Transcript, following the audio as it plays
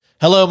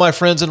Hello, my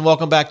friends, and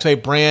welcome back to a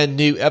brand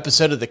new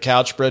episode of the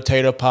Couch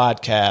Potato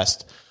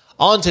Podcast.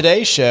 On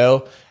today's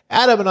show,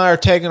 Adam and I are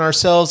taking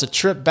ourselves a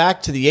trip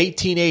back to the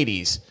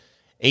 1880s,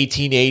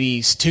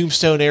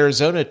 Tombstone,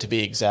 Arizona to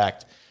be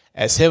exact,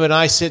 as him and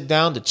I sit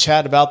down to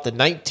chat about the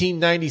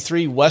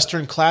 1993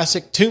 Western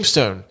classic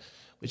Tombstone,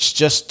 which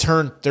just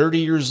turned 30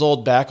 years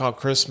old back on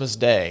Christmas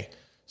Day.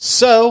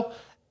 So,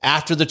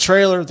 after the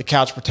trailer, the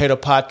Couch Potato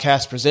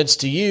Podcast presents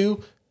to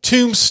you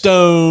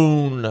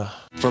Tombstone.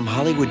 From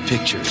Hollywood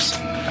Pictures,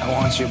 I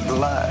want your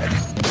blood.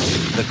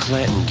 the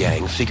Clanton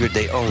gang figured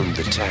they owned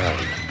the town.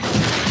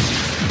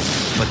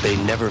 But they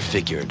never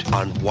figured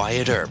on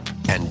Wyatt Earp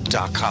and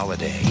Doc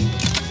Holliday.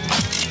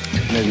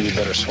 Maybe you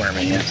better swear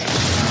me in.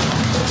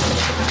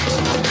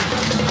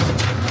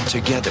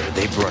 Together,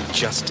 they brought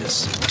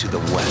justice to the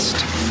West.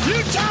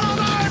 You tell them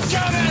I'm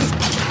coming!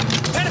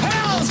 And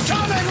hell's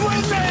coming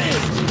with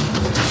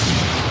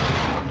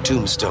me!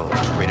 Tombstone,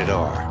 rated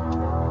R.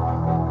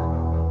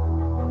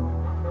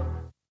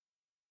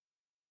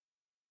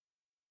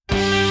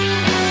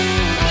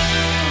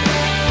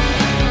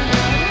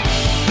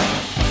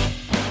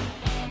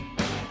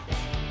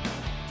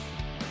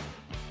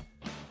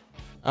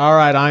 All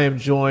right, I am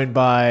joined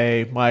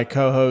by my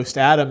co-host,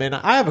 Adam, and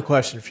I have a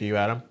question for you,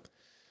 Adam.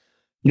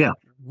 Yeah.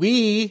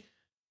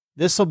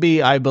 This will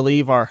be, I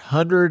believe, our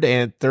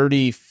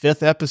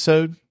 135th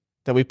episode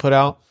that we put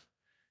out.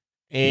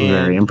 And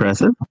Very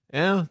impressive.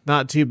 yeah,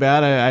 not too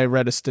bad. I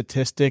read a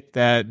statistic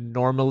that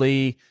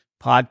normally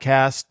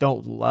podcasts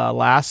don't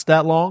last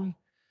that long.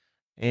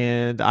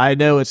 And I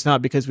know it's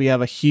not because we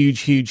have a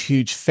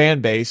huge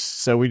fan base,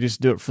 so we just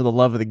do it for the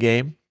love of the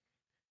game.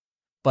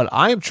 But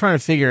I am trying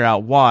to figure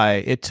out why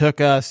it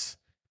took us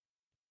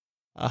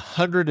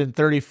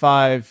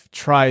 135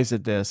 tries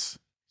at this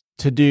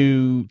to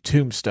do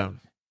Tombstone.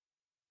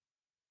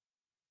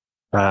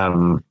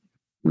 The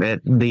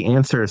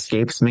answer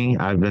escapes me.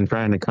 I've been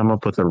trying to come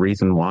up with a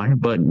reason why,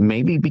 but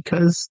maybe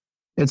because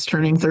it's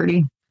turning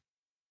 30.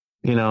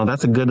 You know,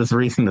 that's a good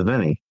reason as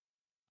any.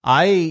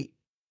 When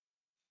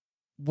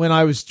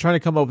I was trying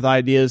to come up with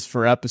ideas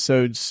for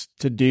episodes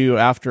to do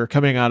after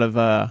coming out of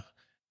the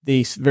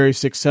very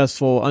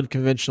successful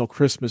unconventional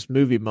Christmas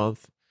movie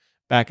month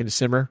back in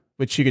December,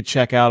 which you could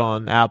check out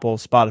on Apple,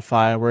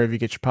 Spotify, wherever you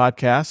get your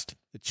podcast.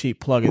 The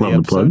cheap plug of the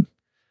episode.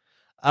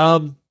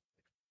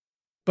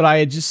 But I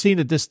had just seen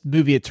that this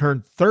movie had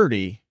turned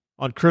 30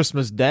 on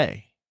Christmas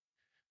Day.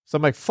 So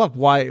I'm like, fuck,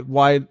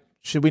 why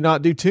should we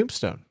not do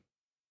Tombstone?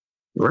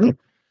 Right.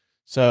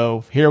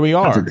 So here we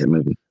are. That's a good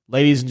movie.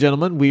 Ladies and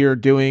gentlemen, we are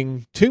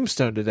doing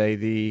Tombstone today,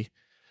 the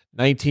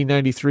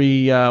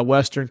 1993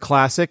 Western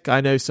classic. I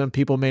know some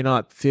people may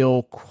not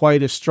feel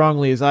quite as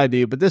strongly as I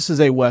do, but this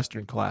is a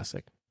Western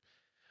classic.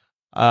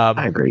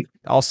 I agree.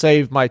 I'll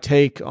save my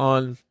take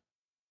on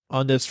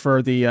this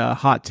for the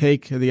hot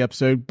take of the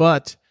episode.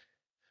 But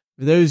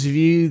for those of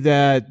you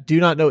that do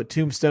not know what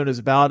Tombstone is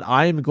about,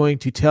 I am going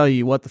to tell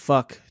you what the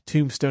fuck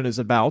Tombstone is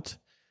about.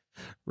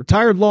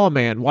 Retired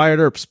lawman Wyatt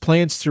Earp's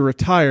plans to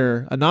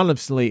retire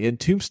anonymously in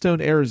Tombstone,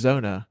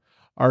 Arizona,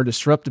 are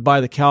disrupted by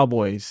the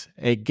Cowboys,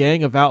 a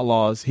gang of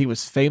outlaws he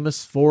was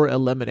famous for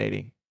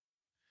eliminating.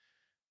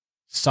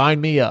 Sign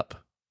me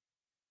up.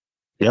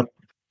 Yep.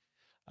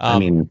 I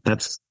mean,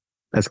 that's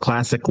as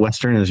classic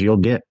Western as you'll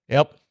get.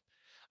 Yep.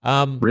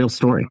 Real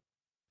story.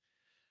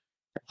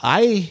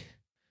 I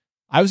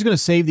was going to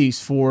save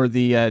these for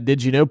the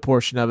did you know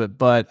portion of it,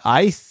 but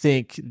I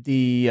think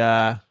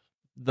the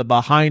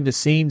behind the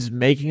scenes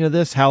making of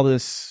this, how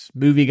this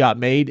movie got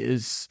made,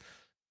 is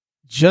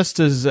just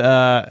as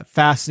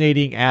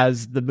fascinating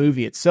as the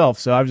movie itself.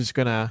 So I'm just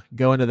going to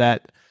go into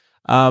that.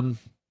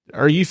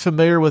 Are you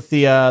familiar with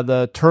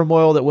the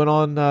turmoil that went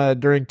on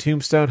during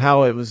Tombstone,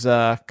 how it was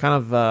kind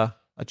of a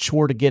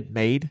chore to get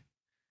made?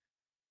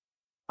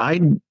 I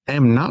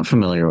am not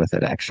familiar with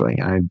it, actually.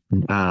 I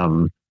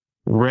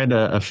read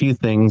a few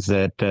things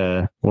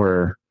that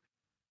were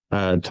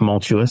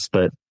tumultuous,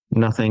 but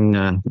nothing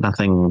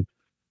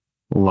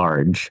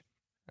large.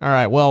 All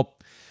right. Well,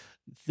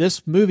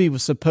 this movie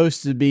was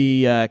supposed to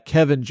be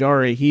Kevin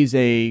Jarre. He's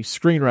a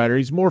screenwriter.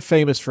 He's more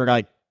famous for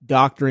like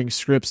doctoring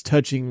scripts,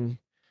 touching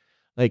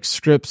like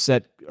scripts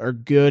that are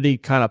good. He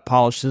kind of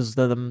polishes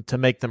them to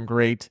make them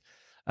great.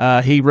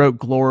 He wrote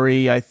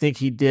Glory. I think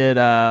he did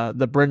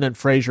the Brendan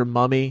Fraser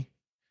Mummy,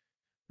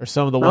 or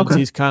some of the ones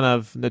he's kind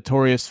of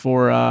notorious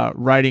for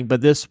writing.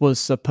 But this was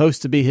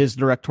supposed to be his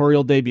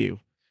directorial debut.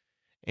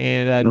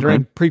 And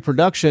during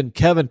pre-production,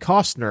 Kevin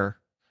Costner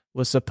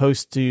was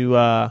supposed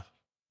to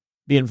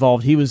be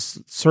involved. He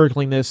was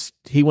circling this.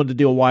 He wanted to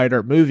do a Wyatt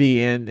Earp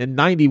movie. And in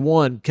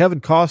 91, Kevin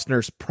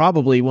Costner's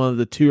probably one of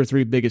the 2 or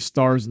 3 biggest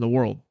stars in the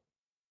world.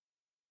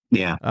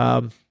 Yeah.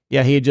 He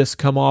had just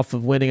come off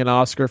of winning an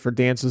Oscar for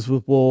Dances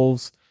with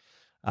Wolves.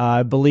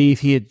 I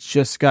believe he had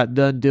just got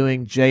done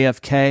doing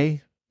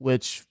JFK,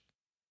 which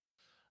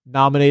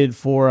nominated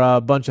for a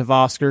bunch of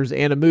Oscars,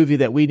 and a movie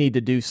that we need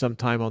to do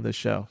sometime on this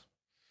show.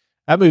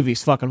 That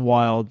movie's fucking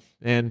wild,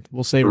 and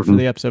we'll save it for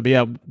the episode. But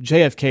yeah,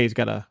 JFK's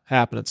got to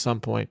happen at some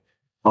point.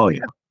 Oh,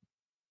 yeah.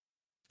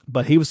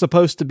 But he was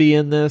supposed to be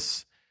in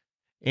this,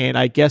 and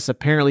I guess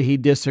apparently he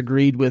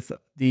disagreed with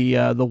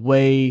the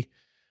way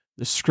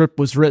the script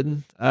was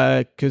written.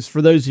 Because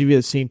for those of you that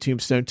have seen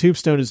Tombstone,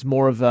 Tombstone is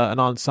more of an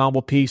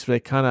ensemble piece where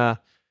they kind of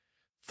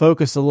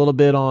focus a little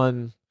bit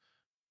on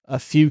a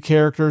few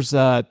characters.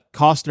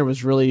 Costner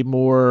was really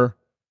more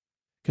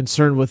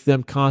concerned with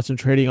them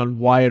concentrating on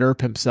Wyatt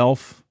Earp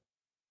himself.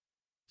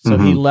 So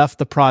he left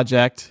the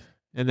project,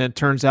 and then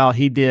turns out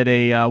he did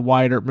a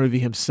Wyatt Earp movie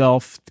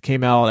himself. It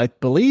came out, I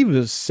believe it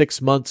was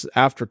 6 months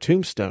after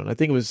Tombstone. I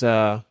think it was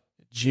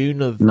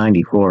June of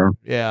 94.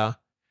 Yeah.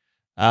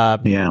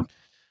 Yeah.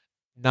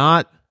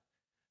 Not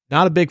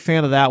a big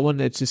fan of that one.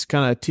 It's just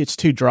kind of it's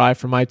too dry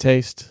for my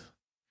taste.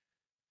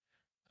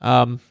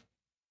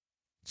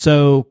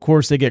 So of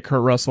course they get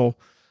Kurt Russell.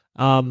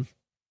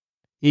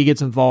 He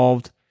gets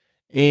involved,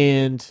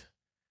 and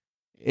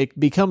it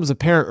becomes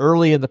apparent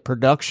early in the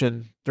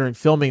production during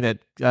filming that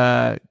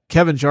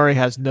Kevin Jarre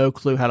has no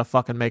clue how to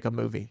fucking make a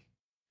movie.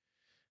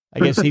 I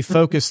guess he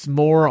focused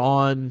more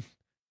on,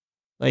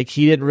 like,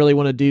 he didn't really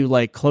want to do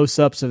like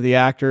close-ups of the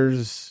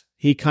actors.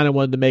 He kind of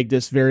wanted to make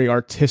this very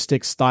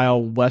artistic style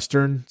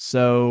Western,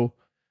 so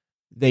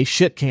they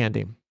shit-canned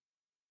him.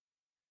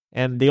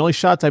 And the only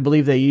shots I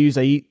believe they used,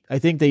 I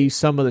think they used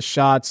some of the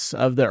shots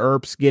of the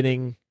Earps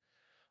getting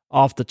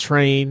off the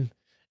train.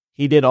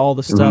 He did all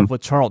the stuff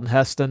with Charlton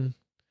Heston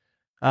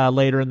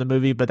later in the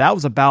movie, but that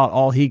was about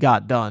all he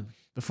got done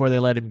before they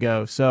let him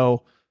go.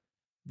 So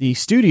the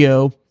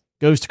studio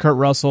goes to Kurt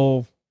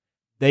Russell.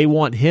 They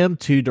want him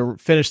to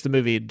finish the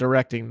movie,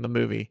 directing the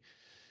movie.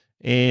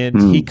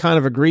 And he kind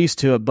of agrees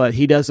to it, but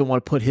he doesn't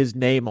want to put his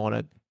name on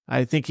it.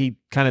 I think he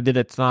kind of did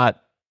it to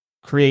not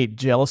create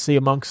jealousy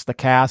amongst the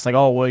cast. Like,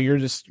 oh, well, you're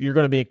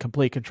going to be in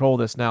complete control of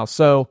this now.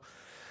 So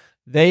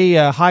they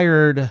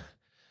hired,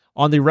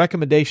 on the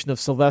recommendation of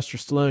Sylvester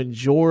Stallone,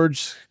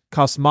 George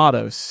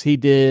Cosmatos. He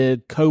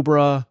did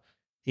Cobra.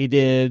 He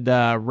did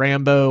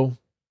Rambo.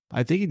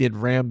 I think he did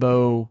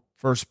Rambo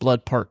First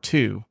Blood Part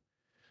 2,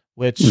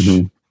 which,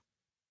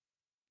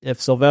 if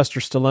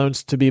Sylvester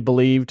Stallone's to be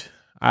believed,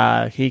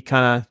 he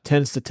kind of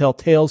tends to tell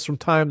tales from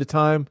time to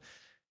time.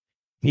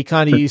 He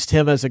kind of used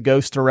him as a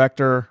ghost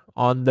director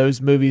on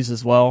those movies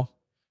as well,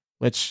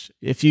 which,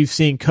 if you've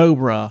seen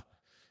Cobra's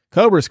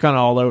kind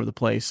of all over the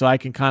place. So I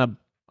can kind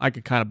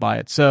of buy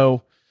it.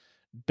 So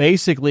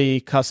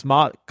basically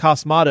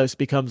Cosmatos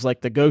becomes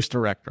like the ghost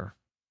director,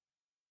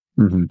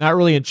 not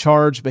really in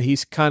charge, but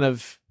he's kind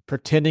of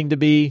pretending to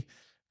be.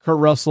 Kurt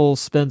Russell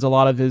spends a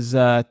lot of his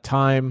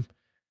time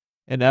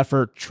and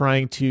effort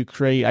trying to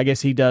create, I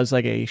guess he does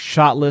like a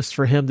shot list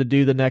for him to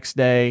do the next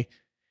day.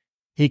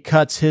 He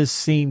cuts his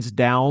scenes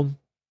down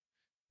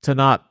to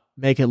not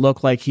make it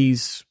look like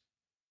he's,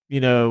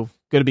 going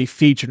to be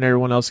featured and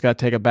everyone else got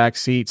to take a back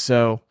seat.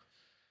 So,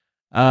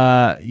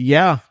 they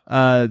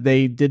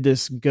did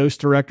this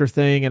ghost director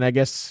thing. And I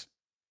guess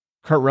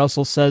Kurt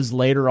Russell says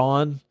later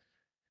on,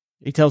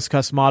 he tells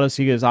Cosmatos,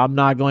 he goes, I'm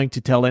not going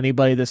to tell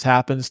anybody this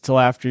happens till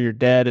after you're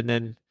dead. And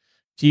then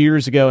a few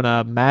years ago in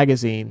a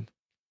magazine,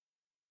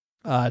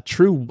 I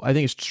think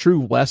it's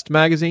True West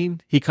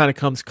magazine, he kind of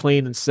comes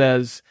clean and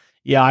says,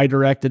 yeah, I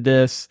directed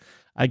this.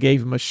 I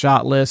gave him a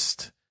shot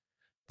list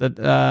that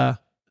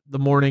the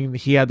morning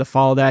he had to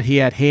follow that. He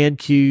had hand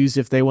cues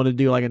if they want to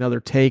do like another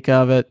take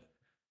of it.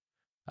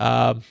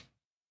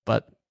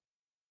 But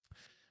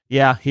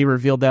yeah, he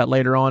revealed that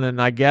later on.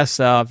 And I guess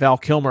Val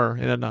Kilmer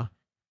in an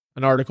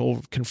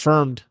article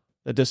confirmed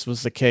that this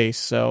was the case.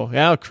 So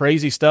yeah,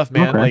 crazy stuff,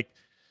 man. Okay. Like,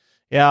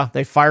 yeah,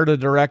 they fired a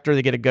director.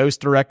 They get a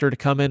ghost director to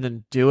come in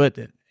and do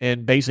it.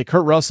 And basically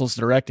Kurt Russell's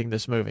directing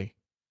this movie.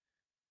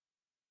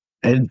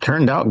 It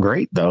turned out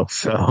great though.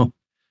 So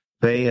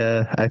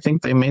I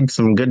think they made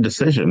some good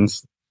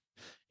decisions.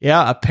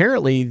 Yeah,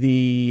 apparently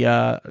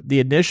the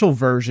initial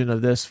version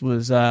of this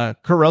was Kurt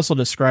Russell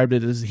described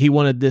it as he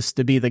wanted this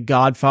to be the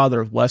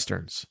Godfather of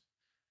Westerns.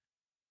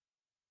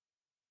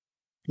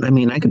 I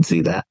mean, I can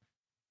see that.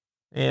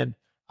 And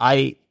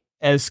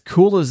as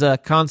cool as a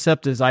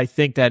concept as I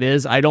think that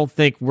is, I don't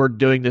think we're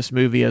doing this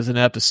movie as an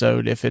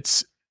episode if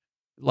it's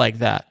like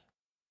that.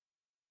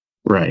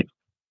 Right.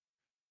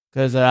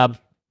 Because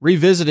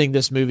revisiting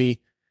this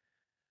movie,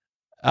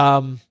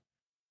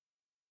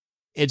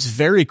 it's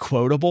very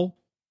quotable.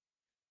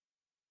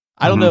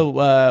 I don't know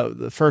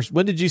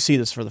when did you see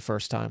this for the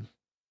first time?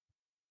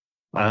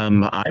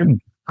 I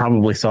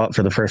probably saw it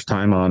for the first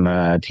time on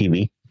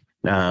TV.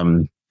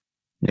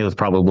 It was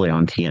probably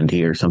on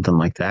TNT or something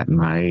like that,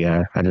 and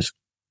I just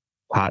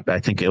caught.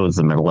 I think it was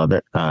the middle of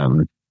it,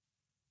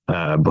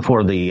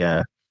 before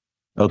the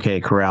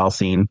OK Corral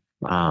scene.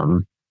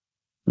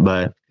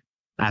 But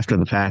after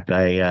the fact,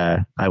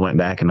 I went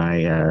back and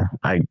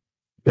I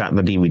got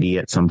the DVD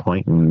at some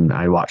point, and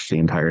I watched the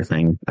entire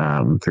thing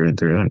through and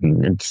through,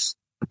 and it's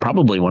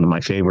probably one of my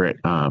favorite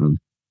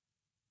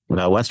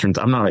westerns.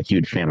 I'm not a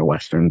huge fan of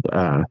westerns.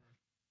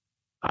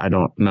 I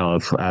don't know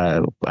if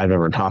I've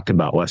ever talked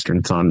about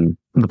westerns on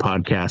the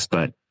podcast,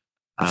 but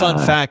fun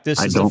fact: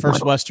 this is the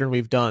first western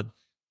we've done.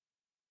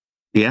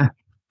 Yeah,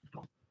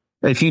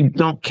 if you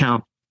don't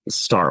count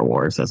Star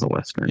Wars as a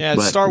western, yeah,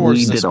 but Star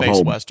Wars is a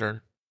space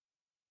western.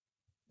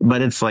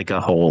 but it's like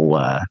a whole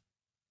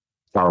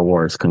Star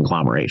Wars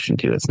conglomeration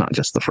too. It's not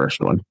just the first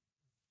one.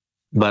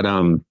 But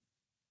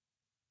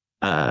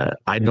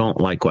I don't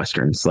like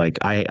westerns. Like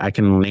I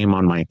can name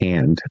on my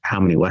hand how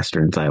many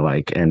westerns I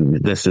like, and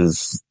this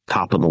is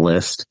top of the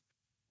list.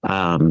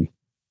 I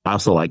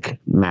also like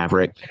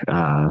Maverick.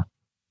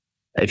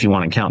 If you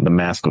want to count The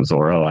Mask of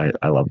Zorro,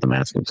 I love The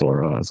Mask of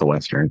Zorro as a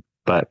western.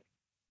 But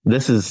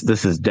this is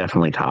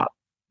definitely top.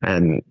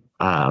 And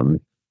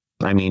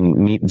I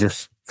mean,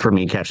 just for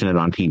me catching it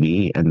on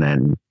TV and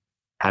then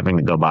having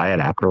to go buy it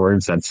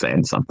afterwards, that's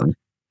saying something.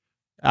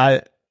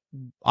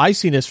 I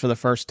seen this for the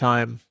first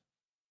time.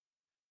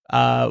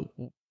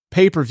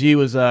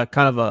 Pay-per-view is a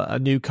kind of a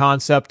new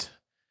concept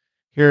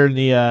here in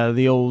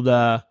the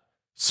old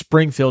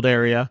Springfield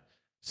area.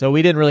 So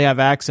we didn't really have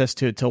access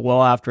to it till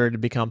well after it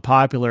had become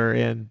popular.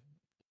 And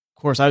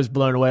of course I was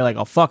blown away, like,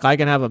 oh fuck, I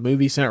can have a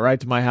movie sent right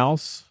to my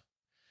house.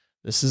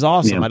 This is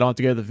awesome. Yeah. I don't have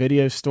to go to the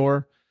video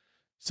store.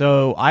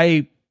 So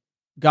I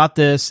got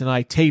this and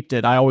I taped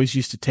it. I always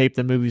used to tape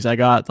the movies I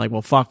got. Like,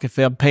 well, fuck, if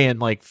I'm paying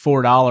like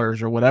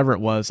 $4 or whatever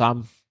it was,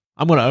 I'm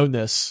going to own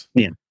this.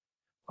 Yeah.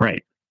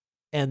 Right.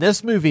 And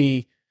this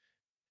movie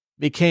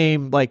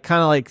became like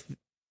kind of like,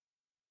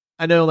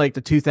 I know like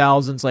the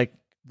 2000s, like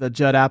the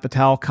Judd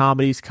Apatow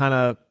comedies kind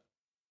of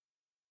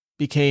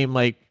became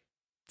like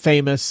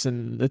famous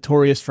and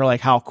notorious for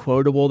like how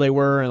quotable they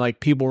were, and like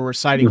people were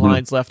reciting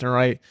lines left and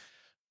right.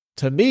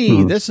 To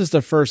me, this is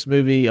the first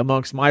movie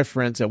amongst my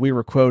friends that we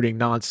were quoting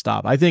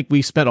nonstop. I think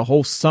we spent a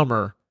whole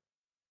summer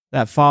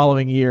that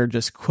following year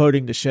just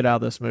quoting the shit out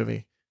of this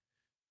movie.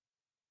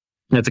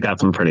 It's got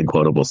some pretty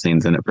quotable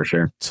scenes in it for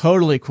sure.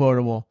 Totally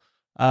quotable.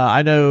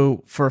 I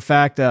know for a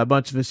fact a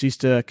bunch of us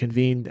used to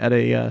convene at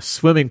a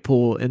swimming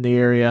pool in the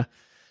area,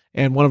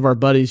 and one of our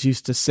buddies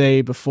used to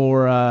say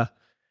before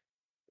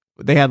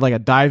they had like a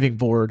diving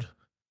board,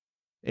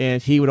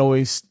 and he would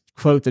always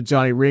quote the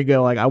Johnny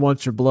Ringo, like, I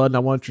want your blood and I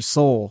want your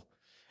soul.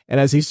 And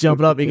as he's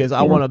jumping up, he goes,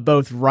 I want them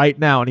both right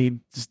now. And he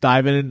just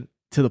diving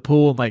into the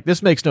pool. And like,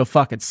 this makes no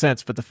fucking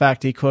sense. But the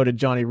fact he quoted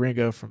Johnny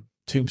Ringo from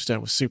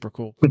Tombstone was super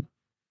cool.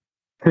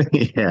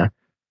 Yeah.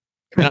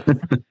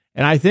 And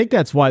I think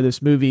that's why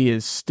this movie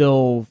is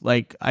still,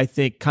 like, I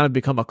think kind of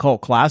become a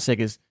cult classic,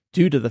 is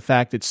due to the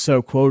fact it's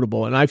so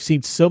quotable. And I've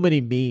seen so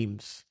many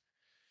memes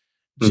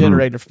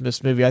generated from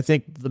this movie. I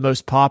think the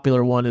most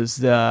popular one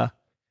is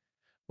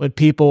when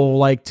people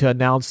like to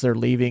announce they're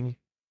leaving.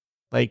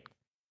 Like,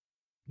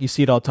 you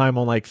see it all the time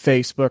on like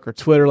Facebook or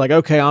Twitter, like,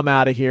 okay, I'm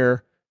out of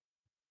here.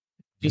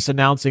 Just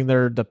announcing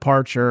their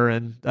departure.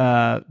 And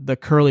the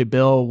Curly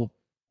Bill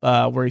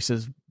where he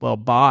says, well,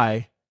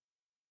 bye,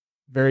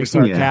 very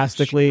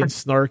sarcastically and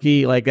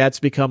snarky. Like, that's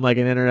become like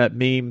an internet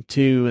meme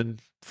too.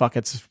 And fuck,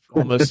 it's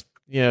almost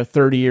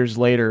 30 years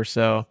later.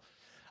 So,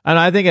 and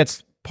I think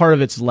it's part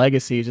of its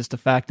legacy, just the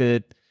fact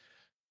that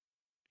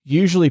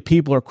usually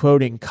people are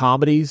quoting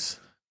comedies,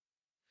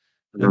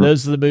 and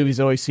those are the movies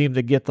that always seem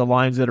to get the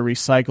lines that are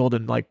recycled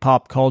in like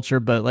pop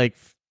culture. But like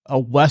a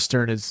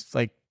Western is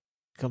like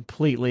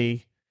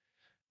completely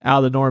out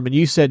of the norm. And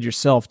you said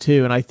yourself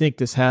too, and I think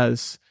this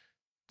has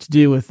to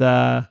do with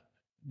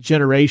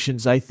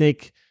generations. I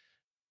think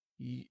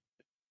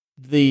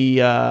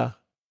the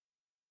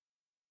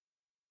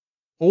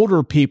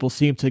older people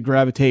seem to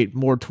gravitate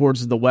more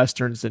towards the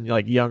Westerns than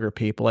like younger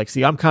people. Like,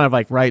 see, I'm kind of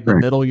like right in the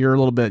middle. You're a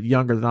little bit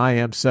younger than I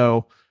am.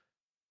 So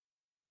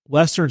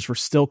Westerns were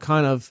still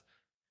kind of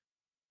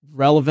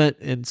relevant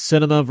in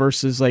cinema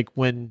versus like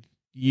when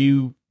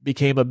you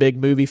became a big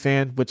movie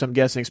fan, which I'm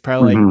guessing is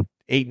probably like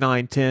 8,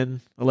 9,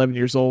 10, 11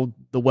 years old.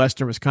 The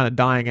Western was kind of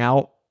dying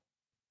out.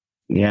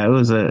 Yeah, it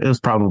was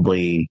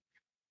probably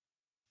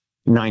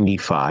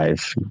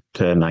 95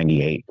 to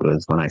 98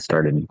 was when I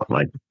started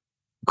like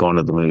going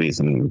to the movies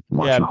and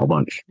watching a whole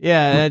bunch.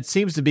 Yeah, and it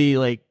seems to be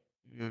like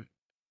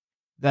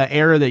that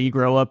era that you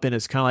grow up in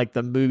is kind of like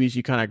the movies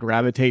you kind of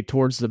gravitate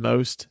towards the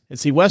most. And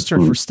see,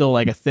 Westerns were still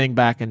like a thing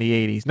back in the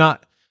 80s,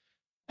 not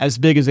as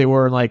big as they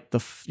were in like the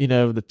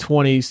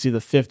 20s to the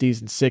 50s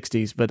and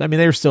 60s. But I mean,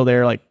 they were still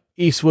there. Like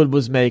Eastwood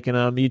was making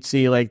them. You'd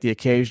see like the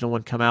occasional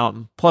one come out.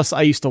 And plus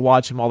I used to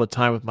watch them all the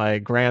time with my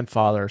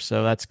grandfather.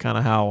 So that's kind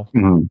of how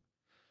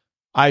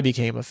I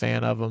became a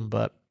fan of them.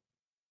 But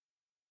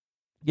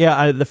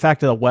yeah, the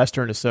fact that a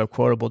Western is so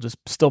quotable just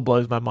still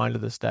blows my mind to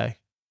this day.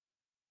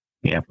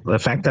 Yeah, the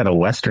fact that a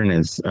Western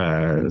is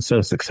so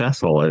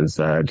successful as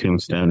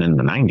Tombstone in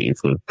the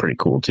 90s was pretty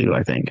cool too,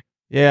 I think.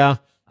 Yeah,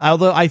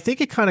 although I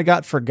think it kind of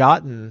got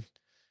forgotten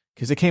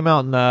because it came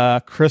out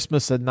in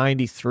Christmas of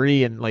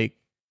 '93, and like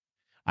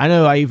I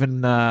know I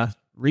even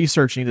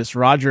researching this,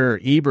 Roger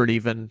Ebert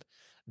even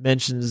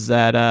mentions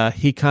that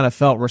he kind of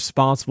felt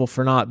responsible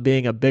for not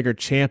being a bigger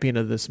champion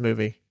of this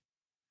movie.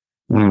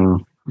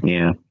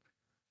 Yeah,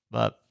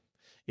 but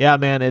yeah,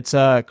 man, it's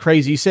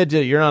crazy. You said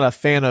that you're not a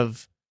fan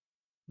of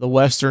the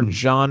Western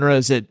genre.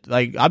 Is it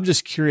like, I'm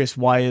just curious,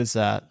 why is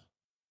that?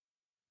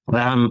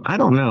 I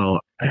don't know.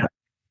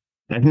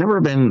 I've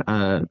never been,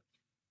 and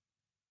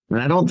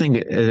I don't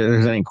think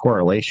there's any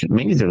correlation.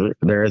 Maybe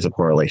there is a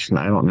correlation.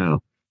 I don't know.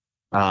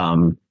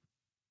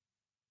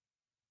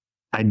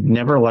 I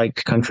never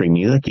liked country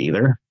music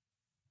either.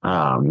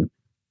 Um,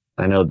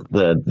 I know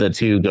the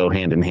two go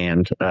hand in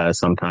hand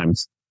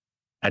sometimes.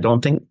 I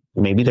don't think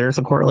maybe there's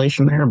a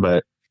correlation there,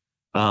 but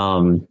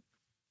um,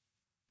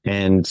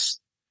 and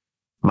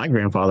my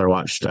grandfather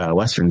watched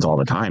westerns all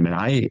the time,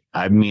 and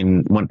I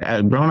mean, when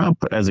growing up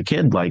as a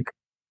kid, like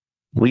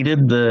we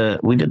did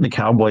the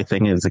cowboy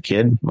thing as a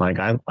kid. Like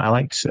I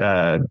liked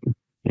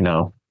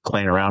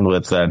playing around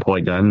with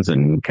toy guns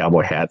and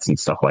cowboy hats and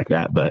stuff like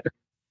that, but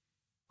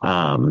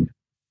um,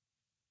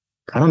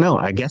 I don't know.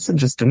 I guess it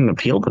just didn't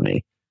appeal to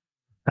me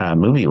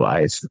movie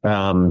wise.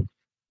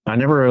 I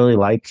never really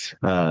liked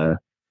that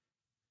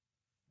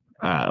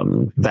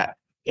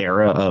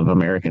era of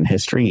American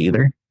history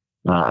either.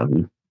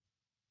 Um,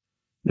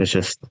 it's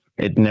just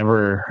it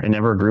never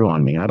grew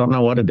on me. I don't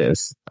know what it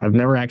is. I've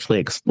never actually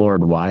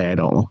explored why I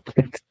don't like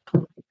it.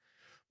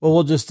 Well,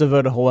 we'll just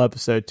devote a whole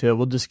episode to it.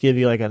 We'll just give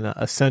you like an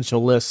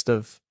essential list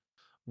of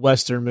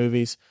Western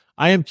movies.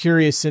 I am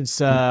curious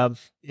since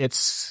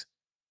it's,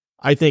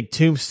 I think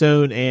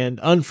Tombstone and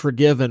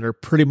Unforgiven are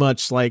pretty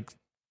much like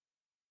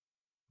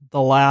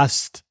the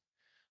last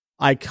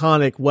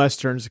iconic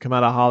Westerns to come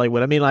out of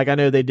Hollywood. I mean, like I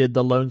know they did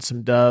the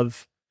Lonesome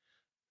Dove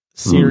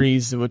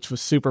series, which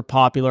was super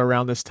popular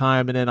around this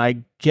time. And then I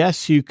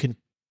guess you could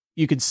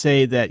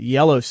say that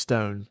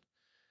Yellowstone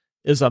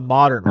is a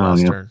modern Oh, yeah.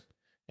 Western.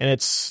 And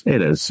It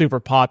is. super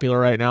popular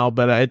right now,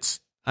 but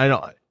I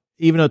don't,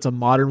 even though it's a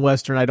modern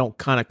Western, I don't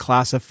kind of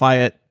classify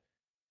it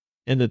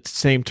in the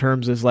same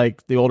terms as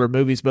like the older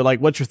movies. But like,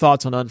 what's your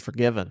thoughts on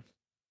Unforgiven?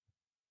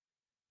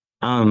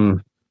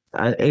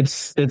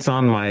 It's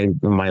on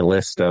my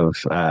list of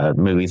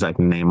movies I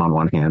can name on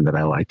one hand that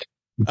I like.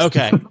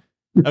 Okay.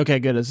 Okay,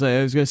 good. As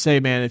I was going to say,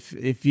 man,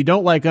 if you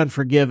don't like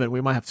Unforgiven,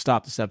 we might have to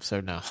stop this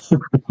episode now.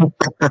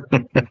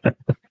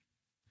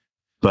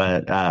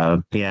 But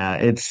yeah,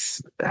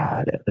 it's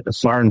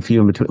far and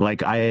few in between.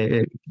 Like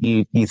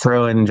you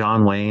throw in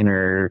John Wayne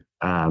or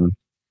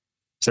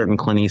certain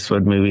Clint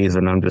Eastwood movies,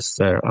 and I'm just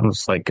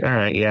like, all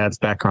right, yeah, it's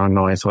background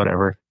noise,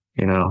 whatever,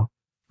 you know.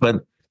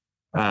 But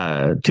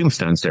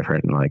Tombstone's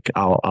different. Like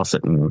I'll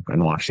sit and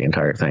watch the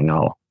entire thing.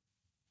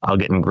 I'll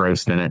get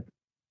engrossed in it.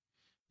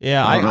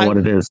 Yeah, I don't know what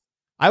it is.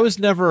 I was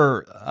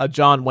never a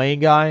John Wayne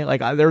guy.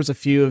 Like there was a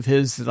few of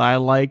his that I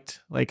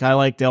liked. Like I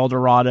liked El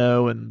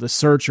Dorado and The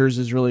Searchers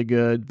is really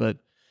good, but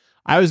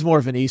I was more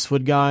of an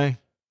Eastwood guy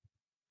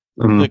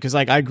Mhm. because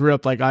like I grew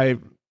up like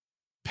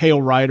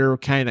Pale Rider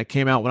kind of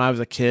came out when I was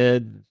a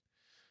kid.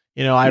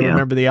 You know, I Yeah.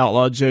 remember The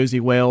Outlaw Josie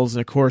Wales,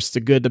 and of course, The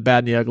Good, the Bad,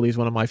 and the Ugly is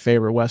one of my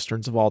favorite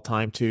westerns of all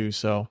time too.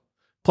 So,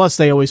 plus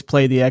they always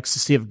play The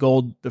Ecstasy of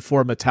Gold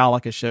before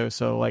Metallica show,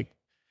 so like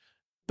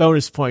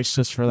bonus points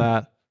just for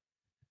that.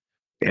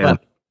 Yeah.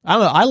 But I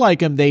don't know. I like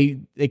them. They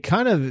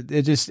kind of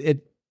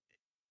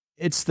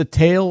it's the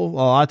tale. A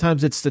lot of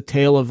times it's the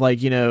tale of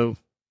like, you know,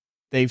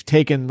 they've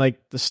taken like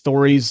the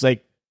stories,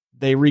 like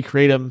they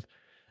recreate them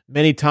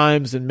many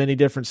times in many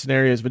different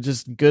scenarios, but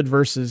just good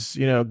versus,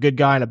 you know, good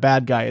guy and a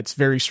bad guy. It's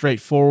very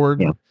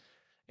straightforward. Yeah.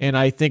 And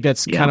I think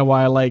that's Yeah. kind of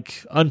why I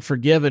like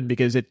Unforgiven,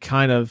 because it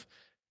kind of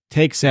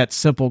takes that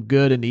simple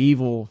good and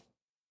evil,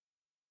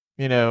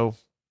 you know,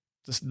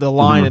 the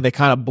line, Mhm. and they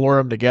kind of blur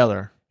them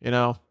together, you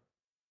know?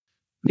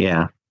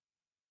 Yeah.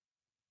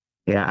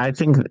 Yeah, I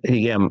think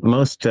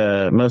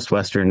most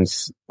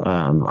westerns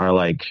are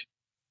like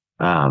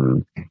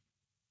um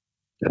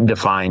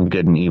defined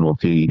good and evil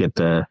too. You get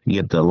the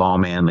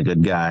lawman, the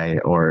good guy,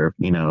 or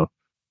you know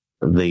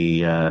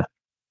the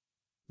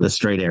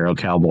straight arrow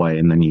cowboy,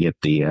 and then you get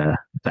the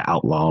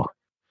outlaw.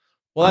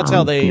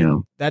 Well, You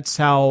know, that's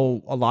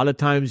how a lot of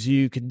times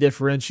you can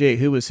differentiate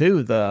who is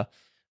who, the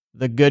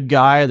good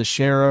guy, the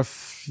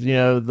sheriff, you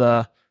know,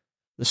 the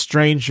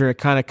stranger. It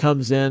kind of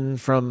comes in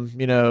from,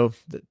 you know,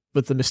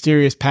 with the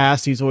mysterious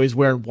past. He's always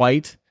wearing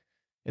white.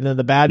 And then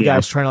the bad Yeah.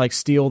 guy's trying to like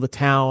steal the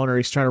town, or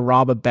he's trying to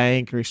rob a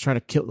bank, or he's trying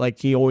to kill, like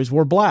he always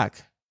wore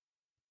black.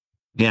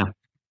 yeah,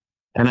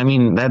 and I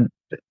mean that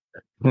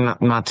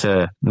not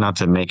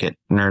to make it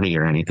nerdy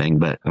or anything,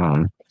 but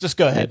Just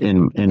go ahead.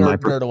 in my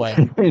Nerd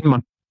away.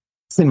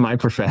 in my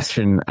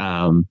profession,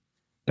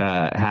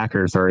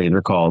 hackers are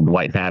either called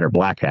white hat or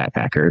black hat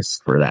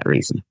hackers for that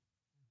reason.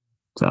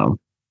 So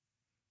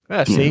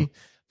Yeah, see,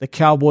 the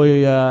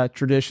cowboy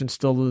tradition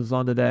still lives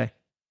on today.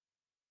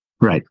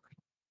 right,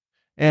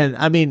 And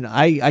I mean,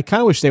 I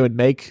kind of wish they would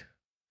make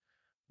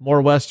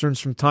more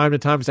Westerns from time to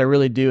time, because I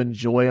really do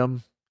enjoy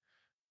them.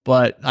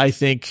 But I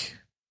think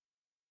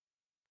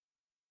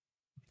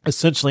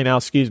essentially now,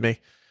 excuse me,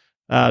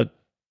 I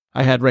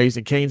had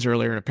Raising Cane's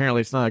earlier, and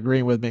apparently it's not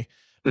agreeing with me.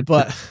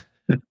 But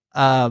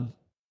um,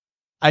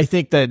 I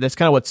think that's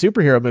kind of what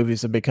superhero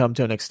movies have become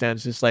to an extent.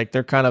 It's just like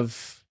they're kind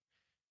of,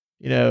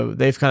 you know,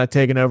 they've kind of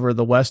taken over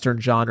the Western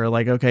genre.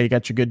 Like, okay, you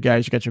got your good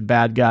guys, you got your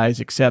bad guys,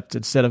 except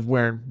instead of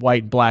wearing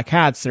white and black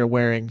hats, they're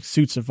wearing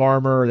suits of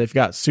armor, or they've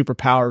got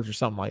superpowers or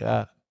something like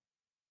that.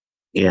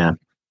 yeah,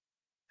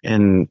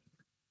 and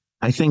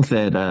I think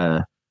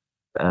that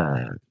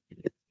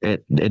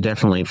it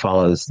definitely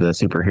follows the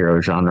superhero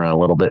genre a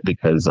little bit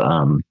because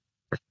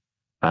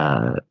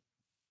uh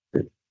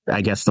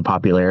I guess the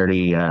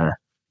popularity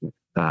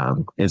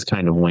is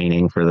kind of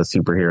waning for the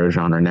superhero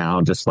genre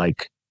now, just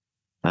like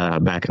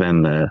back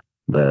then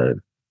the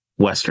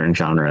Western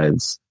genre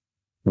is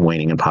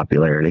waning in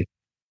popularity.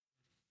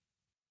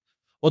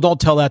 Well, don't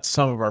tell that to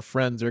some of our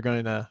friends. They're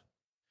going to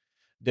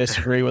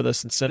disagree with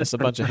us and send us a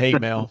bunch of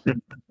hate mail.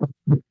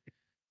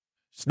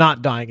 It's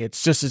not dying.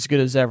 It's just as good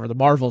as ever. The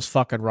Marvels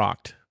fucking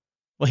rocked.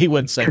 Well, he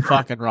wouldn't say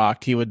fucking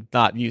rocked. He would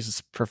not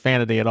use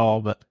profanity at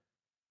all, but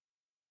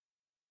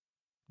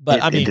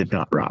I mean, it did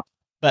not rock.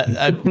 But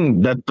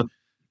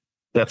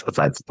that's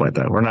besides the point,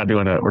 though. We're not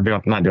doing a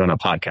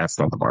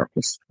podcast on the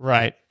Marvels,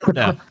 right?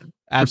 No,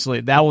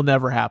 absolutely, that will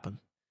never happen.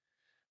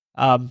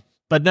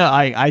 But no,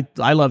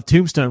 I love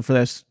Tombstone for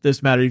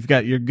this matter. You've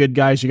got your good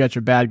guys, you got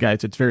your bad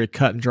guys. It's very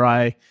cut and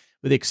dry,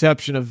 with the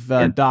exception of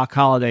Doc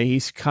Holliday.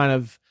 He's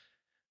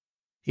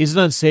an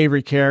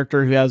unsavory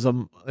character who has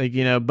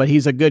but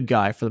he's a good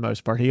guy for the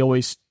most part. He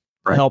always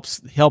helps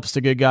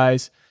the good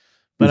guys.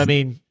 But I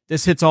mean,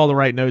 this hits all the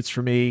right notes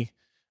for me.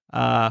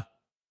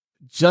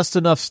 Just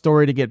enough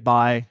story to get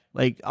by.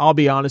 Like, I'll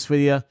be honest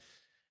with you.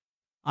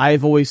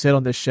 I've always said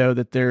on this show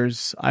that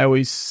I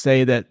always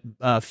say that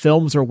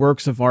films are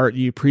works of art.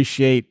 You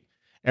appreciate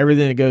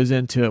everything that goes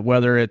into it,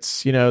 whether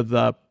it's,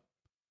 the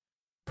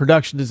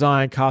production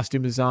design,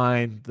 costume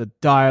design, the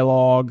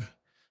dialogue,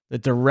 the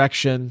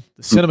direction,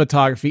 the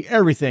cinematography,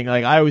 everything.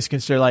 Like, I always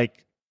consider,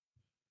 like,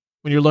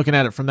 when you're looking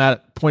at it from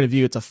that point of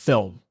view, it's a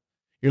film.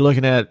 You're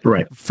looking at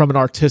it from an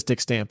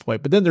artistic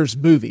standpoint. But then there's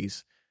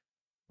movies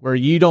where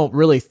you don't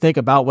really think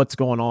about what's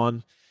going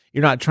on.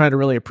 You're not trying to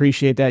really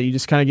appreciate that. You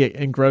just kind of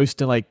get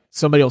engrossed in, like,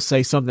 somebody will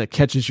say something that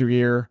catches your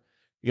ear.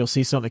 You'll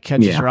see something that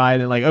catches your eye,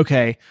 and like,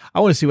 okay, I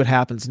want to see what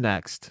happens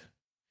next.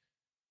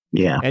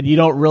 Yeah. And you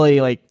don't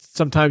really, like,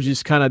 sometimes you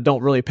just kind of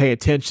don't really pay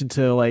attention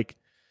to, like,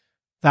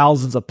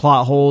 thousands of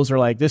plot holes, or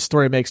like, this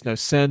story makes no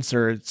sense,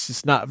 or it's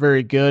just not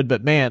very good.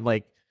 But man,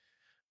 like,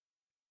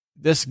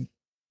 this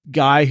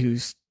guy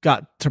who's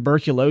got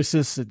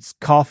tuberculosis, it's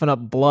coughing up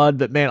blood,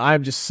 but man,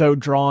 I'm just so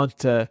drawn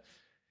to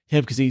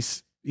him because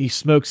he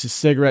smokes his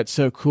cigarette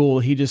so cool.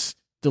 He just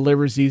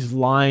delivers these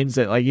lines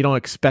that, like, you don't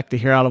expect to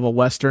hear out of a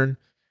Western.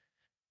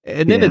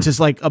 And then it's just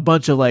like a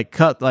bunch of, like,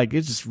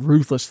 it's just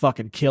ruthless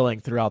fucking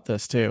killing throughout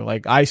this too.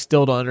 Like, I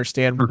still don't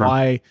understand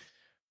why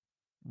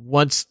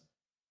once,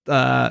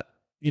 Wyatt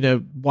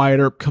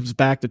Earp comes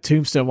back to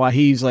Tombstone, why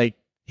he's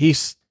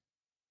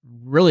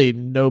really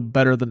no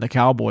better than the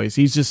Cowboys.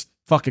 He's just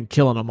fucking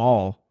killing them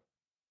all.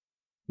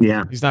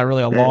 Yeah. He's not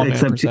really a lawman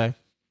per se.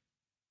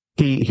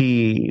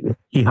 He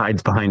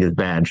hides behind his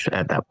badge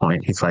at that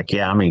point. He's like,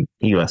 yeah, I'm a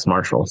U.S.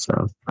 Marshal,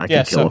 so I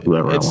can kill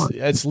whoever I want.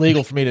 It's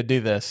legal for me to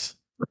do this.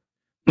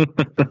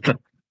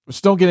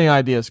 Just don't get any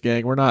ideas,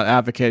 gang. We're not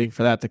advocating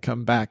for that to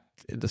come back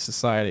into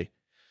society.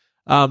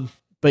 But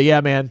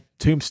yeah, man,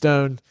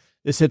 Tombstone,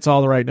 this hits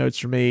all the right notes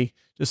for me.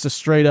 Just a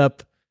straight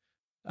up,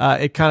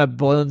 it kind of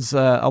blends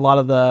a lot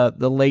of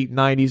the late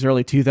 90s,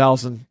 early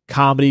 2000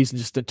 comedies, and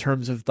just in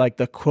terms of, like,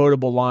 the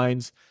quotable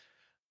lines.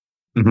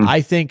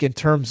 I think in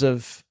terms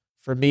of,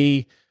 for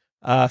me,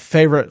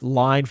 favorite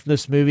line from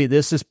this movie,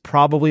 this is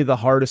probably the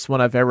hardest one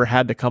I've ever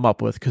had to come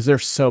up with because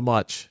there's so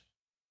much.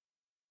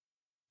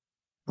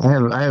 I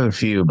have a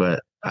few,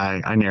 but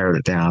I narrowed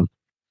it down.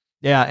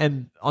 Yeah,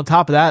 and on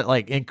top of that,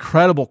 like,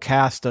 incredible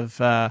cast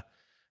of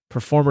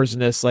performers in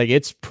this. Like,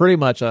 it's pretty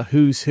much a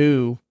who's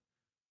who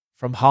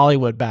from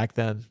Hollywood back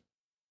then.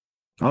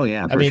 Oh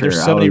yeah, I mean,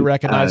 there's so many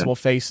recognizable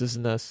faces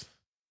in this.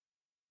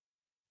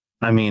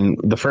 I mean,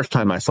 the first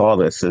time I saw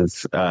this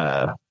is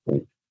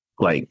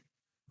like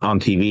on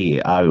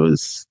TV. I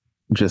was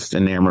just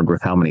enamored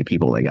with how many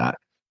people they got.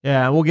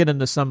 Yeah, we'll get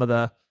into some of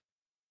the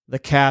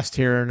cast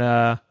here,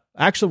 and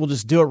actually, we'll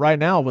just do it right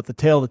now with the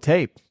tail of the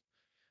tape.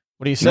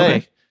 What do you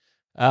say?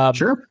 Okay.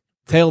 Sure.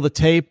 Tail of the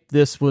tape.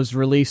 This was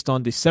released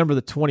on December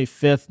the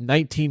 25th,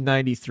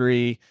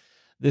 1993.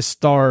 This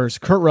stars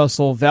Kurt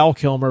Russell, Val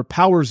Kilmer,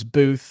 Powers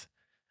Booth,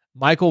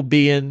 Michael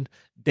Biehn,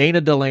 Dana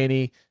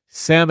Delaney,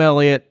 Sam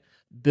Elliott,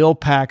 Bill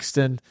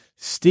Paxton,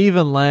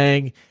 Stephen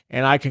Lang,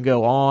 and I can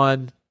go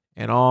on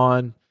and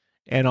on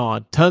and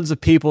on. Tons of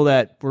people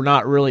that were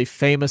not really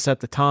famous at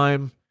the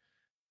time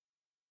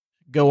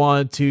go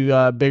on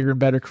to bigger and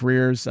better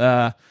careers.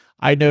 I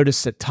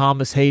noticed that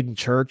Thomas Hayden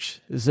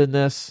Church is in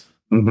this.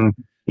 Mm-hmm.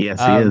 Yes,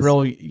 he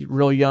is.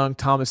 Real young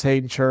Thomas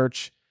Hayden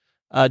Church.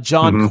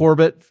 John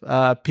Corbett,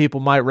 people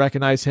might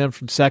recognize him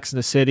from Sex and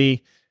the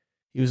City.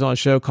 He was on a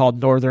show called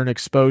Northern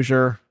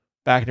Exposure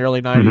back in the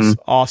early 90s.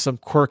 Awesome,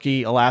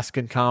 quirky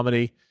Alaskan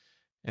comedy.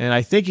 And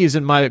I think he's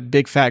in My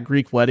Big Fat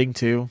Greek Wedding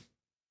too.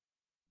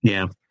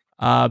 Yeah.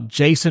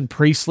 Jason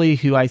Priestley,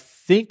 who I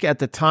think at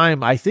the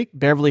time,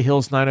 Beverly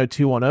Hills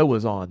 90210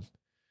 was on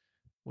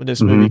when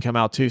this movie came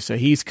out too. So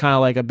he's kind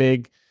of like a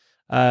big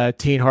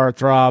teen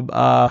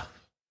heartthrob.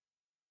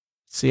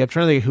 See, I'm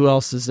trying to think who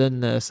else is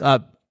in this.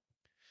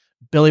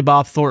 Billy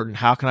Bob Thornton.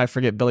 How can I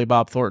forget Billy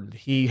Bob Thornton?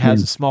 He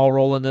has a small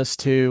role in this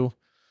too.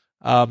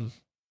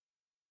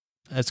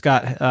 It's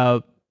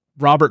got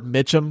Robert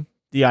Mitchum.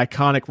 The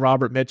iconic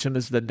Robert Mitchum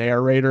is the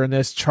narrator in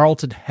this.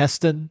 Charlton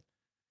Heston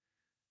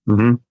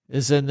Hmm.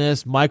 is in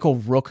this. Michael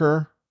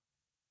Rooker.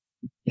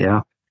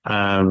 Yeah.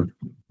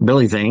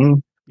 Billy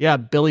Zane. Yeah,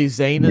 Billy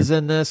Zane Yeah. is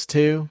in this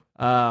too.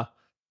 I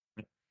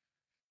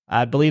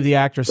believe the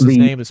actress's The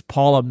name is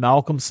Paula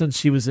Malcolmson.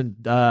 She was in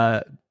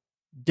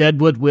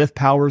Deadwood with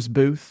Powers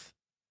Booth.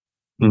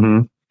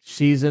 hmm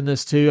She's in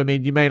this too. I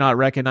mean, you may not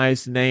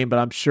recognize the name, but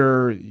I'm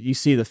sure you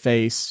see the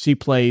face. She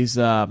plays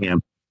yeah.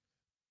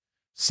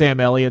 Sam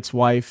Elliott's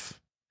wife.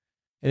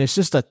 And it's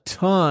just a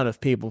ton of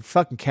people.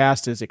 Fucking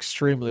cast is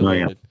extremely Oh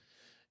yeah. loaded.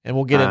 And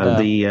we'll get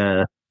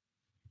into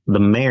The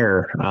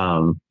mayor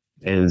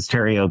is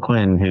Terry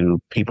O'Quinn,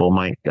 who people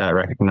might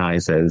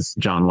recognize as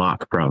John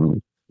Locke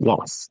from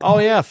Lost. Oh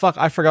yeah, fuck!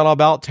 I forgot all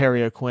about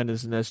Terry O'Quinn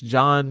is in this.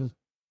 John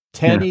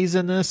Tenney's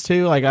in this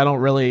too. Like I don't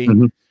really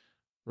Mhm.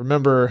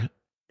 remember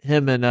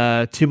him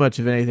in too much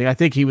of anything. I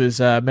think he was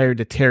married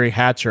to Terry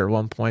Hatcher at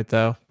one point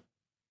though.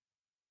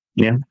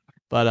 Yeah.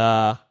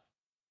 But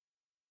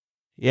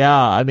yeah,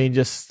 I mean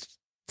just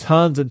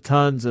tons and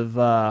tons of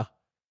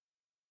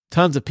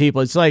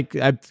people. It's like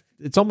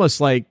it's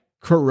almost like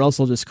Kurt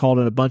Russell just called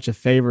in a bunch of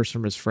favors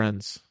from his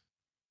friends.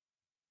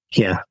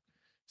 Yeah.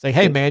 It's like,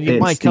 hey man, you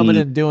It's mind coming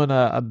in and doing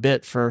a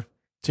bit for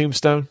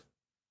Tombstone?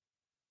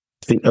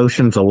 the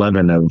Ocean's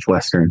 11 of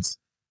Westerns.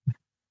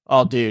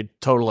 Oh, dude,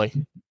 totally.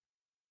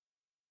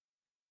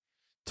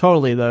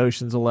 Totally the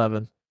Ocean's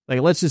 11.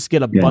 Like, let's just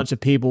get a Yeah. bunch of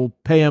people,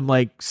 pay them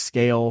like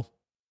scale,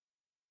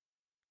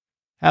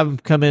 have them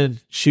come in,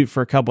 shoot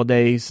for a couple of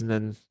days, and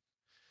then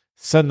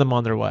send them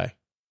on their way.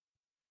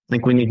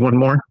 Think we need one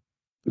more?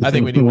 I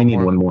think we need one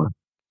more. one more.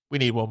 We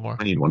need one more.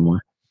 I need one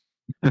more.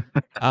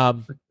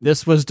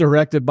 This was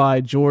directed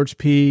by George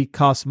P.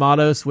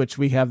 Cosmatos, which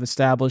we have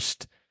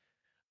established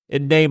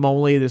in name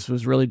only. This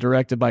was really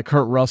directed by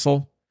Kurt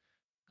Russell.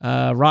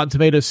 Rotten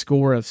Tomatoes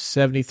score of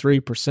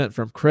 73%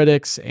 from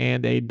critics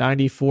and a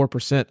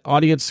 94%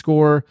 audience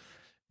score.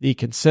 The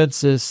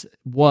consensus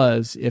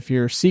was, if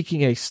you're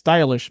seeking a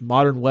stylish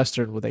modern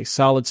Western with a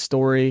solid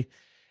story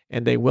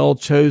and a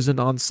well-chosen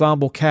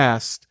ensemble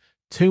cast,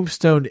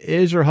 Tombstone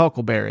is your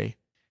huckleberry.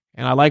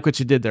 And I like what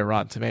you did there,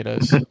 Rotten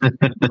Tomatoes.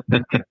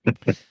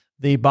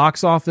 The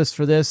box office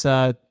for this,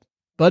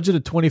 budget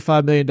of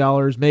 $25 million,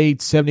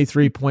 made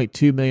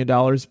 $73.2 million.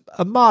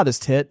 A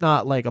modest hit,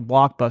 not like a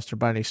blockbuster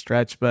by any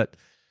stretch, but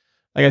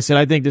like I said,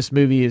 I think this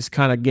movie has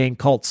kind of gained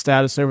cult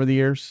status over the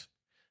years.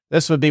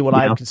 This would be what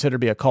I'd consider to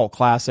be a cult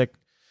classic.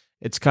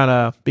 It's kind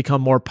of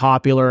become more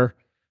popular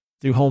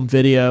through home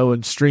video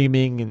and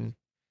streaming and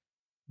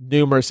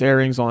numerous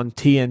airings on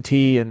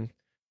TNT and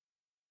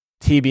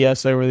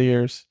TBS over the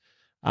years.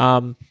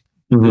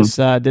 This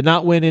did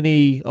not win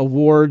any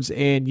awards,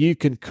 and you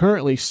can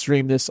currently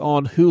stream this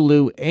on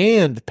Hulu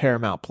and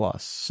Paramount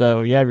Plus.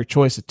 So you have your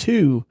choice of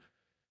two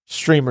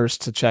streamers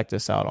to check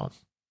this out on.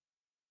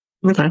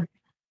 Okay.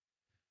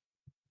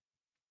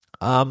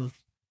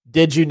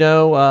 Did you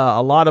know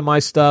a lot of my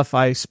stuff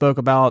I spoke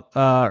about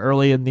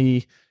early in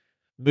the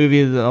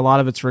movie? A lot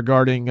of it's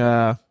regarding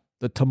the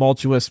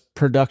tumultuous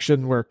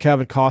production where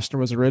Kevin Costner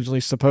was originally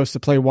supposed to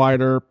play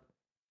Wyatt Earp.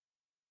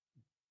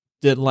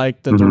 Didn't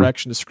like the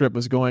direction the script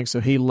was going,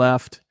 so he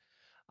left.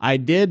 I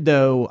did,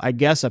 though, I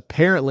guess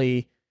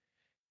apparently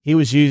he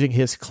was using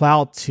his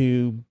clout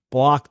to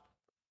block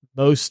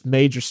most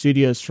major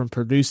studios from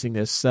producing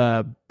this.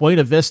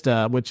 Buena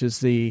Vista, which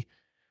is I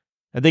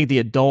think the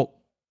adult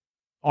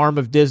arm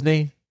of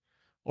Disney,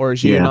 or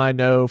as you and I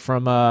know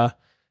from a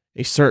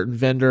certain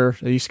vendor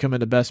that used to come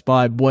into Best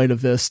Buy, Buena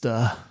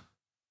Vista.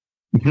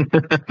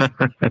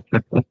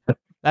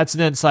 That's an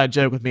inside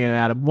joke with me and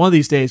Adam. One of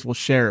these days we'll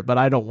share it, but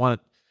I don't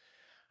want it.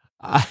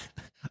 I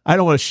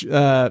don't want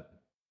to.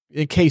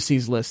 In case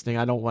he's listening,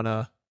 I don't want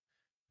to.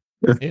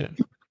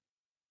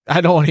 I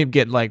don't want him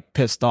getting like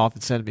pissed off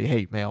and sending me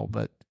hate mail.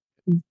 But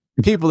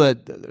people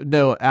that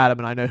know Adam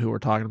and I know who we're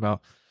talking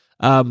about.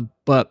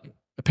 But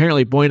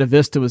apparently, Buena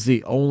Vista was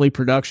the only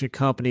production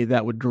company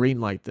that would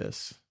greenlight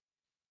this.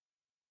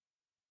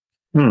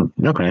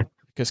 Okay.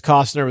 Because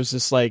Costner was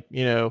just like,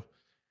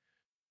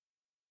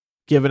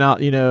 giving out,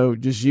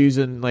 just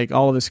using like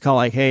all of his call,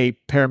 like, hey,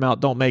 Paramount,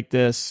 don't make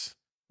this.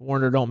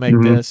 Warner, don't make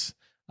this.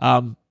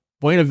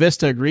 Buena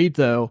Vista agreed,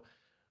 though,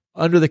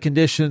 under the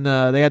condition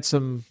they had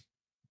some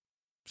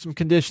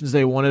conditions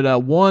they wanted.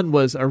 One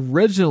was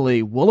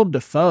originally Willem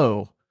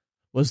Dafoe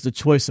was the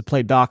choice to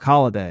play Doc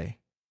Holliday,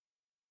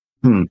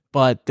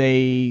 but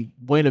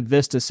Buena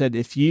Vista said,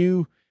 if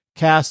you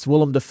cast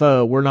Willem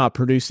Dafoe, we're not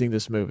producing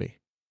this movie.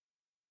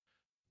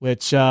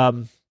 Which I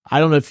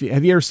don't know if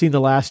have you ever seen The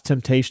Last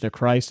Temptation of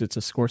Christ? It's a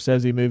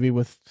Scorsese movie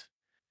with.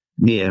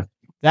 Yeah.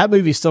 That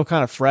movie's still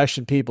kind of fresh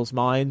in people's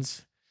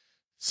minds.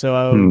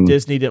 So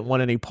Disney didn't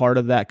want any part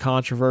of that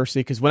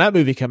controversy, because when that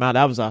movie came out,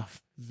 that was a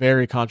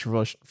very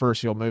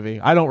controversial movie.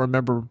 I don't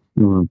remember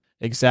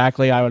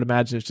exactly. I would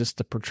imagine it's just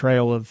the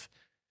portrayal of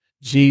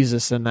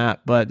Jesus in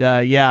that. But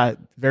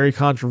very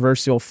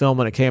controversial film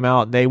when it came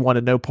out, and they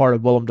wanted no part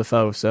of Willem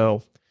Dafoe.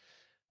 So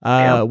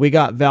we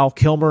got Val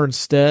Kilmer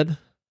instead.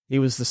 He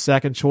was the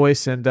second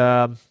choice. And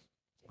I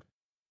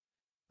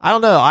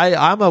don't know.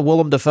 I'm a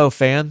Willem Dafoe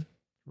fan.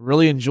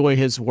 Really enjoy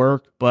his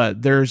work,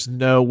 but there's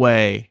no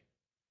way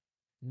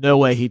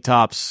he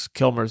tops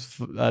Kilmer's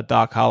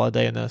Doc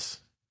Holliday in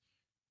this.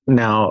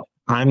 Now,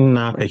 I'm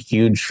not a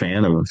huge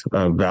fan of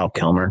Val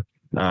Kilmer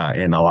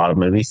in a lot of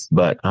movies,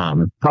 but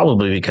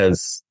probably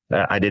because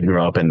I did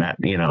grow up in that,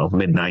 mid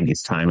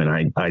 90s time,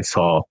 and I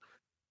saw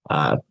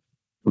uh,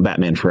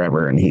 Batman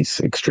Forever, and he's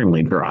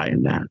extremely dry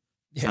in that.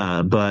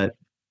 Yeah. But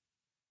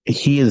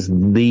he is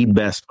the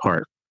best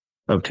part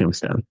of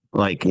Tombstone.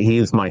 Like, he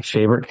is my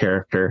favorite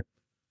character,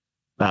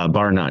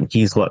 bar none.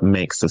 He's what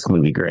makes this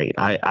movie great.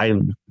 I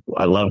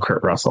love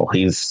Kurt Russell.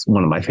 He's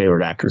one of my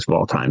favorite actors of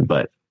all time,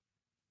 but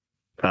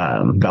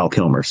Val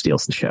Kilmer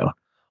steals the show.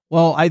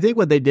 Well, I think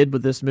what they did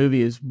with this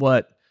movie is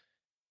what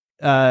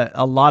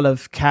a lot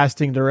of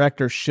casting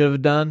directors should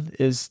have done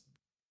is,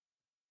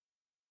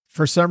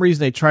 for some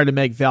reason, they tried to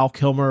make Val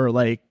Kilmer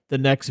like the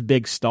next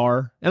big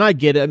star. And I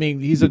get it. I mean,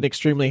 he's an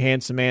extremely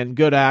handsome man,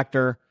 good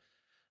actor,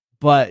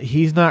 but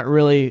he's not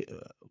really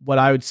what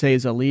I would say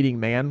is a leading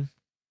man.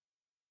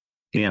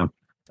 Yeah.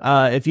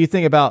 If you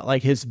think about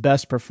like his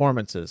best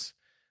performances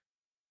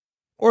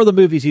or the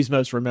movies he's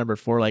most remembered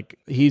for, like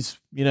he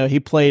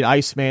played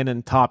Iceman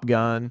in Top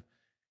Gun.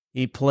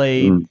 He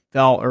played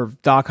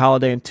Doc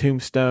Holliday in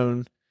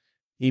Tombstone.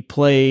 He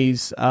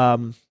plays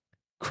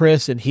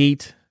Chris in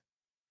Heat.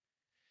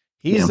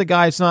 He's the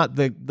guy. It's not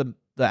the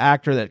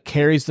actor that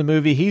carries the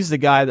movie. He's the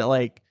guy that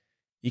like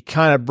you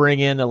kind of bring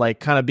in to like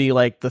kind of be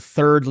like the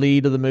third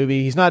lead of the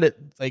movie. He's not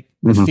the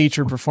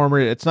featured performer.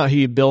 It's not who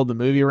you build the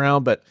movie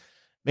around. But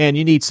man,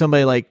 you need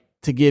somebody like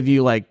to give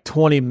you like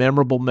 20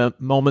 memorable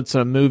moments in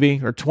a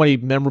movie or 20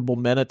 memorable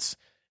minutes.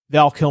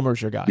 Val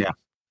Kilmer's your guy. Yeah.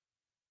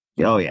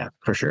 Oh yeah,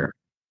 for sure.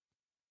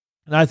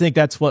 And I think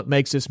that's what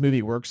makes this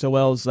movie work so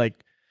well is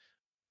like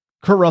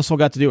Kurt Russell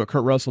got to do what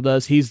Kurt Russell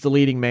does. He's the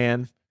leading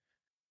man.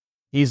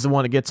 He's the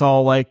one that gets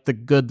all like the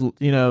good,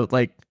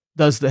 like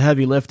does the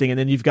heavy lifting. And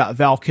then you've got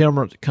Val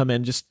Kilmer to come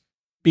in, just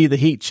be the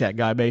heat check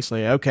guy,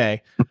 basically.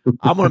 Okay,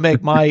 I'm going to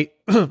make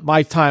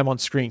my time on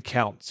screen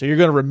count. So you're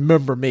going to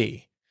remember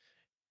me.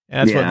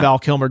 And that's what Val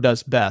Kilmer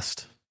does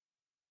best.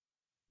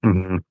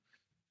 Mm-hmm.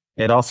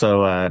 It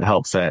also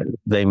helps that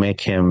they make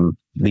him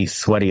the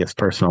sweatiest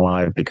person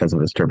alive because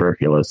of his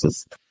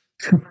tuberculosis.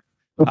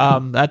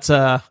 That's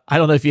I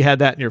don't know if you had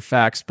that in your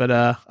facts, but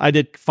I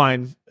did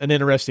find an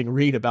interesting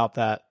read about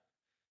that.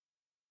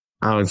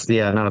 No, it's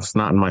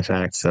not in my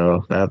facts,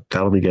 so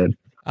that'll be good.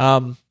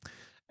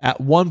 At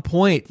one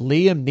point,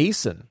 Liam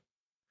Neeson,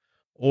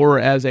 or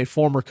as a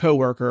former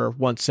coworker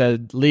once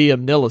said,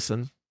 Liam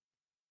Nillison,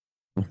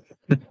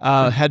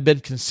 had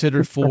been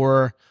considered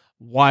for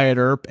Wyatt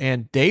Earp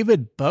and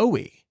David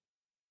Bowie.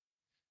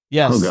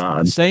 Yes, oh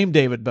God. Same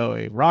David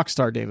Bowie, rock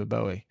star David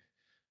Bowie,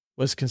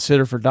 was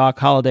considered for Doc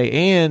Holliday,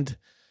 and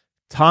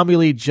Tommy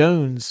Lee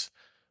Jones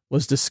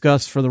was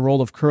discussed for the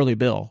role of Curly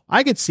Bill.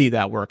 I could see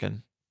that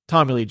working.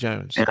 Tommy Lee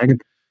Jones.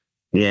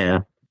 Yeah,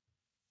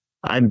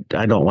 I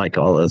don't like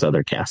all those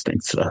other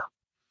castings, so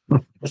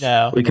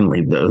no, we can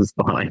leave those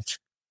behind.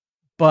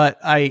 But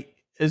I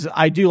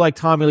do like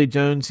Tommy Lee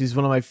Jones. He's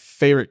one of my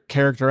favorite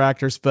character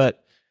actors,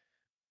 but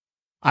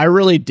I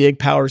really dig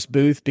Powers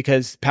Booth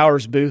because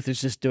Powers Booth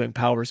is just doing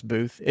Powers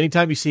Booth.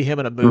 Anytime you see him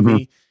in a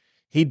movie,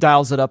 he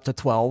dials it up to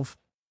 12.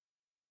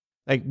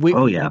 Like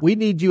we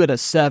need you at a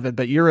 7,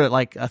 but you're at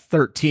like a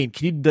 13.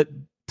 Can you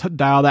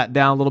dial that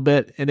down a little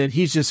bit? And then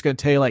he's just going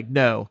to tell you like,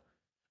 no,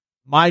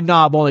 my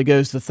knob only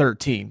goes to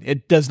 13.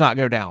 It does not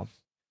go down.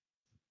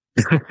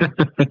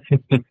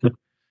 And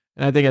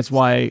I think that's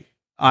why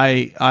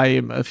I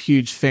am a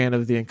huge fan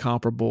of the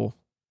incomparable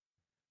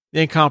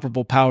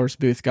Powers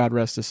Booth. God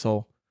rest his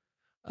soul.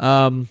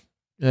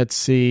 Let's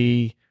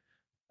see.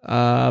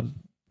 Another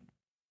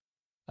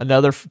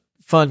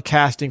fun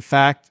casting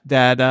fact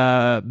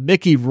that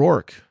Mickey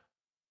Rourke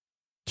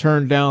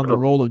turned down the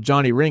role of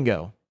Johnny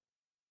Ringo.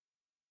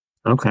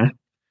 Okay.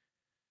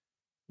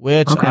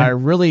 Which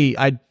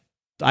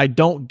I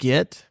don't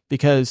get,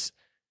 because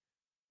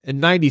in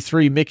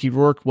 93 Mickey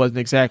Rourke wasn't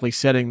exactly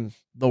setting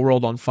the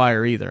world on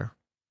fire either.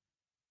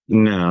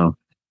 No.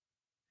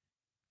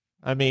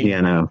 I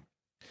mean,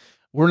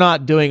 we're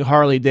not doing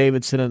Harley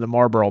Davidson and the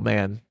Marlboro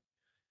Man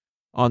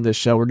on this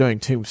show. We're doing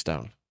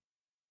Tombstone.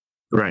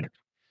 Right.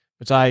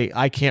 Which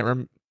I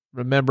can't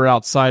remember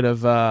outside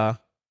of I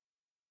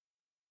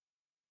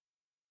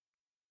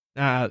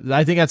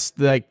think that's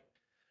like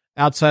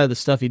outside of the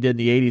stuff he did in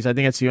the 80s. I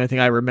think that's the only thing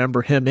I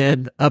remember him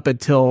in up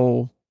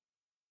until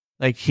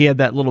like he had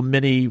that little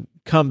mini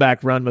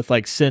comeback run with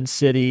like Sin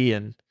City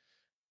and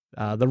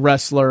The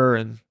Wrestler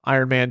and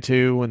Iron Man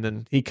 2, and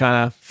then he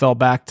kind of fell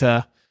back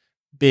to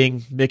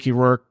being Mickey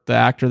Rourke, the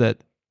actor that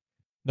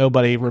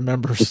nobody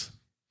remembers.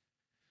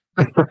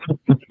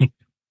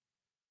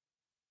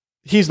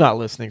 He's not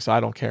listening, so I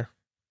don't care.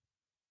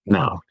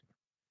 No.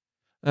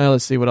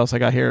 Let's see what else I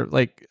got here.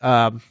 Like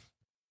a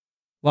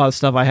lot of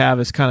stuff I have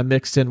is kind of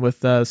mixed in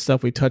with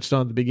stuff we touched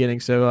on at the beginning,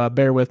 so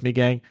bear with me,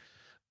 gang.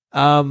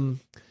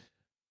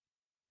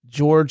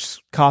 George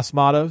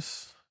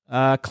Cosmatos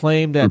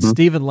claimed that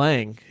Stephen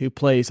Lang, who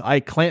plays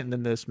Ike Clanton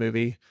in this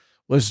movie,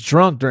 was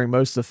drunk during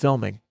most of the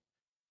filming.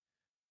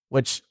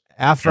 which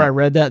after I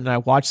read that and I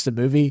watched the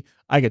movie,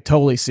 I could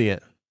totally see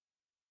it.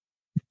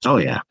 Oh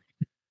yeah.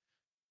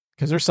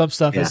 Because there's some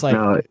stuff Yeah, that's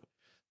like,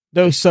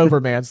 no sober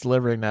man's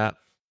delivering that.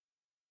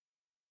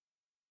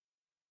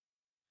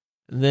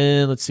 And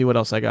then let's see what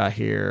else I got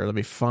here. Let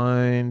me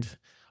find.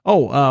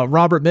 Oh,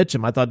 Robert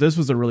Mitchum. I thought this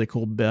was a really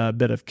cool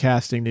bit of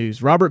casting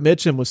news. Robert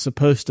Mitchum was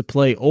supposed to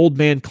play Old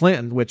Man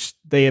Clinton, which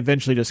they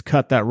eventually just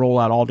cut that role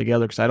out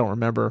altogether because I don't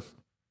remember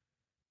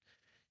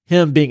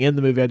him being in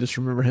the movie. I just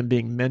remember him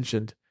being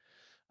mentioned.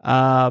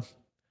 Was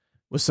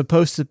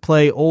supposed to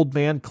play Old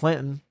Man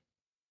Clinton,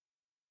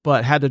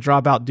 but had to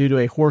drop out due to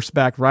a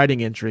horseback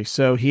riding injury.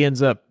 So he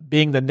ends up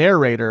being the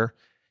narrator,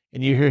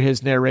 and you hear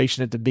his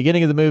narration at the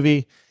beginning of the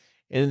movie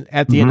and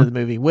at the end of the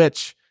movie,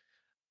 which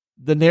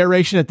the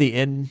narration at the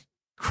end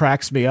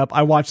cracks me up.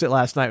 I watched it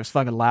last night. I was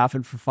fucking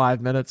laughing for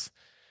 5 minutes.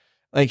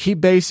 Like, he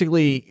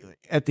basically,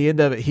 at the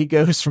end of it, he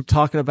goes from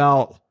talking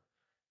about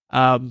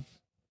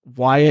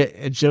Wyatt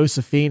and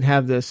Josephine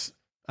have this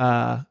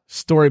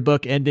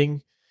storybook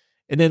ending,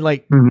 and then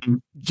like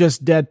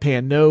just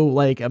deadpan, no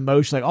like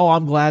emotion, like, oh,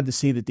 I'm glad to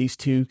see that these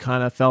two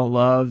kind of fell in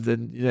love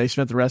and they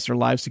spent the rest of their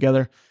lives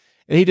together.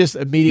 And he just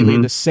immediately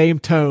in the same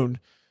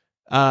tone,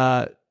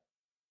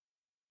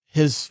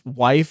 his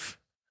wife,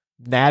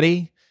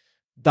 Natty,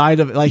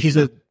 died of, like, he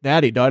said,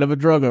 Natty died of a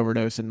drug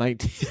overdose in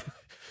 19.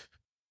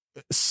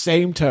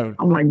 Same tone.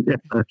 Oh my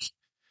goodness.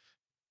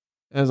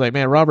 I was like,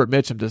 man, Robert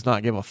Mitchum does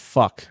not give a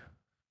fuck.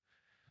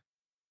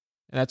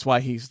 And that's why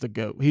he's the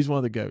GOAT. He's one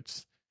of the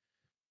GOATs.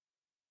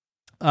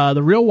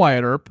 The real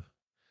Wyatt Earp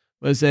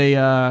was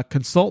a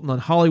consultant on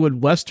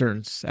Hollywood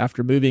Westerns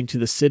after moving to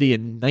the city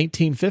in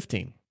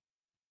 1915.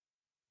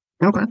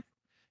 Okay.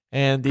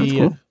 And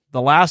the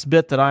last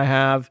bit that I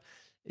have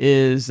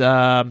is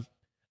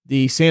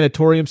the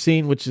sanatorium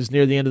scene, which is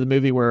near the end of the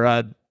movie,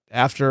 where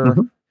after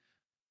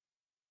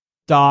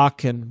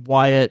Doc and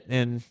Wyatt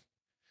and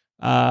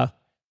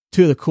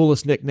two of the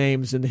coolest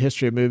nicknames in the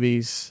history of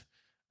movies,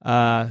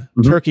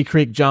 Turkey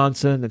Creek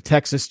Johnson and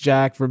Texas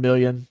Jack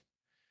Vermillion.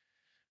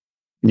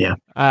 Yeah.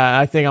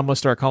 I think I'm going to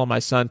start calling my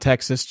son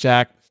Texas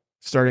Jack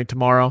starting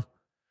tomorrow.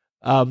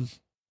 But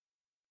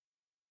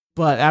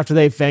after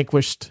they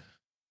vanquished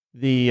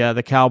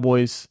the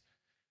Cowboys,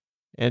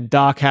 and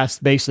Doc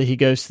he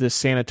goes to this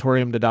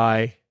sanatorium to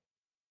die.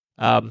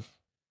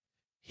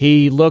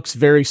 He looks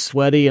very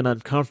sweaty and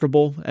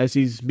uncomfortable as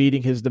he's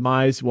meeting his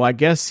demise. Well, I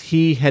guess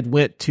he had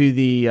went to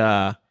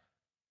the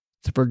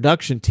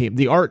production team,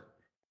 the art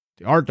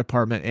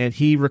department, and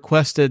he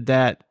requested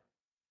that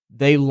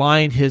they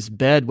line his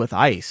bed with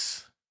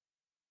ice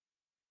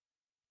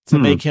to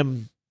make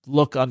him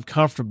look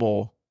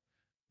uncomfortable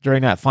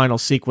during that final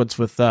sequence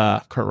with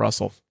Kurt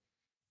Russell.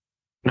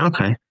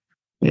 Okay.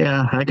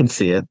 Yeah, I can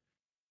see it.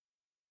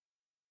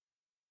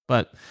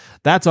 But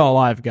that's all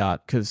I've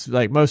got, because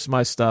like most of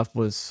my stuff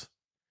was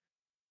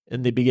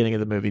in the beginning of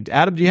the movie.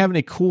 Adam, do you have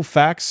any cool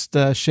facts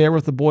to share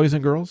with the boys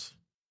and girls?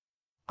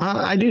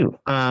 I do.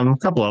 A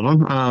couple of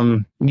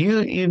them.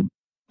 You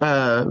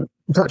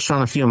touched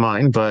on a few of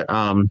mine, but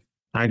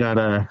I got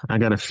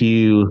a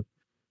few,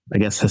 I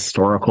guess,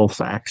 historical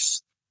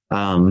facts.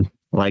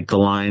 Like the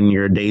line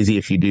 "You're a daisy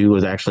if you do"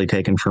 was actually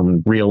taken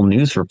from real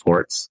news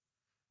reports.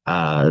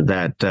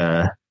 That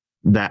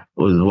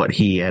was what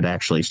he had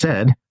actually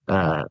said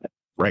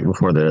right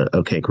before the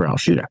OK Corral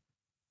shootout.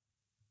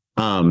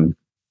 And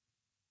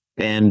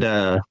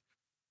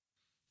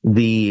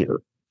the,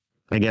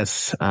 I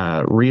guess,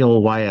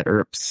 real Wyatt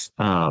Earp's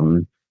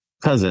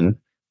cousin,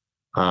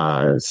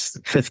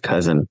 fifth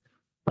cousin,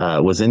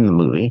 was in the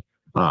movie,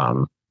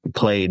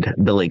 played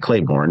Billy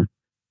Claiborne.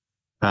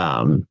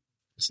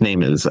 His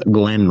name is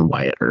Glenn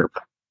Wyatt Earp.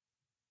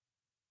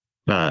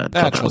 Thought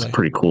that was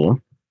pretty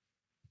cool.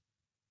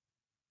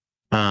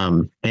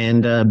 And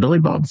Billy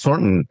Bob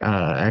Thornton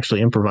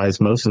actually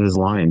improvised most of his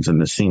lines in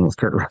the scene with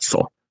Kurt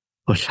Russell,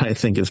 which I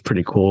think is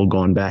pretty cool.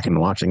 Going back and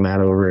watching that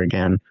over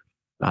again,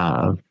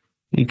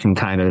 you can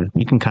kind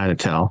of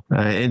tell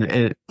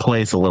it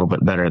plays a little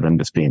bit better than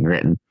just being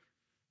written.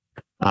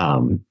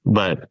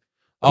 But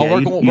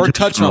we're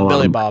touching on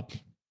Billy Bob.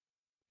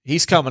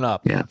 He's coming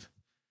up. Yeah.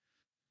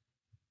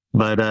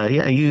 But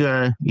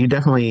you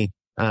definitely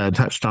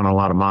touched on a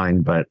lot of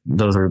mine. But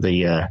those are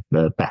the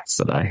facts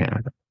that I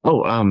had.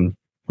 Oh,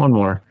 one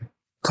more.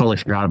 Totally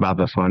forgot about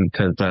this one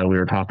because we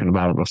were talking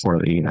about it before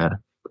the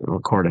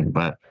recording.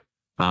 But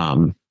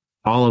all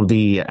of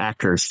the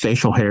actors'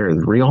 facial hair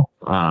is real.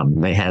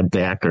 They had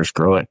the actors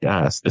grow it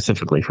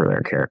specifically for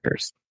their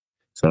characters.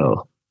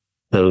 So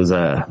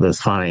those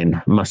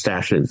fine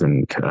mustaches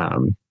and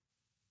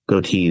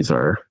goatees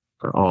are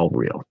all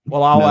real.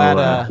 Well,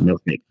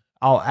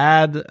 I'll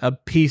add a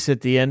piece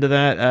at the end of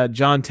that.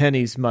 John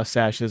Tenney's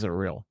mustache isn't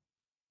real.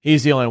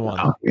 He's the only one.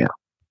 Oh, yeah.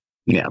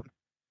 Yeah.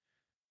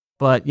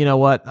 But you know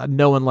what?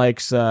 No one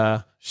likes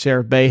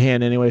Sheriff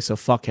Bayhan anyway, so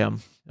fuck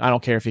him. I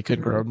don't care if he could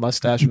grow a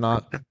mustache or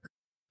not.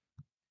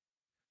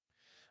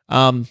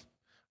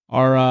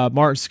 Our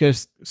Martin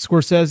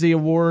Scorsese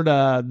Award,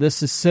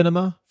 This is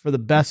Cinema, for the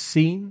best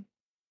scene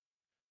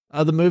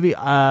of the movie.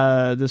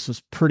 This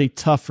was pretty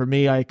tough for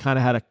me. I kind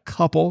of had a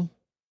couple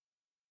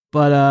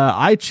But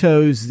I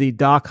chose the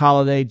Doc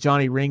Holliday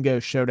Johnny Ringo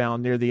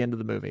showdown near the end of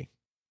the movie.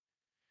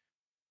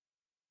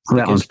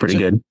 That one's pretty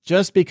good.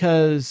 Just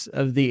because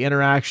of the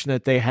interaction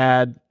that they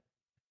had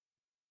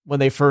when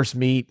they first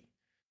meet.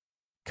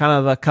 Kind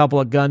of a couple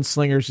of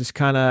gunslingers, just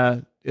kind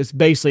of, it's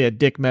basically a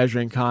dick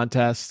measuring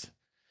contest.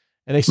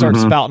 And they start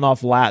spouting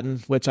off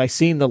Latin, which I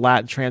seen the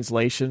Latin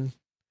translation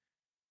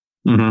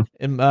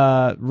in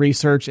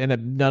research,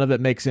 and none of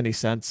it makes any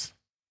sense.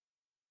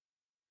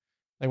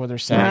 Like what they're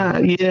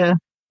saying. Yeah.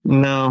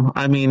 No,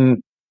 I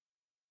mean,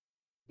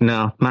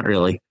 no, not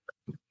really.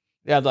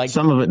 Yeah, like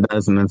some of it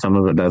does, and then some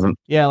of it doesn't.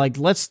 Yeah, like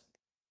let's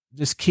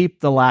just keep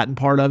the Latin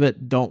part of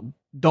it. Don't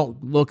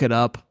look it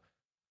up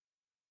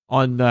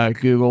on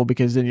Google,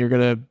 because then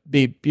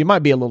you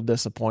might be a little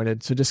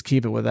disappointed. So just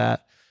keep it with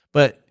that.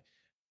 But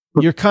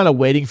you're kind of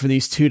waiting for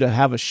these two to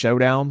have a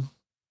showdown.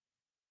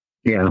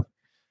 Yeah.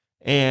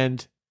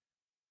 And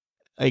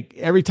like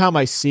every time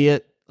I see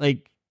it,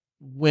 like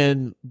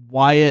when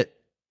Wyatt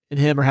and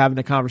him are having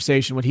a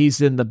conversation, when he's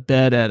in the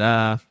bed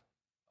at,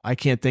 I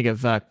can't think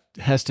of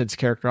Heston's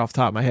character off the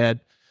top of my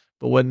head,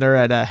 but when they're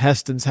at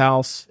Heston's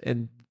house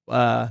and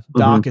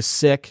Doc is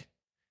sick,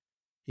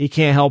 he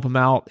can't help him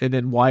out. And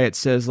then Wyatt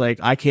says, like,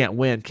 I can't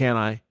win, can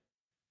I?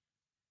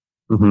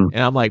 And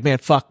I'm like, man,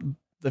 fuck.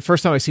 The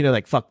first time I seen it,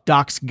 like, fuck,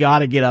 Doc's got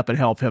to get up and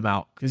help him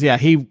out. Because, yeah,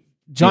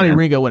 Johnny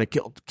Ringo would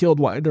have killed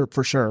Wyatt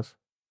for sure.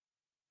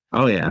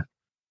 Oh, yeah.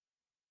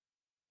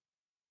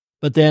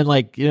 But then,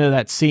 like, you know,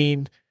 that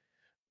scene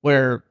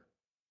where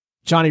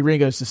Johnny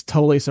Ringo's just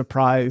totally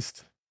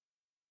surprised.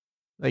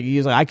 Like,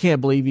 he's like, I can't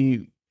believe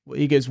you.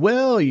 He goes,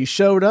 well, you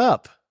showed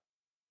up.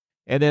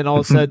 And then all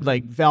of a sudden,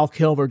 like, Val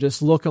Kilmer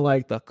just looking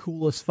like the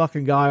coolest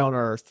fucking guy on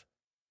earth,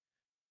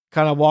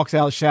 kind of walks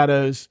out of the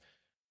shadows.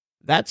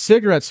 That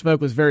cigarette smoke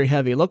was very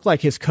heavy. It looked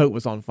like his coat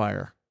was on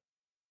fire.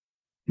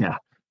 Yeah.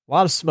 A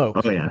lot of smoke.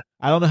 Oh, yeah.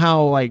 I don't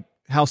know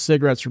how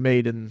cigarettes were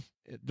made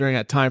during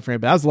that time frame,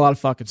 but that was a lot of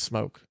fucking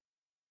smoke.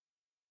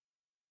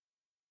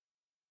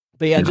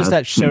 But yeah, just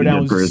that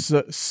showdown was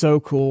so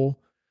cool.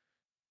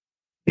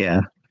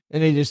 Yeah.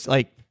 And he just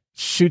like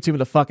shoots him in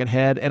the fucking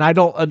head. And I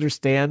don't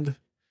understand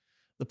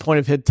the point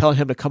of him telling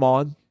him to come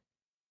on.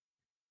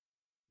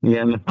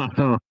 Yeah,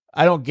 no.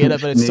 I don't get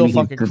it, but it's still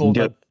fucking cool.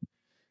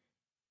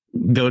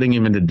 Goading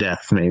him into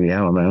death, maybe. I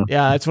don't know.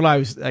 Yeah, that's what I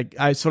was like.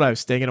 That's what I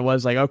was thinking. It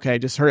was like, okay,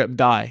 just hurry up and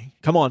die.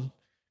 Come on,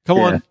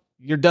 on,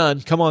 you're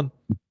done. Come on.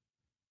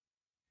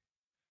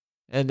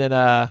 And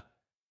then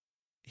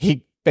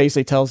he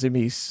basically tells him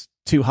he's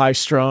too high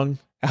strung.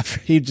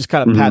 After he just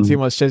kind of pats him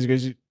on his chest,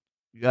 because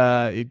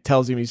he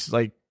tells him he's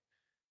like,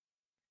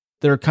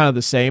 they're kind of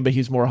the same, but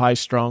he's more high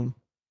strung,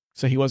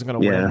 so he wasn't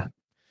going to win.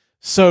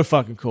 So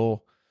fucking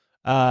cool.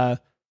 I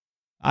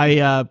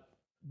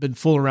been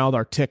fooling around with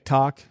our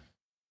TikTok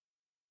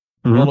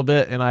a little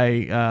bit, and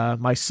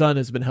my son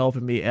has been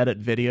helping me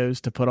edit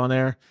videos to put on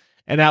there,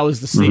 and that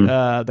was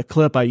the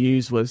clip I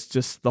used was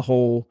just the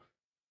whole,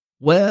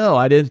 well,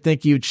 I didn't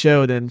think you'd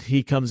show. Then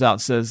he comes out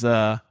and says,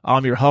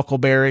 I'm your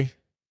Huckleberry.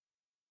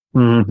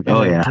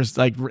 Oh yeah. Just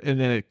like, and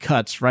then it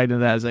cuts right into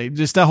that. It's like,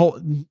 just that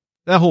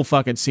whole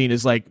fucking scene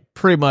is like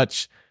pretty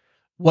much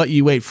what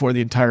you wait for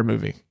the entire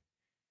movie.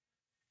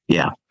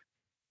 Yeah.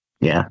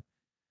 Yeah.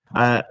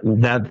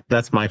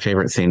 That's my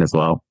favorite scene as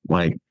well.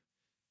 Like,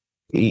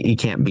 you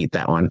can't beat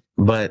that one.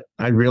 But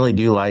I really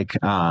do like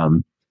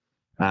him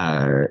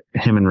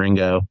and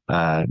Ringo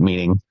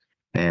meeting,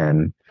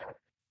 and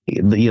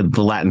the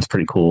Latin's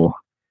pretty cool.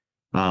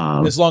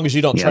 As long as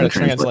you don't try to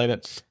translate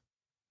it.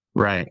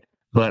 Right.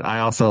 But I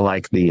also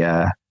like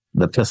the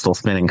pistol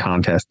spinning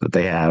contest that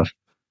they have.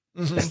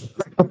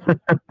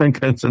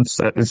 Because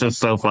it's just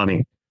so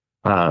funny.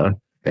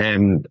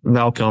 And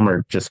Val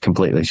Kilmer just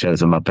completely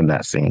shows him up in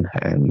that scene,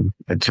 and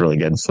it's really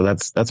good. So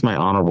that's my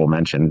honorable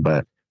mention.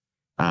 But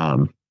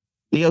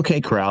the OK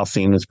Corral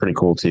scene is pretty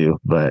cool too.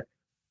 But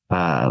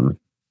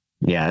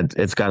yeah,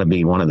 it's got to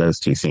be one of those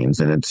two scenes,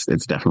 and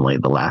it's definitely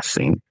the last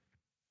scene.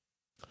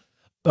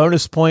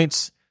 Bonus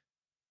points,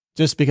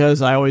 just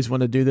because I always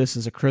want to do this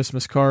as a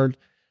Christmas card.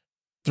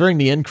 During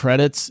the end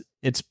credits,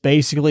 it's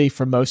basically,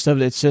 for most of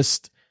it, it's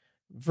just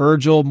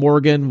Virgil,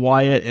 Morgan,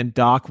 Wyatt, and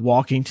Doc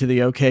walking to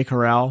the OK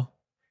Corral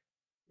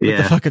with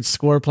the fucking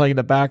score playing in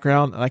the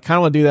background. And I kind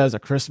of want to do that as a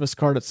Christmas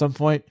card at some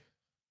point.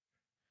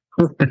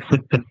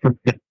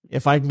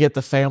 If I can get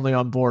the family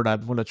on board, I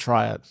want to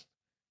try it.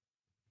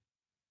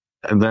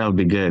 And that would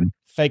be good.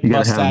 Fake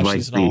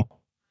mustaches and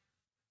all.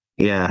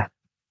 Yeah.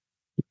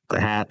 The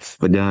hats,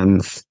 the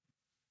guns.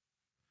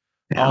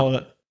 Yeah. All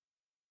of it.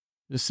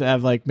 Just to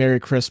have like Merry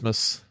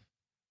Christmas.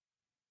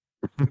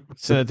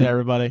 Send it to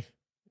everybody.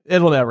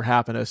 It'll never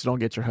happen, so don't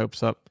get your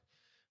hopes up.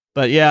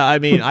 But yeah, I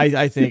mean,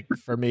 I think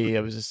for me,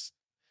 it was just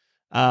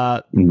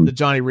the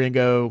Johnny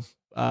Ringo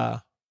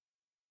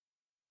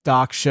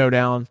Doc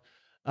showdown.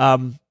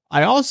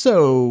 I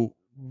also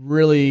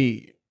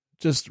really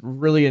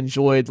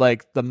enjoyed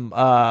like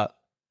the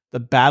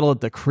battle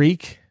at the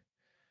creek,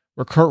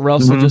 where Kurt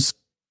Russell just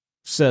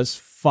says,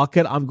 fuck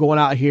it, I'm going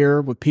out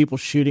here with people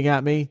shooting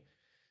at me,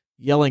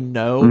 yelling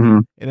no.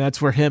 And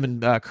that's where him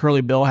and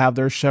Curly Bill have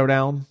their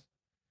showdown.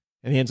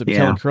 and he ends up Yeah.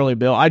 killing Curly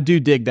Bill. I do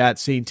dig that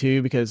scene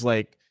too, because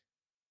like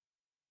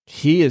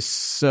he is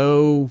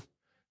so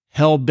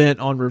hell bent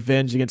on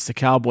revenge against the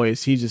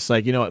Cowboys. He's just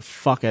like, you know what,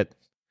 fuck it.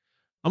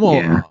 I'm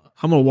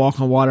gonna walk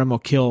on water. I'm gonna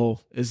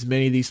kill as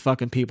many of these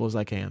fucking people as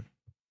I can.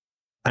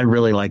 I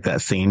really like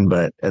that scene,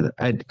 but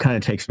it kind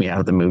of takes me out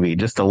of the movie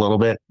just a little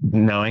bit,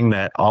 knowing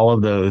that all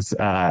of those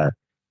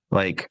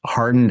like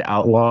hardened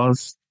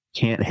outlaws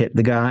can't hit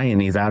the guy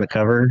and he's out of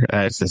cover.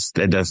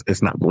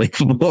 It's not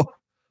believable.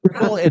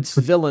 Well, it's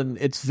villain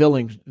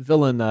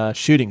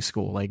shooting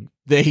school. Like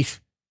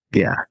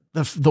Yeah.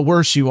 The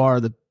worse you are,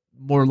 the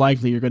more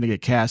likely you're going to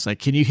get cast. Like,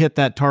 can you hit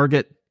that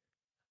target?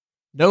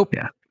 Nope.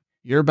 Yeah.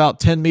 You're about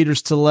 10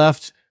 meters to the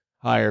left.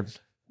 Hired.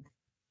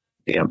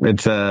 Yeah.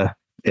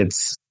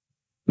 It's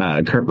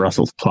Kurt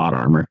Russell's plot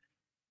armor.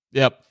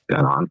 Yep.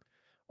 Got on.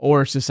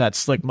 Or it's just that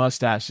slick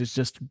mustache. It's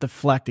just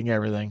deflecting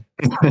everything.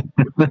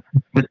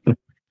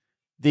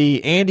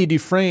 The Andy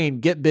Dufresne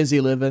Get Busy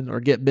Living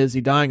or Get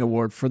Busy Dying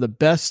Award for the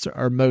best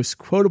or most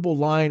quotable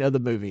line of the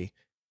movie.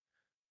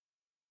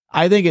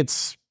 I think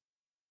it's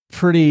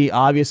pretty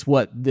obvious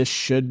what this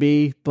should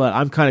be, but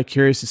I'm kind of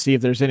curious to see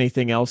if there's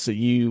anything else that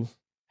you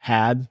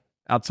had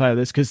outside of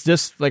this. Because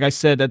this, like I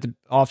said at the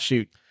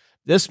offshoot,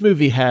 this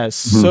movie has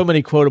so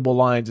many quotable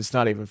lines, it's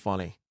not even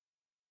funny.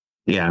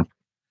 Yeah.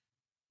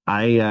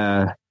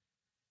 And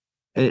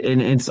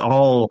it's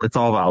all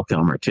Val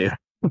Kilmer too.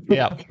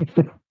 Yeah.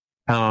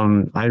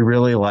 I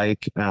really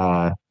like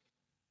You're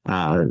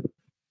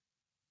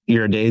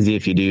a Daisy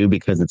If You Do,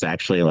 because it's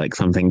actually like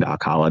something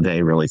Doc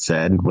Holliday really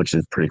said, which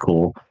is pretty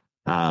cool.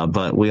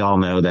 But we all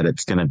know that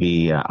it's going to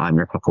be I'm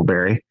Your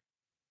Huckleberry.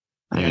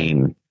 I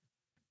mean,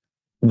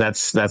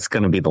 that's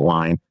going to be the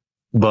line.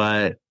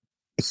 But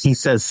he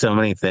says so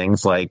many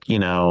things like,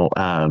 well,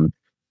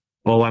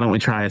 why don't we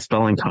try a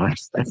spelling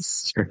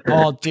contest?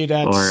 Oh, dude,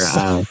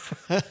 that's...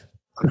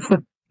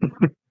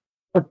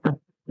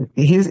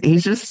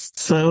 he's just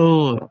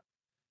so,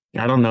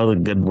 I don't know the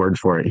good word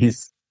for it.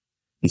 He's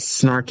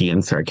snarky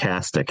and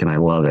sarcastic, and I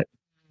love it.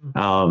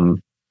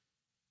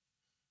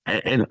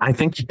 And I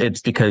think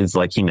it's because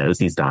like he knows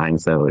he's dying,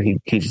 so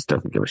he just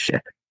doesn't give a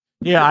shit.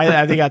 Yeah,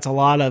 I think that's a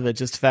lot of it.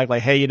 Just the fact,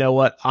 like, hey, you know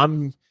what?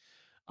 I'm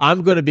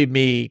going to be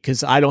me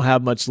because I don't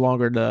have much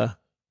longer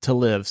to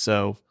live.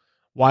 So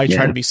why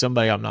try to be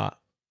somebody I'm not?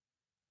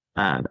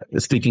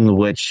 Speaking of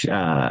which,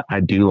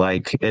 I do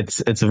like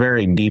it's a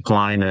very deep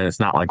line, and it's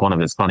not like one of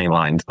his funny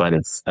lines, but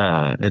it's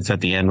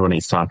at the end when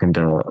he's talking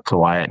to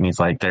Wyatt, and he's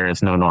like, "There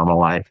is no normal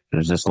life.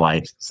 There's just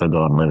life. So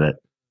go and live it."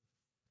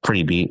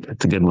 Pretty deep.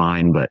 It's a good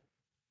line, but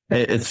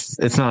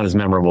it's not as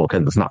memorable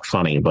because it's not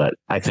funny. But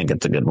I think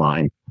it's a good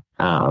line.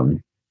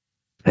 And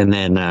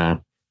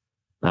then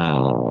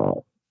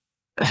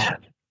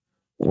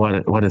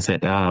what is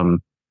it?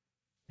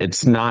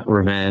 It's not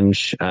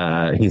revenge.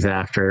 He's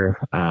after.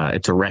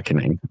 It's a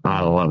reckoning.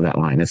 I love that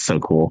line. It's so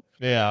cool.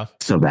 Yeah.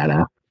 So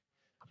badass.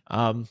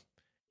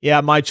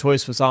 Yeah, my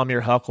choice was I'm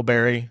Your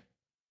Huckleberry.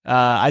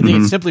 I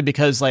think it's simply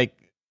because like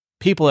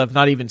people have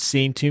not even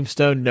seen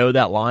Tombstone know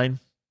that line.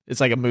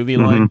 It's like a movie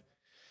line.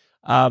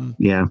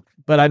 Yeah.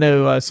 But I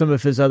know some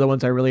of his other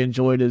ones I really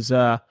enjoyed is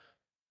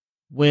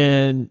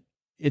when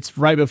it's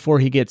right before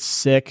he gets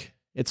sick.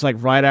 It's like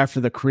right after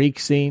the creek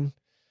scene.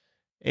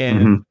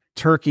 And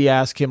Turkey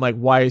asks him, like,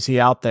 why is he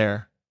out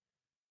there?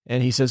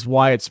 And he says,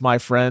 why, it's my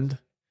friend.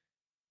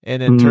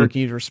 And then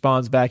Turkey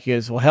responds back, he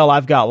goes, well, hell,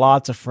 I've got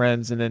lots of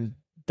friends. And then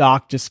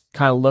Doc just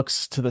kind of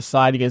looks to the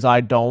side. He goes,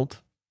 I don't.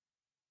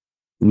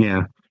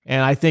 Yeah.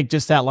 And I think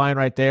just that line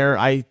right there,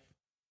 I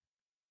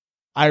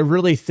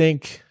really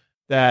think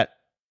that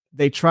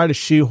they try to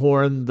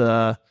shoehorn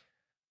the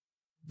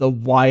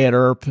Wyatt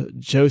Earp,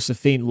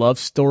 Josephine love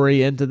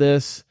story into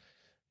this.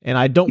 And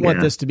I don't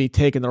want this to be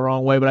taken the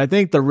wrong way, but I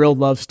think the real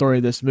love story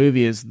of this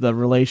movie is the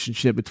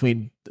relationship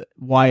between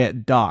Wyatt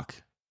and Doc.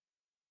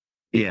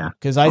 Yeah.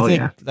 Because I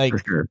think, like, for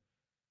sure.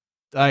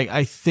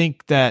 I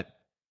think that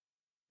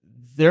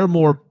they're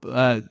more,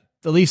 at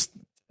least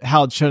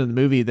how it's shown in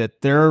the movie, that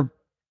they're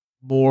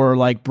more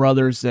like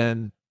brothers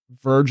than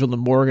Virgil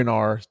and Morgan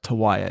are to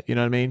Wyatt. You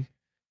know what I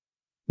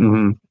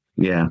mean?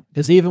 Yeah.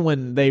 Because even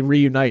when they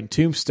reunite in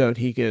Tombstone,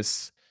 he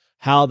goes,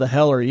 how the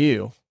hell are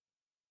you?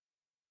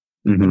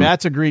 And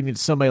that's a greeting to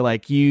somebody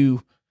like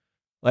you,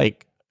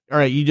 like, all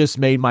right, you just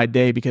made my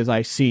day because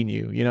I seen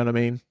you. You know what I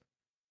mean?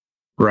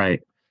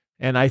 Right.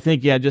 And I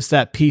think, yeah, just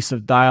that piece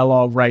of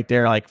dialogue right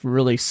there, like,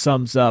 really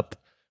sums up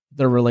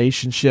the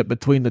relationship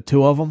between the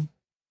two of them.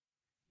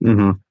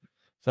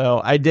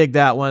 So I dig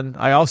that one.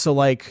 I also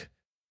like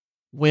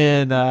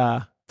when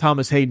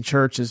Thomas Hayden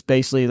Church is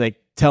basically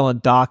like telling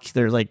Doc,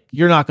 they're like,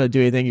 you're not going to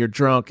do anything. You're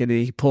drunk. And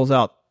he pulls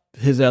out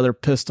his other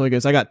pistol. He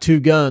goes, I got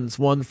 2 guns,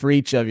 one for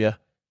each of you.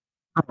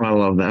 I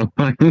love that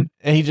one.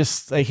 And he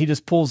just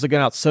pulls the gun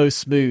out so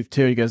smooth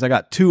too. He goes, I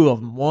got 2 of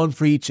them, one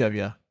for each of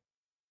you.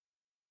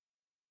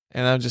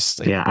 And I'm just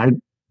like, yeah,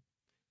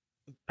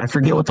 I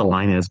forget what the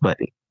line is, but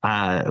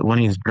when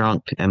he's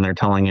drunk and they're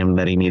telling him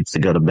that he needs to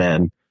go to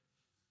bed,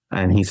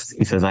 and he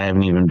says, I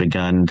haven't even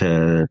begun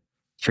to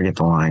forget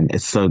the line.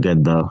 It's so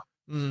good though.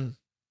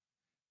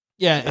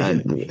 Yeah,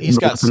 he's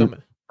the, got some.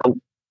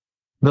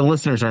 the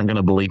listeners aren't going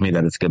to believe me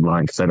that it's a good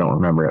line because I don't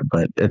remember it,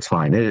 but it's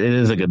fine. It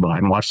is a good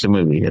line. Watch the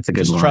movie. It's a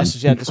good Just line. trust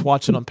us. Yeah, just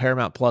watch it on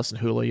Paramount Plus and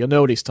Hulu. You'll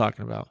know what he's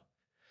talking about.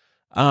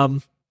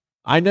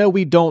 I know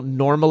we don't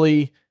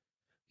normally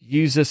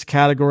use this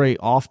category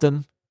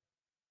often,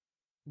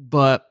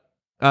 but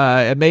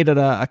it made it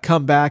a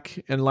comeback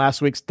in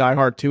last week's Die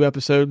Hard 2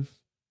 episode.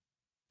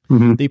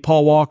 Mhm. The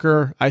Paul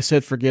Walker, I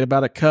Said Forget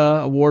About It,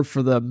 award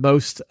for the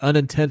most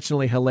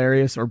unintentionally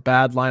hilarious or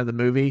bad line of the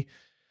movie.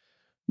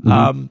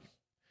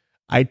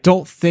 I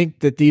don't think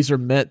that these are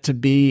meant to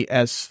be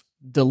as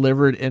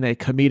delivered in a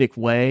comedic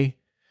way,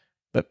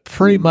 but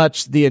pretty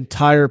much the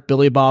entire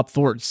Billy Bob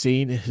Thornton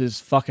scene is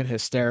fucking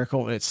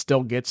hysterical, and it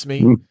still gets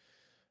me.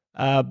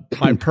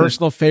 My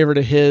personal favorite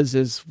of his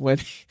is when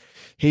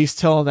he's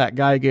telling that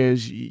guy,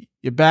 goes,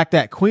 "You back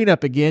that queen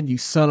up again, you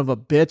son of a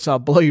bitch. I'll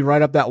blow you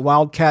right up that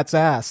wildcat's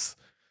ass."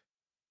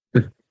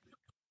 And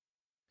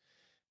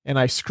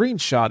I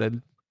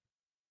screenshotted,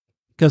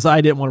 because I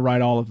didn't want to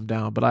write all of them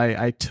down, but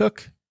I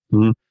took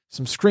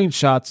some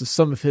screenshots of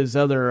some of his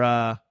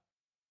other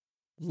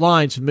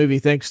lines from the movie,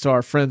 thanks to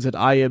our friends at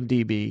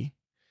IMDb.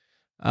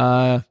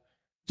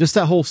 Just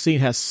that whole scene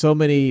has so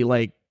many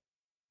like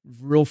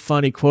real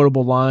funny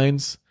quotable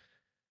lines.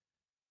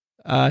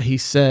 He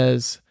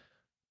says,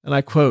 and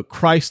I quote,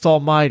 "Christ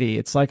almighty,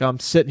 it's like I'm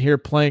sitting here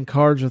playing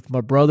cards with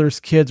my brother's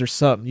kids or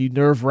something, you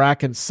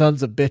nerve-wracking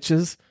sons of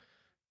bitches."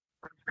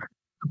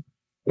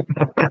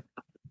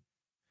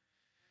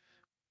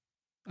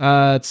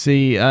 Let's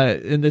see.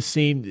 In this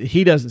scene,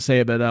 he doesn't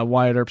say it, but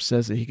Wyatt Earp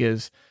says it. He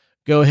goes,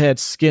 "Go ahead,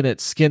 skin it.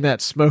 Skin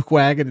that smoke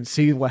wagon and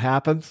see what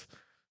happens."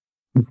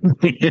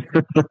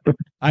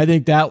 I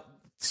think that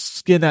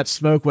skin that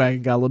smoke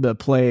wagon got a little bit of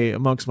play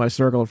amongst my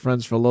circle of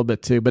friends for a little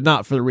bit too, but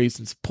not for the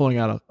reasons pulling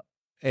out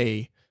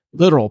a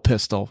literal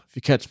pistol, if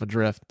you catch my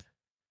drift.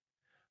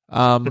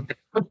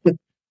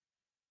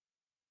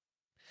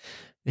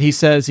 He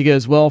says, he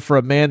goes, "Well, for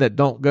a man that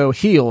don't go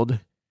healed,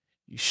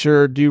 you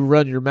sure do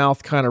run your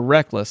mouth kind of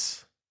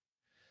reckless."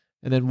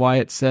 And then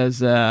Wyatt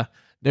says, "No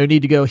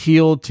need to go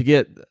healed to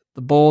get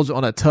the bulge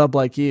on a tub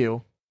like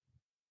you."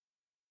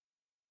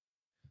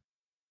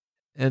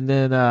 And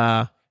then,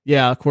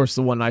 yeah, of course,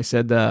 the one I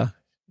said, the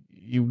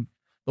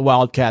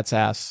wildcat's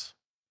ass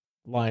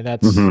line.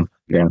 That's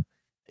yeah.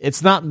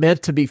 It's not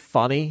meant to be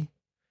funny.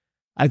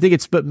 I think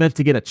it's meant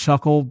to get a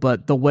chuckle,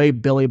 but the way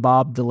Billy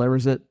Bob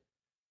delivers it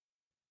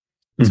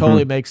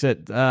totally makes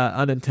it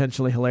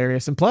unintentionally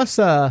hilarious. And plus,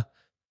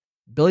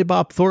 Billy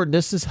Bob Thornton,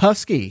 this is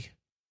Husky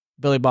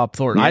Billy Bob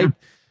Thornton. Yeah.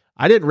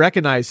 I didn't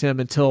recognize him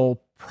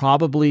until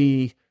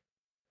probably,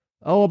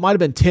 it might have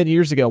been 10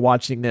 years ago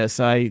watching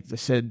this. I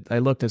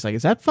looked, I was like,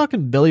 is that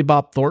fucking Billy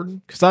Bob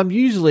Thornton? Because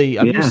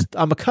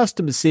I'm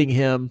accustomed to seeing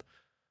him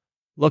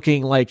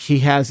looking like he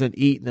hasn't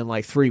eaten in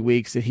like 3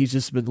 weeks, and he's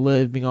just been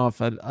living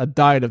off a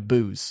diet of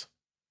booze.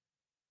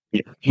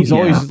 Yeah. He's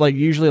always like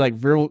usually like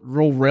real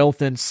rail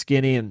thin,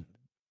 skinny, and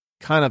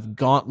kind of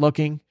gaunt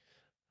looking.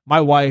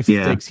 My wife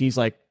thinks he's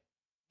like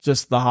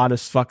just the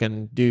hottest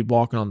fucking dude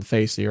walking on the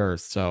face of the earth.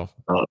 So,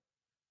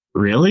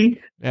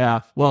 really?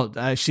 Yeah. Well,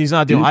 she's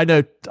not doing. I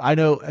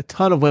know a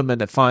ton of women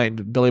that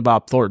find Billy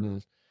Bob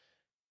Thornton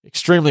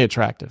extremely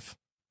attractive.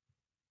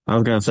 I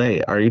was gonna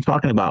say, are you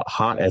talking about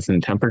hot as in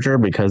temperature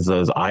because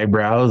those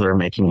eyebrows are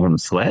making him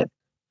sweat?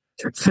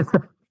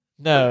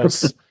 No,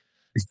 it's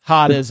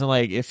hot as in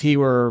like if he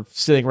were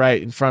sitting right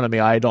in front of me,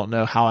 I don't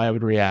know how I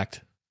would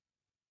react.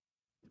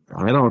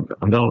 I don't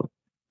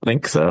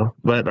think so.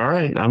 But all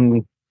right,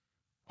 I'm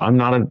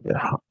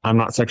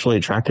not sexually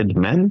attracted to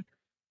men,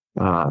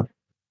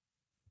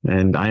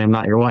 and I am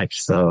not your wife,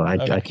 so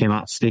I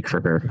cannot speak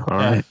for her. All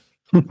right.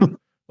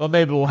 Well,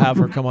 maybe we'll have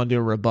her come on do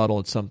a rebuttal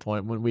at some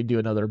point when we do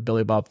another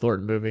Billy Bob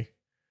Thornton movie.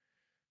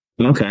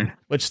 Okay.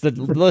 Which the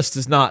list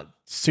is not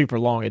super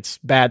long. It's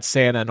Bad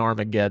Santa and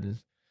Armageddon.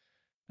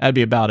 That'd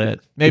be about it.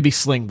 Maybe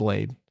Sling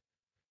Blade.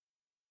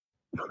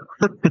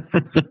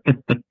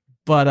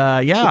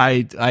 But yeah,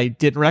 I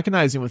didn't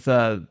recognize him with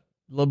a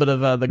little bit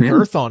of the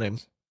girth on him.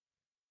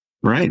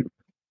 Right.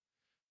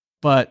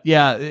 But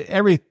yeah,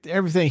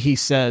 everything he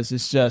says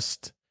is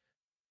just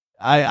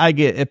I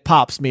get it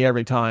pops me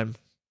every time.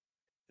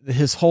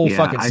 His whole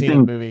fucking scene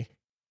in the movie.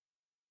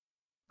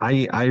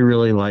 I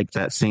really like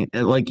that scene.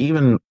 Like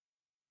even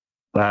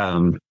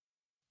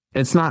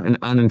it's not an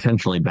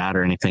unintentionally bad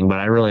or anything, but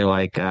I really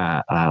like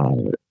Kurt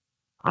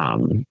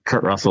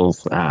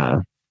Russell's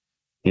I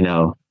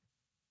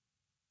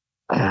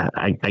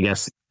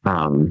guess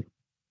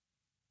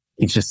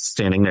he's just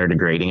standing there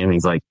degrading him.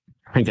 He's like,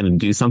 are you going to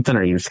do something,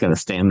 or are you just going to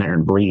stand there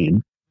and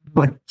bleed?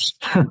 Like,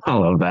 I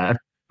love that.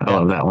 I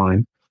love that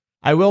line.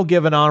 I will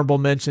give an honorable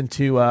mention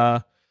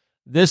to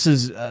this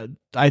is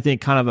I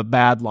think kind of a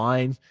bad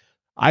line.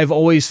 I've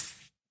always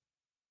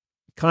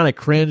kind of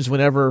cringed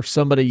whenever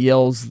somebody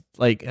yells,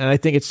 like, and I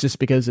think it's just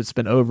because it's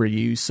been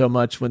overused so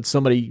much when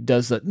somebody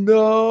does that.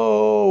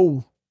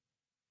 No.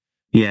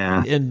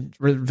 Yeah. In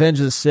Revenge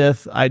of the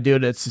Sith, I do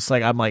it. It's just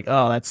like, I'm like,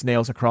 oh, that's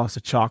nails across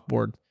the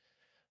chalkboard.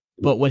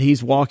 but when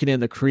he's walking in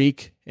the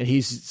creek and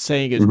he's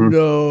saying is Mhm.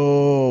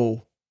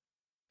 no,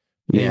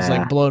 and he's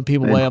like Yeah. blowing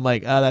people And- away. I'm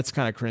like, oh, that's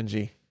kind of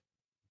cringy.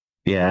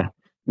 Yeah.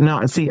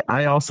 No, see,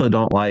 I also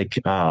don't like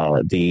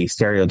the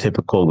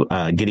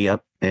stereotypical giddy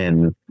up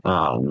in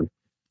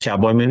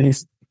cowboy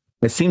movies.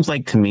 It seems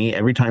like to me,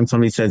 every time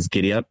somebody says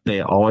giddy up, they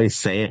always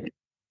say it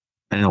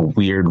in a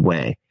weird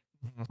way.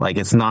 Like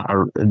it's not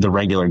the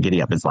regular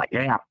giddy up. It's like,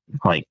 yeah,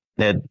 like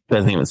that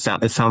doesn't even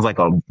sound, it sounds like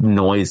a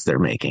noise they're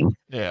making.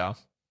 Yeah.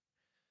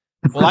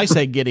 Well, I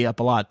say giddy up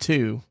a lot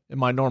too in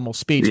my normal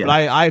speech, Yeah.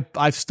 but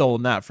I've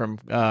stolen that from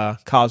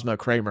Cosmo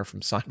Kramer from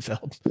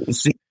Seinfeld.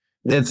 See,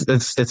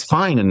 it's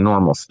fine in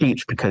normal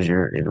speech because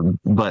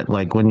but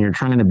like when you're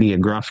trying to be a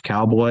gruff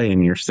cowboy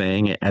and you're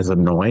saying it as a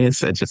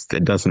noise,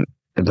 it doesn't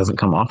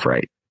come off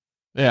right.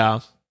 Yeah.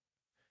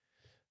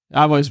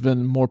 I've always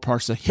been more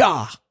parts of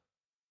yeah.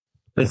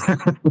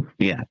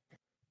 Yeah.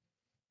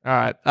 All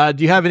right.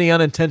 Do you have any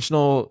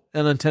unintentionally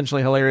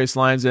hilarious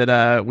lines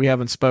that we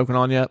haven't spoken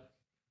on yet?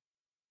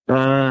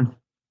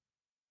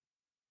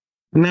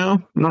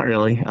 No, not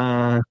really.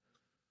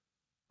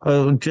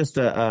 Just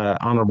a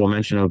honorable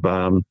mention of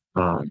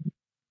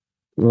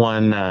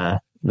one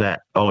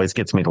that always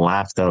gets me to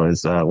laugh though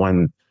is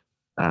when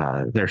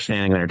they're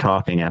standing there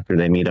talking after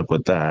they meet up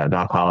with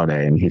Doc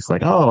Holliday, and he's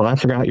like, "Oh, I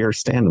forgot you were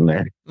standing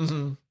there.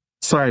 Mm-hmm.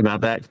 Sorry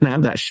about that. Can I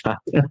have that shot?"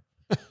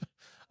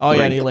 Oh, yeah,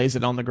 Like- and he lays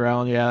it on the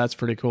ground. Yeah, that's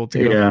pretty cool,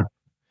 too. Yeah.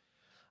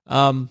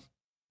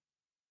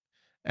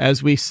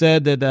 As we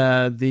said that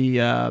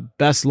the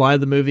best line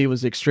of the movie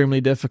was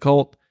extremely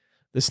difficult.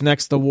 This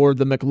next award,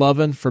 the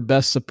McLovin for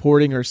best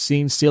supporting or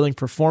scene-stealing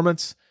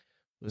performance,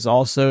 was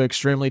also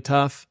extremely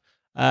tough.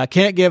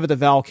 Can't give it to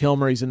Val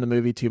Kilmer. He's in the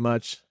movie too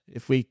much.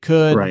 If we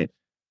could, Right.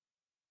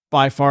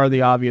 by far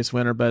the obvious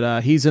winner,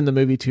 but he's in the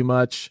movie too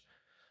much.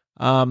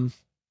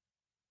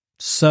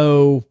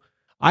 So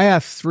I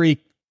have 3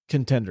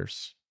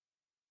 contenders.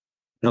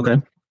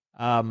 Okay.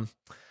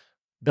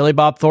 Billy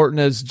Bob Thornton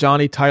as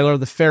Johnny Tyler,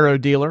 the Faro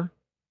dealer.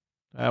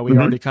 We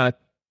already kind of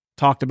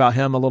talked about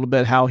him a little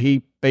bit, how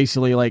he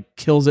basically like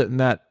kills it in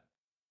that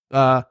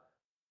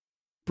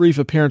brief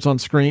appearance on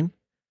screen.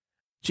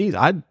 Geez,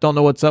 I don't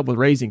know what's up with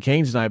Raising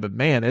Cane's tonight, but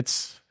man,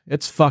 it's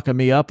fucking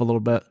me up a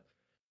little bit.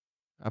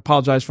 I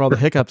apologize for all the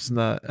hiccups in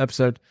the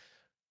episode.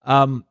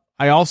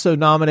 I also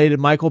nominated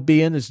Michael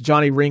Biehn as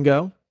Johnny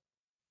Ringo.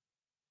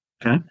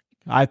 Okay.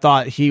 I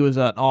thought he was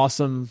an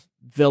awesome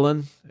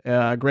villain,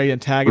 great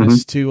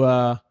antagonist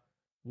to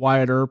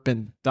Wyatt Earp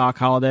and Doc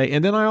Holliday.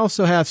 And then I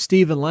also have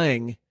Stephen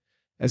Lang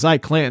as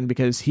Ike Clanton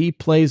because he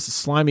plays the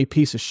slimy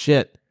piece of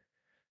shit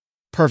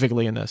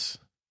perfectly in this.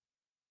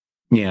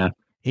 Yeah.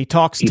 He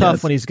talks He tough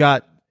does. when he's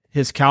got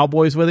his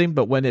cowboys with him,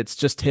 but when it's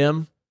just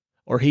him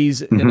or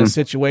he's in a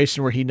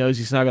situation where he knows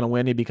he's not going to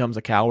win, he becomes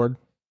a coward.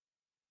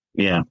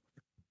 Yeah.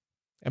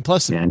 And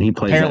plus, Yeah. And he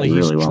plays apparently that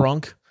he's really well.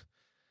 drunk.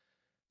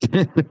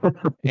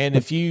 And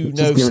if you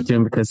know, Just give it to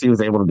him because he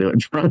was able to do it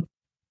drunk.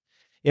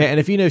 yeah, and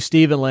if you know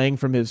Stephen Lang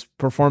from his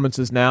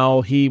performances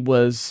now, he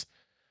was,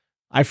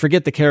 I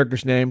forget the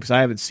character's name because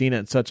I haven't seen it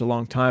in such a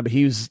long time, but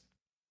he was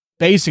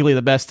basically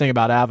the best thing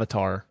about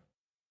Avatar.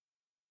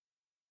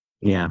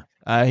 Yeah.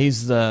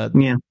 He's the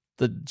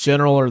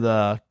general or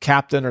the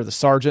captain or the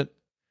sergeant.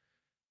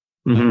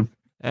 Mm-hmm.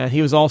 And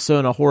he was also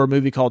in a horror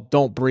movie called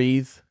Don't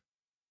Breathe,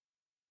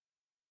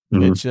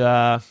 which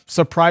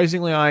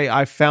surprisingly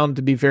I found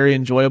to be very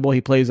enjoyable.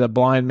 He plays a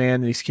blind man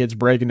and these kids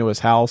break into his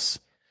house.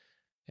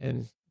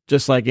 And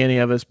just like any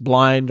of us,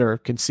 blind or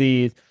can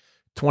see,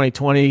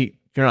 2020,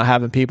 you're not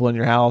having people in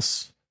your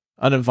house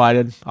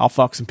uninvited. I'll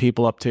fuck some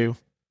people up too.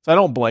 So I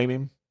don't blame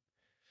him.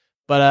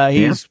 But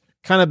he's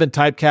kind of been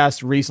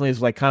typecast recently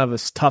as like kind of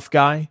a tough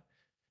guy.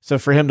 So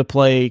for him to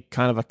play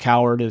kind of a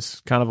coward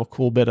is kind of a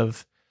cool bit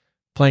of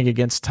playing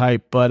against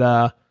type.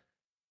 But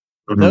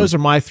those are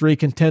my 3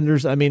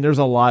 contenders. I mean, there's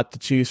a lot to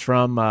choose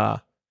from.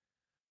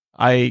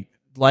 I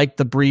like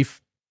the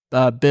brief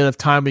bit of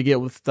time we get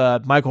with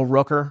Michael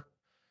Rooker,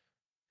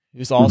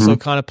 who's also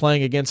kind of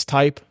playing against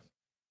type.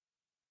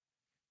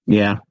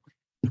 Yeah.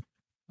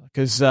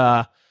 Because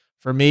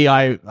for me,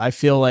 I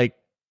feel like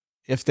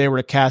if they were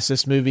to cast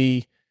this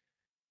movie,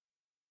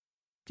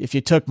 if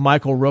you took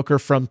Michael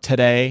Rooker from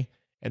today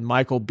and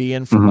Michael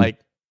Biehn from like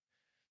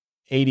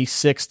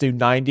 86 through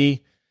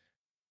 90,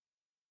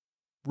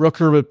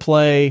 Rooker would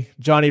play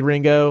Johnny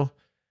Ringo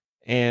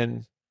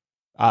and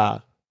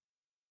Biehn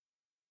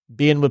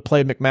would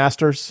play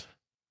McMasters.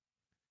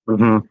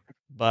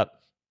 But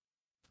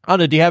I don't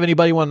know. Do you have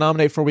anybody you want to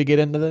nominate before we get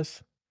into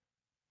this?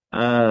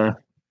 Not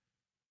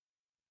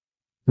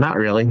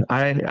really.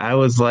 I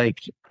was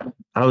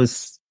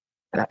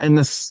in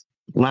this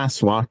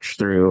last watch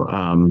through.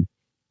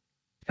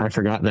 I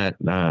forgot that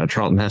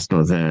Charlton Heston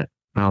was in it.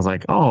 I was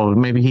like, oh,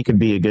 maybe he could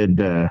be a good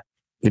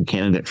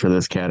candidate for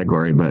this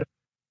category, but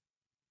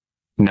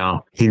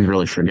no, he's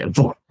really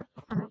forgettable.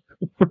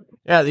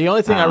 Yeah, the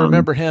only thing I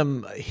remember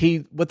him,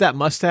 he with that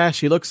mustache,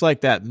 he looks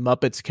like that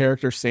Muppets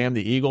character Sam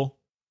the Eagle.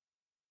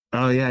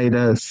 Oh yeah, he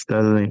does,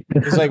 doesn't he?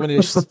 It's like when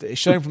he's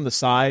showing from the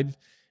side,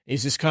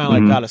 He's just kind of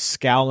like Mhm. got a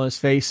scowl on his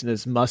face, and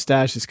his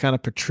mustache is kind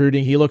of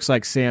protruding. He looks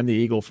like Sam the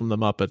Eagle from the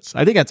Muppets.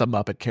 I think that's a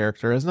Muppet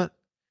character, isn't it?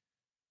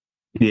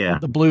 Yeah,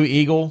 The Blue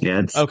Eagle. yeah,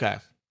 it's Okay.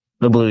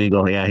 the Blue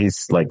Eagle. Yeah,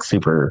 he's like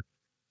super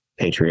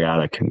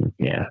patriotic and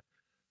yeah.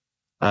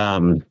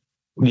 Um,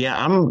 yeah,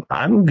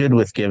 I'm good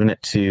with giving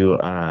it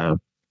to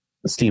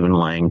Stephen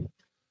Lang.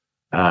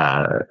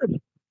 Uh,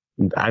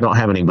 I don't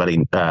have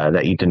anybody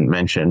that you didn't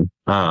mention.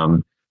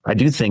 I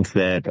do think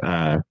that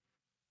uh,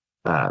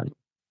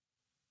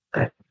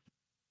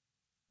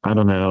 I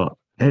don't know.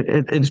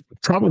 It's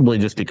probably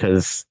just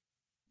because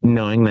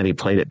knowing that he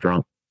played it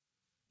drunk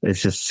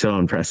is just so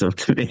impressive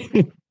to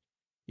me.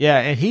 Yeah,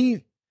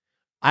 and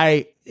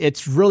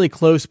it's really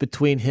close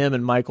between him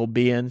and Michael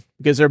Biehn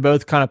because they're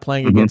both kind of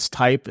playing Mhm. against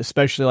type,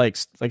 especially like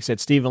I said,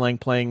 Stephen Lang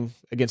playing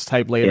against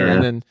type later, Yeah.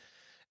 and then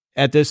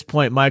at this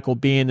point, Michael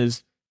Biehn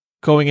is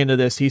going into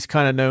this. He's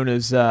kind of known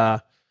as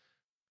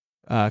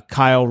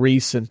Kyle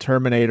Reese in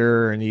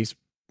Terminator, and he's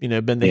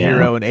been the Yeah.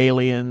 hero in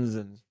Aliens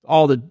and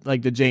all the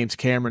the James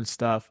Cameron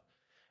stuff.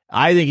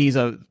 I think he's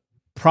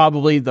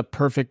probably the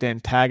perfect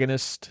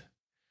antagonist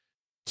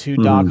to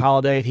Doc Mhm.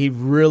 Holliday.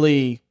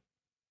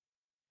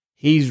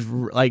 He's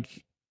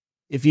like,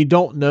 if you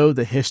don't know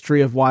the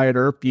history of Wyatt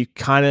Earp, you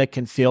kind of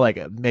can feel like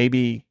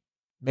maybe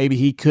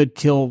he's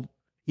going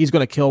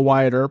to kill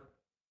Wyatt Earp,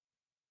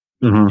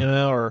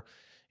 Mhm. or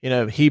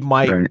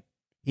Right.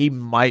 he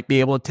might be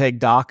able to take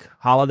Doc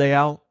Holliday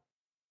out.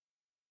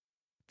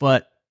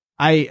 But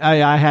I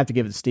have to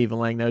give it to Stephen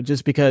Lang though,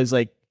 just because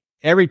like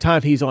every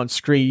time he's on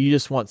screen, you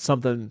just want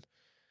something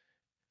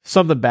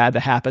bad to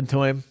happen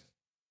to him.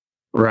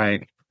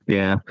 Right.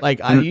 Yeah.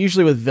 Like I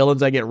usually with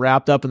villains, I get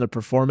wrapped up in the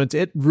performance.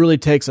 It really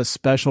takes a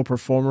special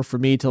performer for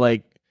me to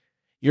like.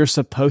 You're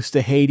supposed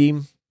to hate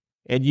him,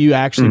 and you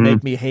actually Mhm.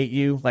 make me hate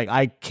you. Like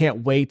I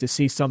can't wait to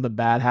see something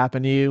bad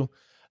happen to you.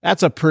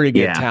 That's a pretty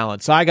good Yeah.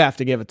 talent. So I have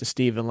to give it to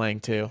Stephen Lang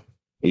too.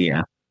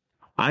 Yeah.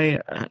 I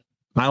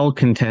I'll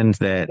contend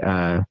that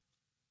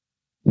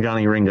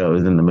Johnny Ringo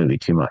is in the movie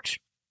too much.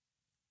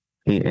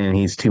 And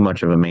he's too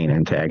much of a main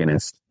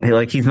antagonist.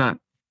 He's not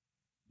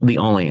the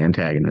only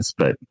antagonist,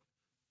 but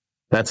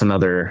that's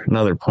another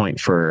point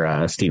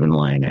for Stephen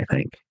Lang, I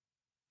think.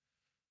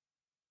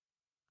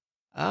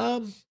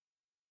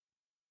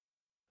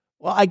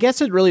 Well, I guess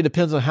it really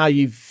depends on how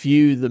you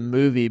view the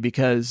movie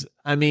because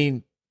I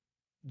mean,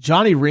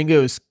 Johnny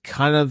Ringo is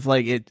kind of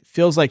like it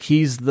feels like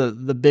he's the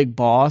big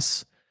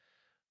boss,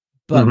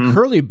 but Mhm.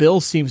 Curly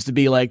Bill seems to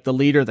be like the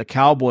leader of the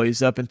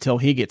Cowboys up until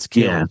he gets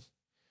killed. Yeah.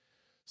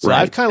 So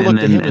Right. I've kind of And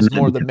looked at then- him as and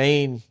more then- the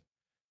main.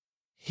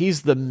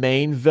 He's the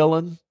main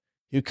villain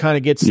who kind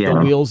of gets the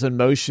Yeah. wheels in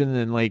motion,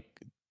 and like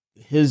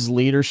his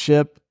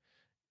leadership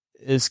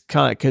is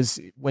kind of because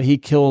when he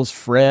kills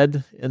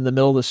Fred in the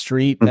middle of the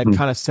street, that Mhm.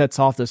 kind of sets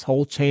off this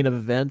whole chain of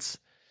events.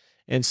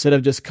 Instead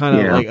of just kind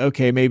of Yeah. like,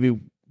 okay, maybe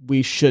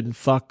we shouldn't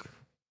fuck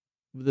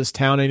with this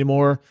town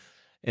anymore.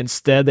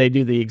 Instead, they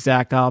do the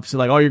exact opposite.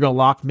 Like, oh, you're gonna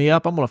lock me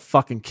up? I'm gonna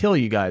fucking kill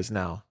you guys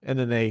now. And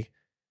then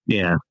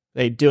Yeah.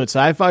 they do it. So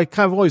I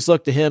kind of always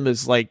looked to him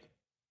as like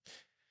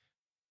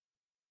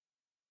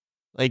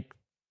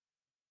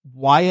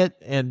Wyatt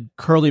and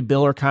Curly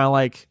Bill are kind of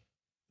like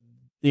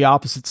the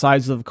opposite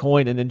sides of the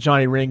coin, and then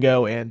Johnny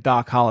Ringo and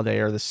Doc Holliday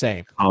are the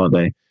same.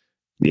 Holiday.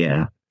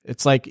 Yeah.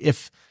 It's like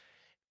if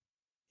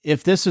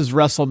this is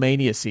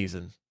WrestleMania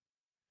season,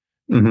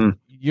 Mhm.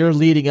 you're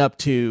leading up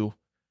to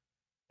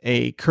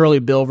a Curly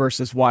Bill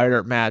versus Wyatt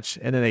Earp match,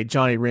 and then a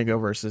Johnny Ringo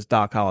versus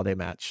Doc Holliday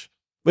match,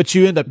 which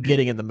you end up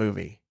getting in the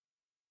movie.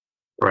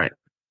 Right.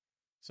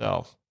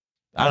 So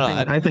I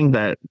don't know. I think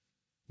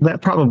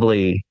that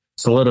probably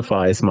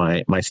solidifies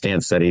my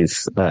stance that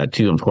he's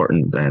too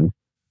important then,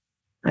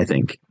 I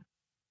think.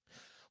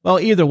 Well,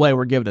 either way,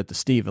 we're giving it to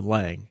Stephen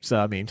Lang. So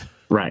I mean,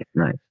 Right.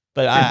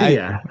 but I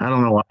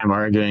don't know why I'm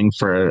arguing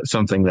for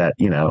something that,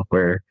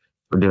 we're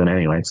doing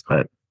anyways,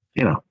 but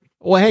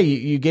well, hey,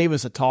 you gave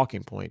us a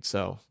talking point,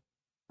 so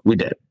we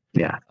did.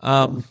 Yeah.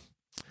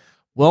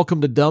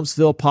 Welcome to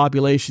Dumpsville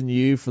Population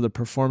U for the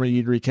performer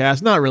you'd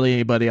recast. Not really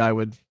anybody I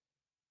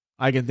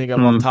can think of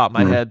off the top of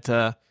my head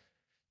to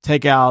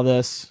take out of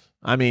this.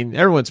 I mean,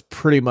 everyone's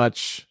pretty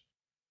much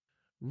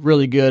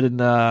really good in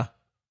the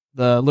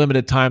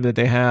limited time that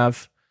they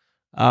have.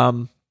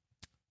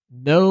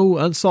 No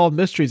unsolved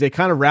mysteries. They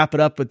kind of wrap it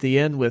up at the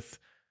end with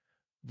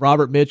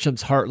Robert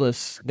Mitchum's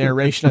heartless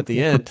narration at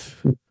the end.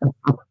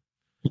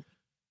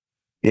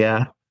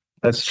 Yeah,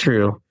 that's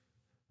true.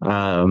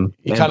 And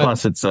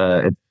plus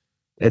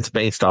it's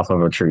based off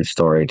of a true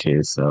story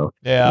too, so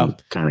yeah, you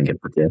kind of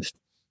get the gist.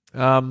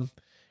 And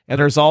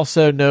there's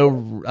also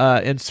no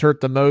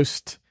insert the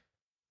most.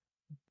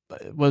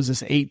 Was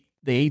this the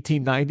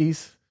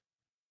 1890s?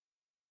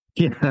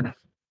 Yeah,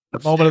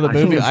 Moment of the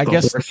movie. I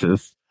guess.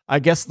 Horses. I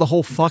guess the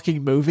whole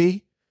fucking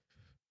movie.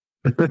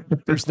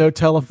 There's no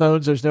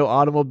telephones. There's no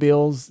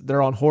automobiles.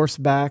 They're on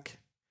horseback.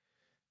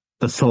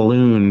 The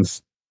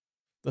saloons.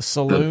 The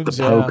saloons.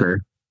 The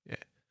poker. Yeah.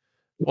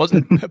 Well,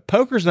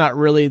 poker's not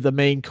really the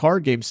main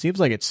card game. Seems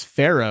like it's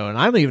Faro, and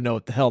I don't even know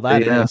what the hell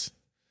that is.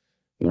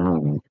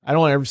 I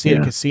don't ever see it Yeah.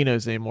 at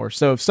casinos anymore.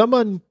 So if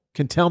someone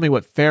can tell me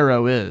what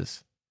Faro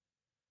is,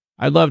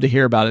 I'd love to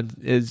hear about it.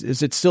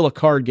 Is it still a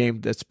card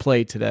game that's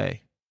played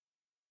today?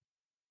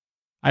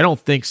 I don't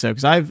think so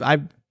because I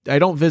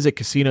don't visit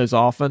casinos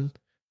often,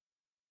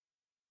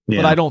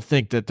 but I Yeah. don't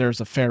think that there's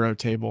a Faro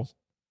table.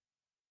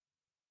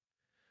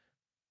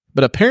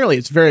 But apparently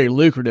it's very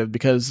lucrative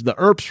because the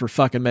Earps were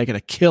fucking making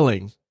a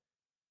killing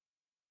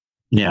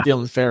Yeah.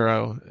 dealing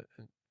Faro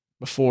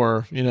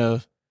before,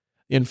 the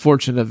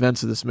unfortunate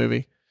events of this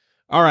movie.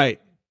 All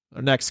right.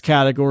 Our next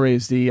category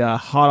is the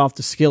hot off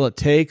the skillet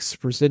takes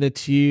presented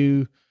to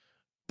you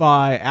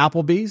by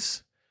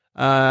Applebee's.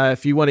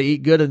 If you want to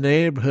eat good in the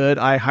neighborhood,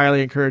 I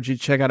highly encourage you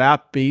to check out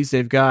Applebee's.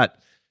 They've got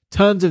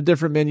tons of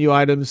different menu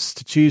items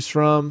to choose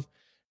from.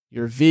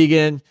 You're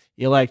vegan,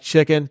 you like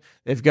chicken.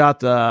 They've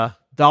got the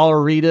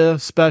Dollarita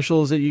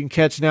specials that you can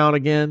catch now and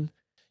again.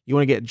 You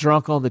want to get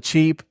drunk on the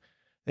cheap.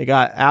 They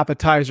got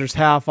appetizers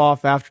half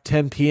off after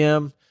 10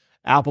 p.m.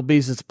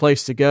 Applebee's is the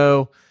place to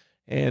go.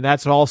 And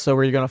that's also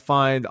where you're going to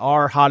find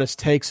our hottest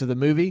takes of the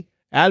movie.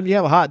 Adam, you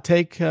have a hot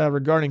take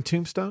regarding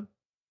Tombstone?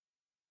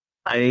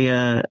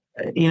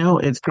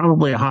 It's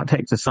probably a hot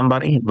take to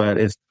somebody, but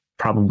it's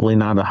probably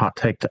not a hot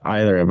take to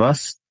either of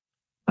us.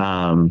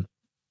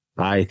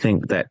 I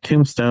think that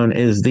Tombstone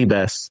is the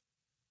best,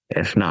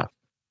 if not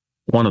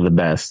one of the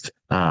best,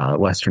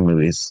 Western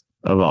movies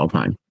of all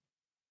time.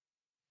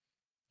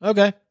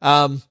 Okay.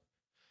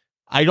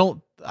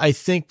 I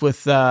think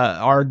with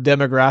our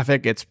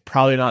demographic, it's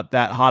probably not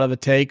that hot of a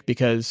take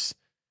because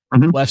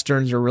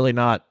Westerns are really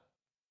not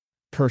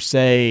per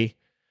se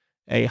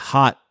a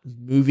hot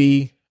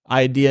movie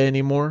idea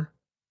anymore.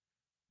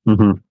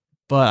 Mm-hmm.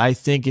 But I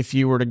think if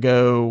you were to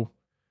go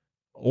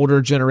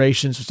older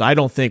generations, which I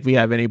don't think we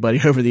have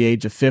anybody over the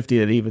age of 50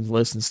 that even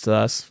listens to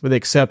us, with the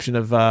exception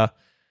of a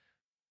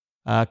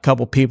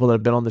couple people that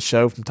have been on the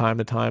show from time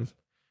to time.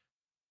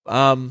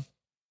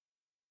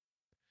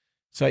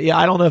 So yeah,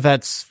 I don't know if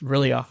that's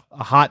really a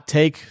hot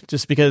take,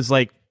 just because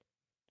like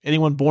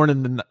anyone born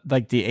in the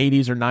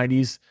 80s or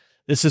 90s,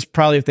 this is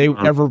probably, if they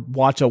ever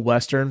watch a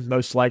Western,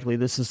 most likely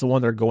this is the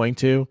one they're going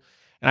to.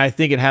 And I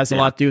think it has a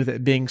lot to do with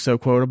it being so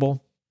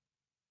quotable.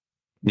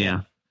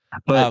 Yeah.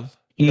 But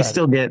you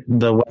still get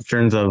the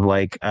Westerns of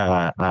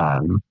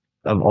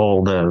of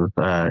old,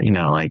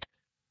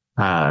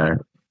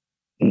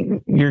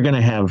 you're going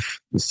to have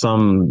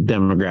some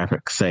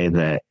demographics say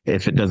that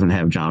if it doesn't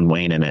have John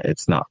Wayne in it,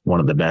 it's not one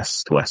of the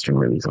best Western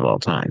movies of all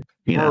time.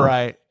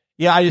 Right.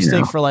 Yeah. I just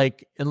think for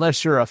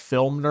unless you're a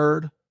film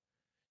nerd,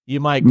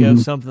 you might go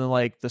something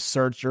like The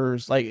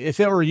Searchers. Like if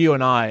it were you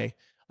and I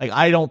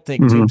don't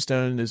think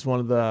Tombstone is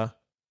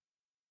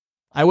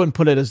I wouldn't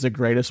put it as the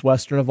greatest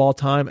Western of all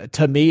time.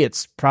 To me,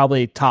 it's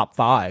probably top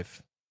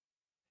 5.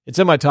 It's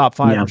in my top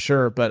 5 for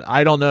sure, but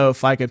I don't know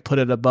if I could put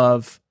it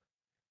above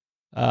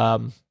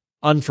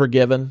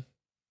Unforgiven.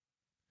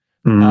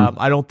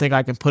 I don't think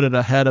I can put it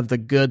ahead of The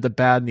Good, the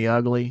Bad, and the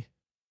Ugly.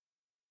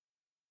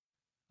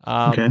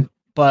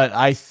 But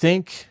I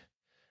think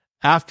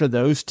after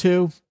those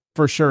two,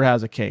 for sure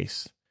has a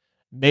case.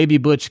 Maybe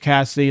Butch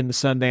Cassidy and the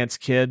Sundance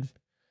Kid,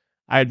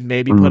 I'd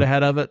maybe put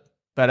ahead of it.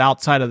 But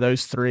outside of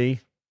those three,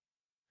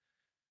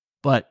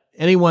 but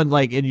anyone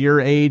like in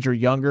your age or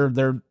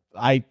younger,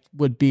 I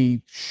would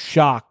be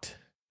shocked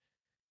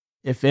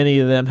if any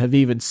of them have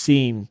even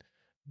seen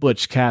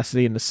Butch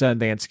Cassidy and the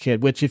Sundance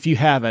Kid, which if you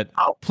haven't,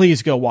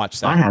 please go watch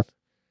that. I have.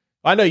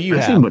 I know you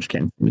I've have, seen Butch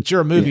Cassidy, but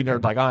you're a movie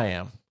nerd like I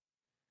am.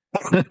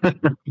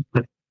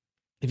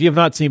 If you have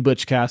not seen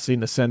Butch Cassidy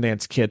and the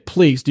Sundance Kid,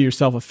 please do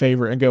yourself a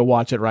favor and go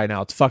watch it right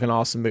now. It's a fucking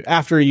awesome movie.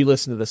 After you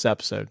listen to this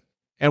episode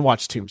and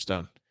watch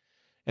Tombstone.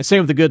 And same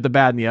with The Good, the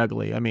Bad, and the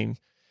Ugly. I mean,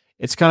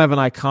 it's kind of an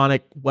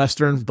iconic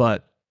Western,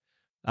 but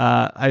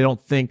I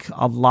don't think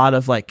a lot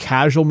of like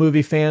casual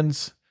movie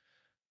fans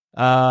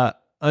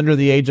under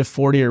the age of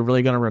 40 are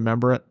really going to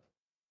remember it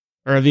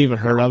or have even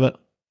heard of it.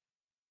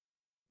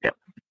 Yep.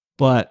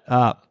 But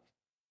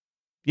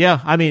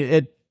yeah, I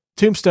mean,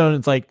 Tombstone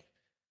is like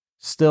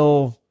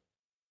still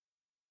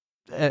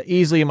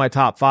easily in my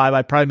top 5.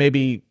 I probably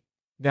maybe,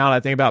 now that I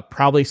think about it,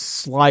 probably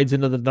slides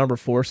into the number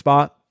 4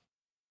 spot.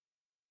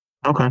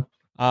 Okay.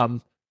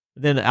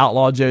 Then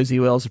Outlaw Josie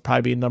Wells would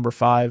probably be number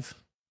 5.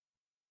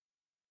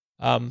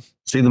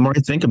 See, the more I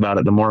think about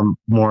it, the more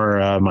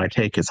my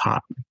take is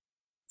hot.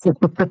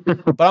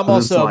 But I'm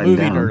also a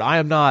movie nerd. I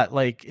am not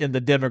like in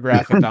the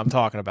demographic that I'm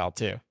talking about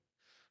too.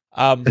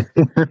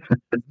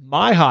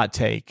 My hot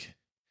take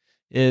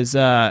is,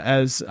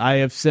 as I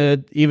have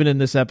said, even in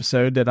this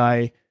episode, that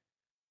I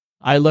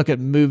look at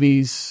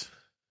movies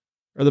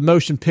or the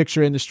motion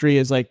picture industry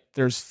as like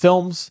there's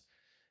films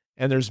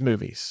and there's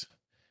movies.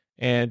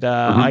 And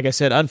like I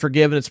said,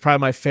 Unforgiven, it's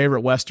probably my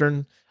favorite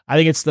Western. I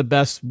think it's the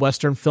best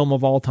Western film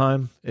of all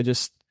time. It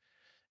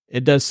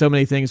does so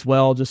many things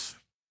well.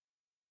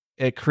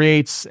 It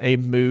creates a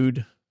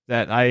mood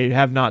that I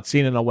have not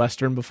seen in a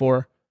Western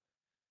before.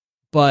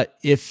 But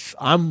if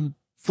I'm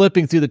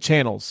flipping through the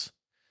channels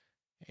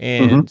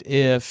and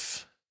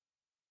if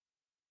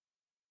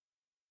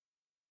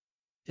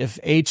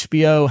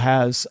HBO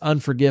has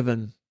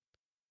Unforgiven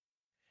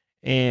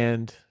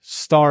and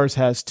Stars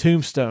has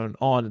Tombstone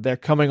on. They're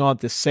coming on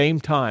at the same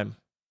time.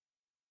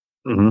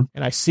 Mm-hmm.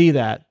 And I see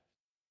that.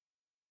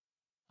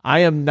 I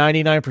am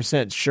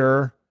 99%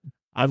 sure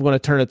I'm going to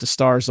turn it to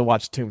Stars to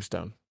watch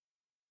Tombstone.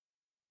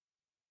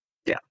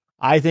 Yeah.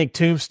 I think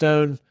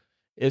Tombstone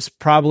is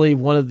probably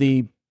one of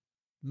the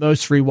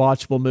most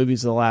rewatchable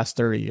movies of the last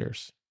 30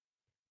 years.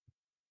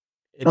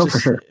 For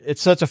sure.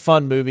 It's such a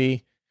fun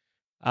movie.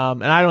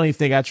 And I don't even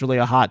think that's really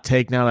a hot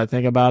take now that I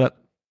think about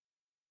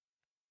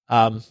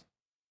it.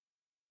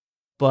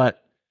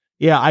 But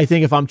yeah, I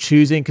think if I'm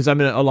choosing, because I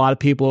mean, a lot of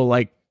people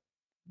like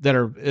that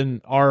are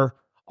in our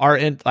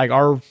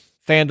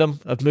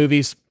fandom of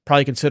movies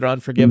probably consider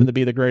Unforgiven to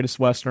be the greatest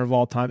Western of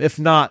all time. If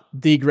not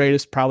the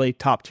greatest, probably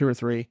top 2 or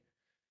 3.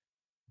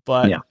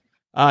 But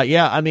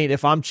I mean,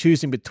 if I'm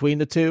choosing between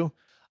the two,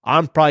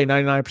 I'm probably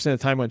 99% of the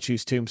time going to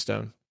choose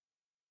Tombstone.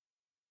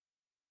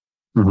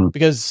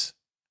 Because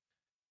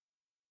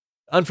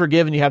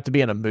Unforgiven, you have to be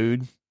in a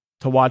mood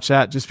to watch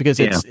that, just because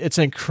it's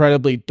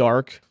incredibly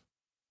dark.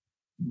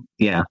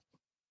 Yeah.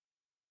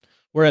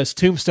 Whereas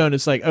Tombstone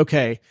is like,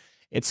 okay,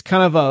 it's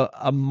kind of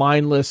a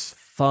mindless,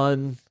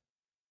 fun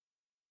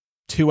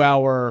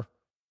 2-hour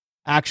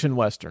action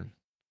Western.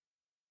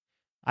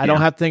 I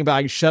don't have to think about it.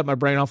 I can shut my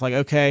brain off like,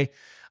 okay,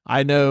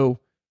 I know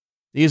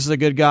these are the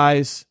good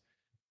guys.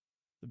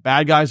 The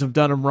bad guys have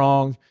done them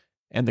wrong,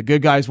 and the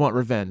good guys want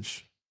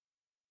revenge.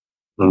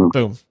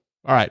 Boom.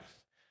 All right.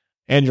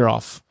 And you're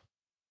off.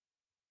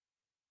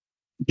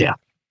 Yeah.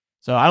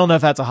 So I don't know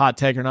if that's a hot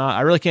take or not.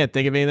 I really can't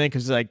think of anything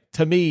because, like,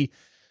 to me,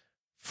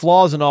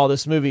 flaws in all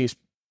this movie is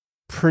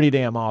pretty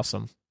damn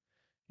awesome.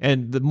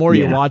 And the more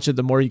you watch it,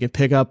 the more you can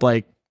pick up,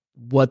 like,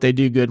 what they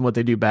do good and what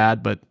they do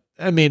bad. But,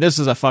 I mean, this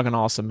is a fucking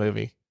awesome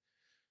movie.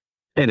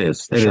 It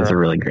is. It is a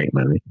really great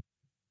movie.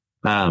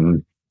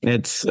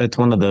 It's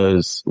one of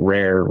those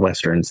rare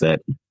Westerns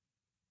that,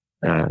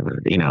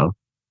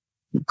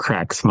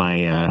 cracks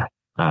my,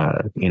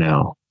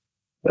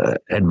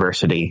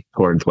 adversity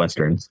towards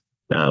Westerns.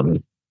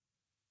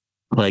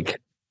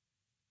 Like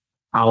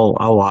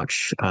I'll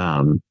watch,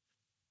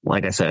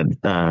 like I said,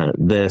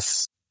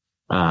 this,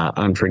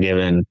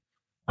 Unforgiven.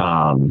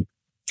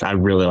 I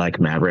really like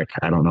Maverick.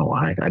 I don't know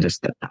why.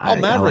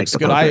 Maverick's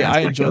good.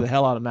 I enjoy the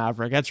hell out of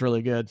Maverick. That's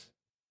really good.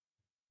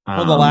 One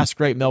of the last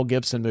great Mel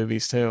Gibson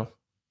movies too.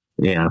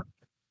 Yeah.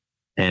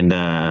 And,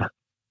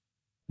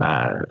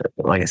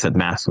 like I said,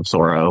 Massive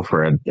Sorrow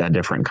for a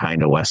different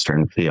kind of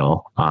Western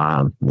feel.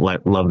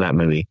 Love that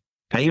movie.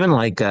 I even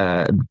like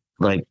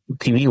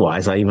TV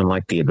wise, I even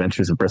like The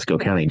Adventures of Briscoe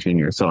County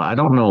Jr. So I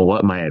don't know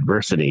what my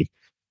adversity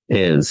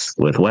is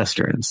with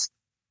Westerns.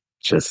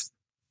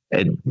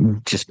 It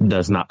just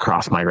does not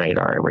cross my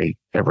radar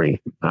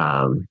every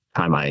time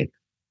I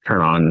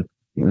turn on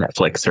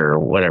Netflix or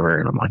whatever,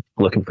 and I'm like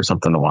looking for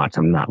something to watch.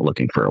 I'm not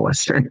looking for a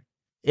Western.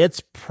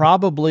 It's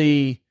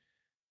probably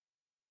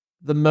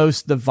the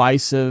most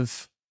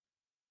divisive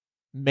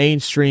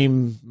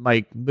mainstream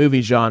like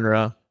movie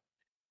genre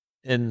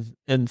in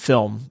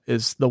film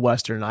is the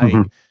Western.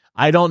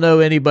 I don't know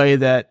anybody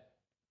that,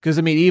 because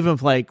I mean, even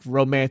like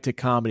romantic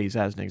comedies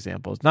as an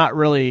example, it's not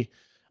really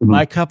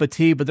my cup of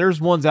tea, but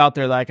there's ones out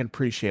there that I can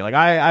appreciate. Like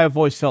I've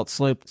always felt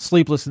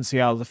Sleepless in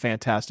Seattle is a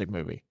fantastic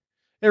movie.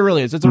 It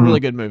really is. It's a really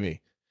good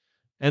movie.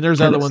 And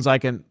there's other ones I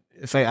can,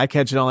 if I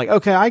catch it on, like,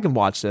 okay, I can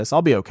watch this.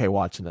 I'll be okay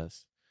watching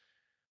this.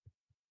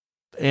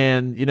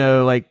 And,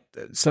 like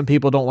some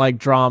people don't like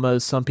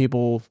dramas, some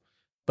people,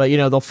 but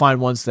they'll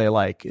find ones they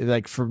like.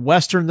 Like for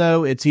Western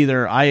though, it's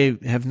either, I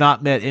have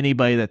not met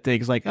anybody that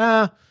thinks like,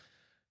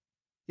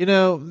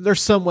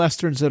 there's some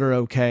Westerns that are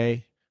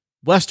okay.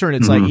 Western,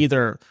 it's like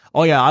either,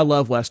 oh yeah, I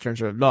love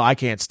Westerns, or no, I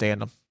can't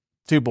stand them.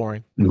 Too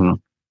boring.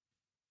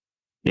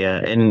 Yeah.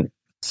 And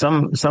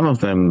some of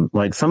them,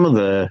 like some of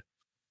the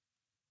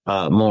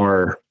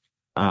more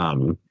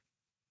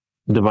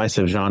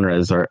divisive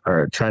genres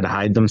are try to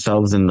hide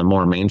themselves in the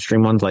more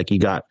mainstream ones. Like you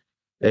got,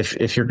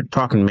 if you're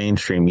talking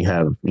mainstream, you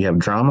have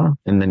drama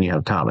and then you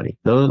have comedy.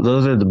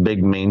 Those are the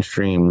big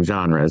mainstream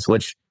genres,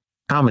 which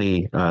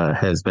comedy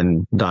has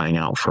been dying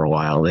out for a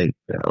while.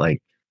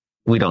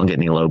 We don't get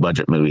any low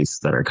budget movies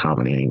that are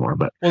comedy anymore,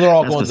 but they're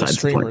all going to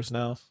streamers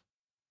now.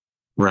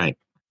 Right.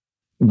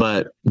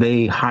 But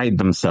they hide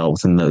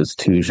themselves in those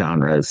two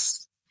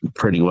genres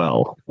pretty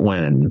well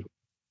when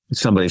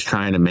somebody's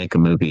trying to make a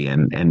movie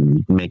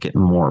and make it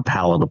more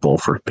palatable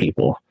for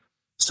people.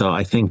 So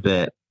I think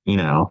that,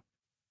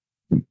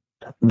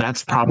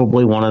 that's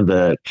probably one of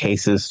the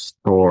cases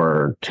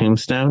for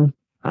Tombstone.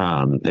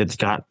 It's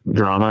got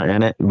drama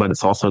in it, but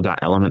it's also got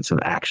elements of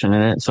action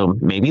in it. So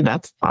maybe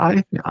that's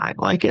why I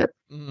like it.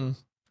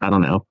 I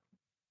don't know.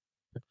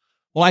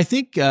 Well, I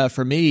think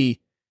for me,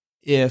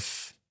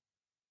 if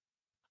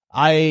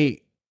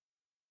they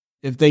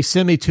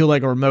send me to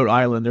like a remote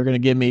island, they're going to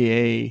give me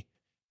a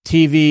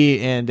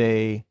TV and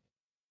a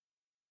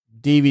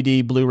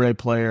DVD, Blu-ray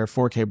player,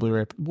 4K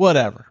Blu-ray,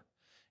 whatever.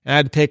 And I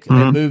had to pick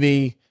a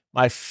movie,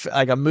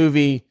 a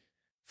movie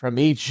from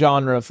each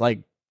genre of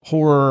like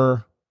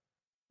horror,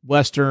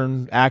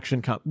 Western,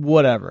 action,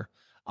 whatever.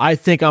 I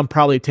think I'm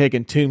probably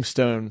taking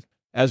Tombstone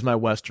as my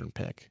Western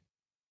pick.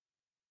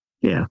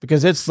 Yeah.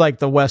 Because it's like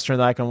the Western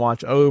that I can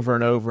watch over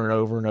and over and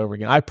over and over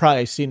again. I've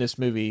probably seen this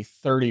movie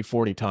 30,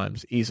 40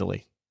 times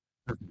easily.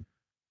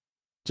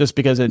 Just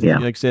because Yeah.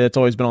 like I said, it's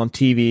always been on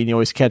TV and you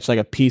always catch like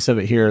a piece of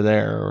it here or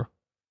there or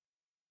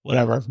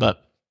whatever.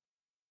 But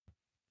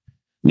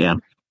Yeah.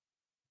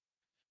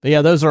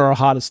 yeah, those are our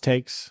hottest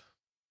takes.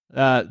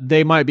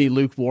 They might be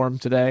lukewarm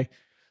today.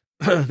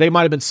 They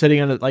might have been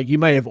sitting on it. Like you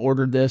might have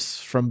ordered this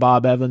from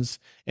Bob Evans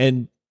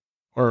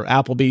or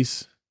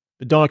Applebee's,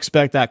 but don't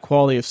expect that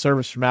quality of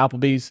service from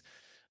Applebee's.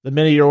 The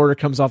minute your order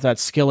comes off that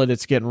skillet,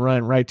 it's getting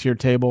run right to your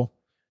table.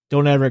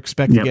 Don't ever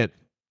expect to get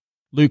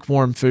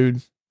lukewarm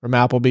food from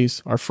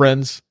Applebee's. Our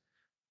friends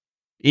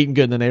eating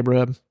good in the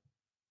neighborhood,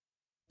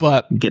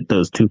 but get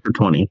those 2 for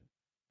 $20.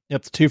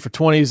 Yep, the 2 for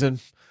 $20s, and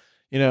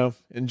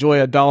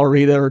enjoy a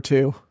Dollarita or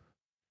two.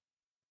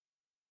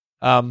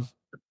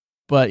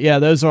 But yeah,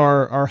 those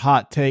are our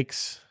hot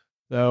takes.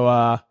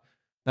 So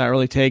not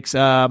really takes.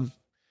 Got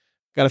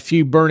a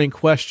few burning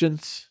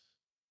questions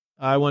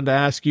I wanted to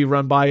ask you,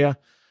 run by you.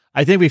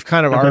 I think we've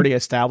kind of already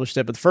established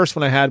it, but the first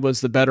one I had was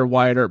the better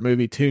Wyatt Earp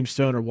movie,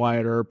 Tombstone or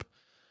Wyatt Earp.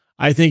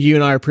 I think you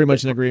and I are pretty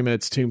much in agreement.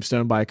 It's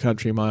Tombstone by a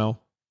country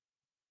mile.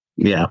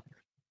 Yeah.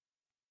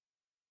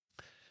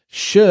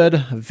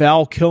 Should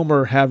Val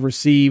Kilmer have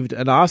received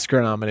an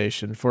Oscar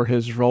nomination for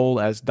his role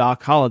as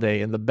Doc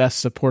Holliday in the Best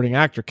Supporting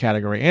Actor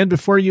category? And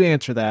before you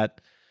answer that,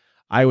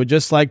 I would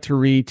just like to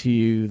read to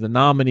you the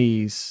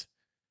nominees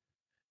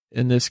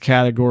in this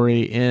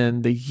category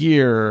in the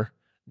year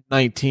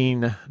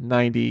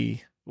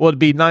 1990. Well, it'd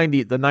be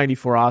the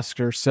 94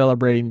 Oscar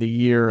celebrating the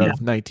year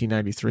of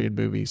 1993 in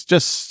movies,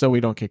 just so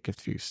we don't get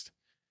confused.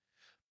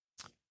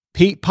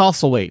 Pete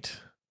Postlethwaite,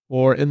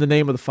 or In the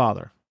Name of the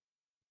Father.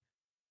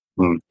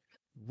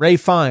 Ray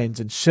Fiennes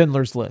in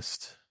Schindler's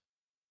List.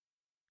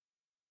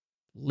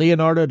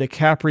 Leonardo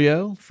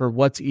DiCaprio for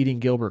What's Eating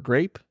Gilbert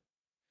Grape.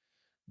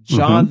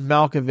 John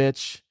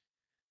Malkovich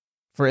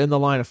for In the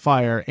Line of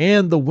Fire.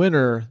 And the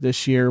winner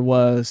this year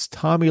was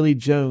Tommy Lee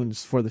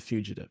Jones for The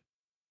Fugitive.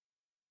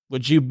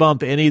 Would you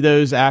bump any of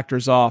those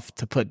actors off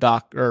to put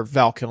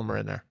Val Kilmer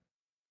in there?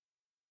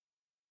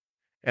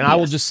 And I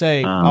will just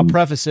say, I'll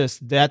preface this,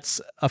 that's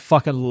a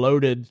fucking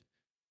loaded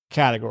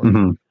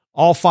category.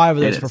 All 5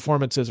 of those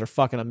performances are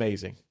fucking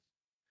amazing.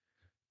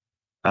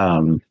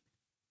 I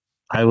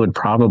would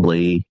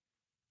probably,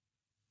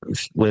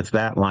 with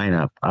that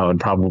lineup, I would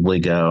probably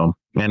go,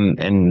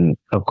 and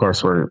of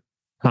course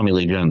Tommy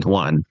Lee Jones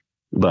won,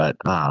 but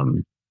I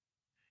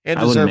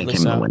wouldn't make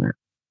him the winner.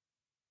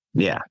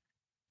 Yeah.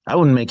 I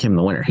wouldn't make him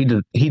the winner. He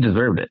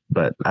deserved it,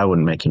 but I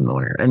wouldn't make him the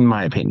winner, in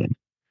my opinion.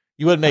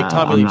 You wouldn't make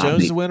Tommy Lee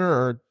Jones the winner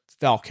or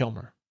Val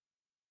Kilmer?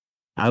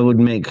 I would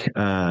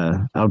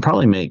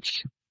probably make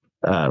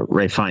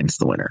Ray Fiennes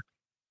the winner.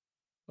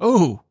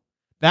 Oh,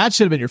 that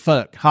should have been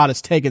your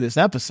hottest take of this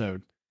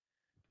episode.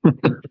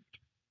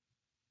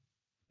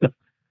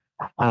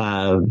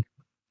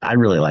 I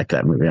really like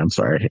that movie. I'm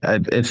sorry.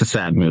 It's a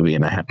sad movie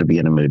and I have to be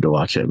in a mood to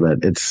watch it,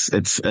 but it's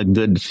a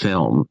good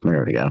film.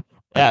 There we go.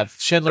 Yeah,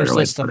 Schindler's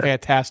List is a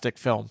fantastic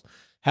film.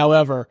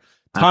 However,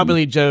 Tommy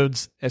Lee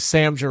Jones as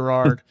Sam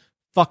Gerard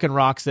fucking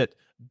rocks it.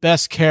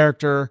 Best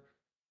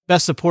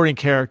supporting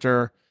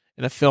character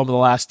in a film of the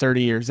last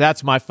 30 years.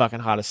 That's my fucking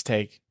hottest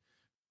take.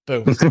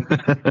 Boom.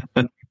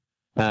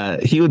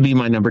 He would be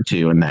my number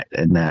 2 in that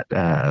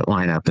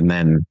lineup, and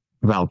then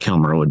Val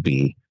Kilmer would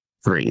be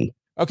 3.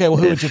 Okay, well,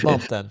 who would you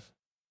bump then?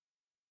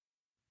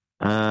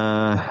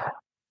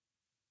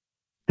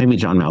 Maybe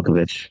John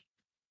Malkovich.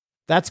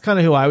 That's kind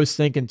of who I was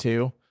thinking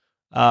too.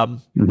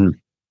 Malkovich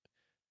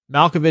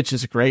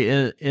is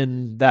great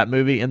in that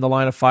movie, In the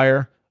Line of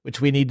Fire, which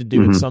we need to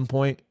do at some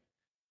point.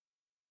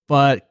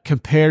 But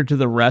compared to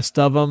the rest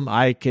of them,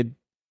 I could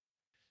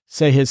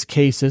say his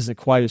case isn't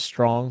quite as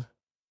strong.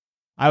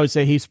 I would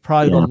say he's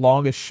probably the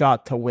longest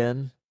shot to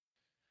win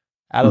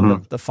out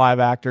of the 5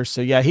 actors. So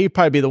yeah, he'd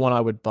probably be the one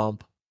I would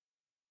bump.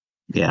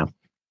 Yeah.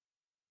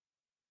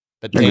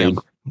 But damn,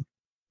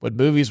 when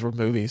movies were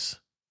movies.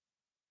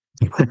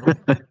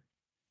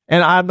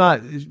 And I'm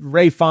not,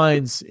 Ray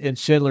Fiennes in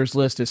Schindler's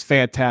List is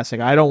fantastic.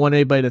 I don't want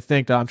anybody to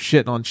think that I'm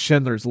shitting on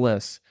Schindler's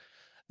List.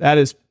 That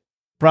is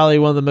probably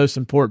one of the most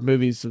important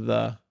movies of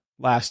the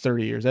last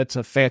 30 years. That's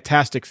a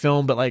fantastic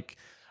film, but like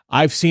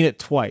I've seen it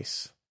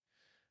twice.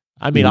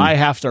 I mean, I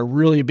have to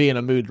really be in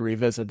a mood to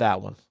revisit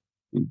that one.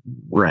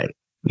 Right.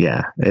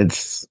 Yeah.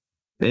 It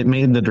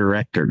made the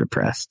director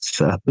depressed.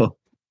 So,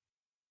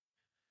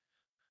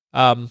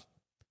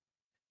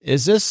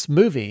 is this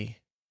movie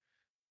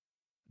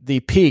the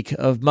peak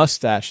of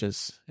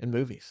mustaches in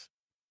movies?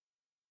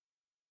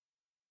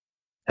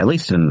 At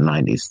least in the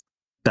 90s.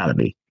 Gotta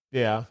be.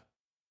 Yeah.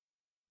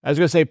 I was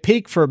going to say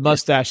peak for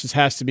mustaches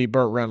has to be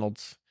Burt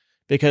Reynolds,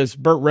 because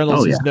Burt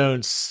Reynolds is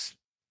known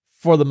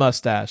for the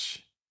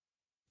mustache.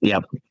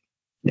 Yep.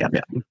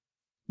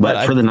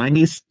 But for the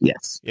 90s,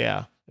 yes.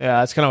 Yeah. Yeah,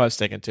 that's kind of what I was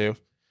thinking too.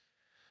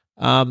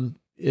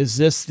 Is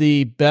this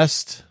the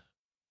best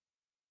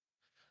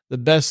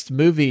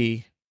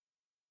movie?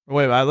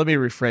 Wait, let me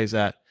rephrase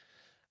that.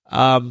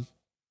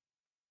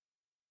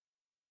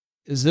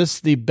 is this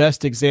the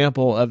best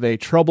example of a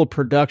troubled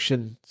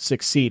production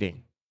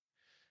succeeding?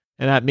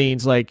 And that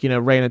means like,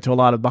 ran into a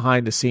lot of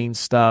behind the scenes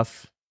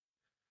stuff.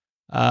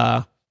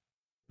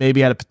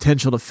 Maybe had a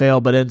potential to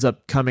fail, but ends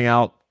up coming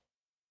out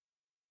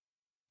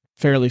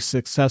fairly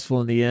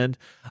successful in the end.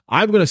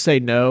 I'm going to say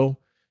no,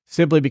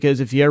 simply because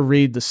if you ever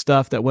read the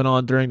stuff that went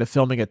on during the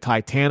filming of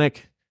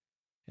Titanic,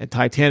 and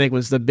Titanic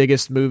was the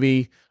biggest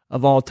movie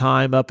of all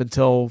time up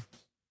until,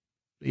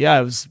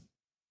 it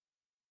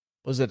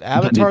was it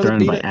Avatar that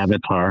beat by it?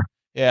 Avatar.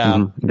 Yeah.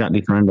 Mm-hmm. Got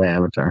dethroned by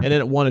Avatar. And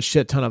then it won a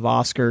shit ton of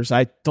Oscars.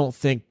 I don't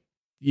think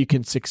you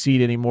can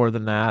succeed any more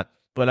than that.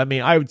 But I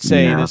mean, I would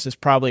say this is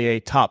probably a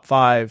top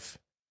 5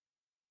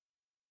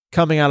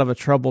 coming out of a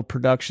troubled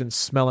production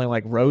smelling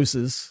like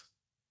roses.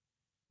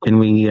 Can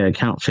we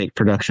count fake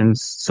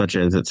productions such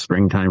as It's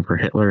Springtime for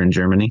Hitler in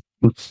Germany?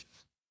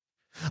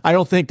 I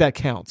don't think that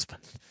counts, but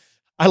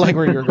I like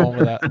where you're going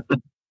with that.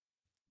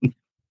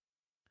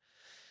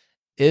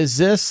 Is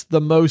this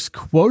the most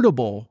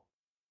quotable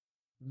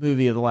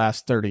movie of the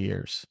last 30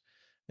 years?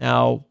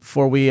 Now,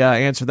 before we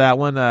answer that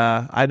one,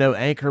 I know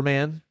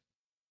Anchorman,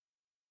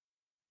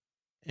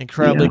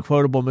 incredibly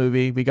quotable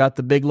movie. We got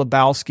The Big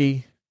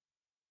Lebowski,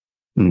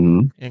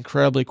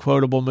 incredibly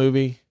quotable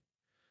movie.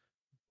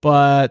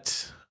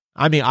 But,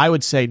 I mean, I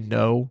would say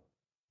no,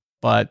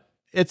 but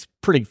it's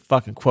pretty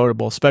fucking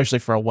quotable, especially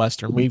for a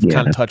Western. We've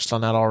kind of touched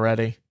on that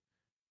already.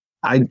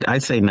 I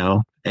say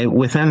no.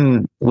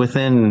 Within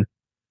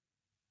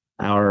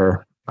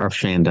our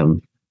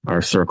fandom,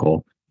 our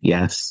circle,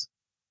 yes.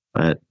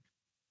 But,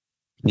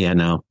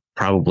 no,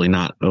 probably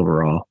not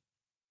overall.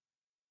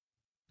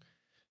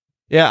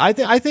 Yeah, I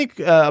think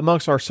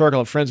amongst our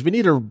circle of friends, we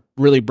need to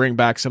really bring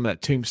back some of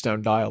that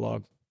Tombstone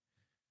dialogue.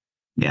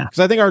 Yeah. Because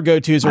I think our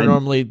go-tos are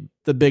normally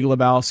The Big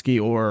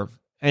Lebowski or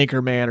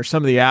Anchorman or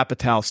some of the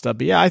Apatow stuff.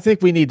 But yeah, I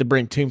think we need to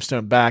bring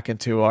Tombstone back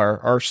into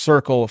our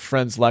circle of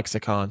friends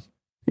lexicon.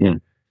 Yeah.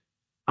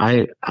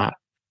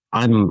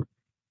 I'm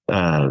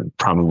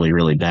probably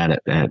really bad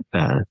at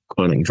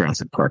quoting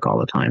Jurassic Park all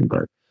the time,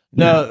 but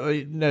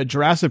no,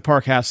 Jurassic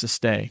Park has to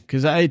stay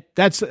because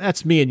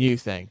that's me and you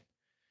thing.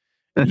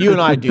 You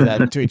and I do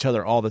that to each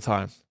other all the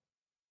time.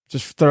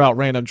 Just throw out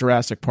random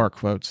Jurassic Park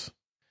quotes.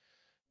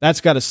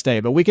 That's got to stay.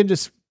 But we can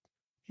just,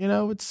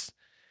 it's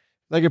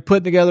like you're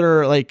putting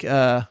together like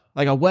a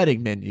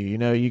wedding menu.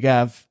 You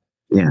have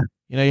you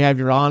have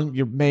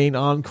your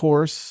main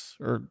course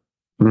or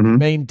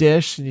main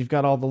dish, and you've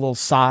got all the little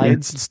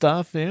sides and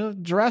stuff.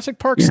 Jurassic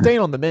Park staying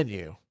on the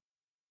menu.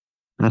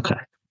 Okay.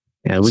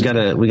 Yeah, we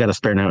gotta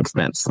spare no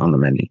expense on the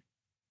menu.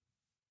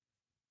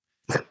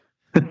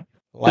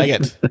 Like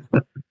it.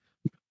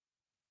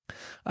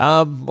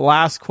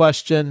 Last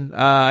question.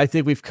 I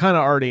think we've kind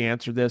of already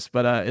answered this,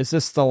 but is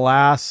this the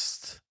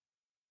last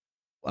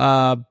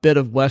bit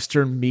of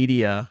Western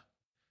media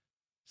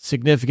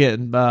significant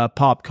in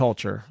pop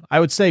culture?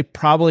 I would say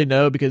probably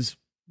no, because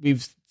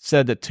we've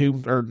said that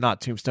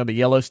not Tombstone, but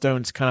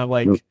Yellowstone's kind of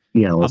like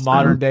a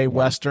modern day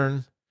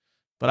Western.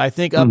 But I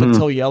think up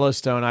until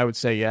Yellowstone, I would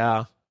say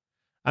yeah.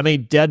 I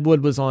mean,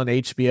 Deadwood was on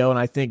HBO, and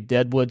I think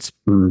Deadwood's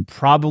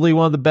probably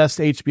one of the best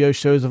HBO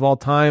shows of all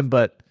time,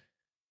 but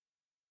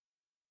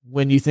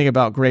when you think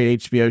about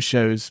great HBO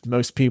shows,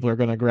 most people are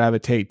going to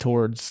gravitate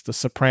towards The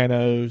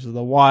Sopranos or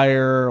The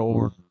Wire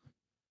or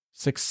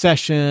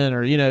Succession,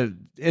 or,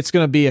 it's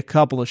going to be a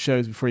couple of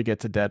shows before you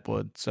get to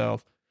Deadwood. So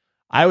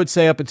I would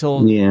say up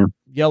until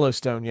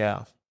Yellowstone,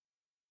 yeah.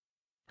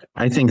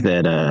 I think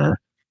that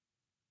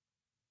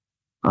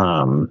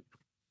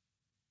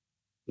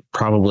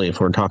probably if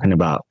we're talking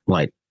about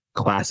like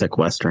classic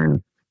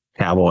Western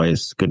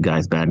cowboys, good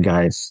guys, bad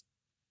guys,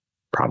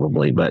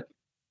 probably, but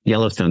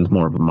Yellowstone's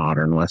more of a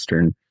modern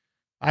Western.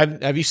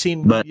 Have you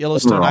seen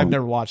Yellowstone? Overall, I've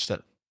never watched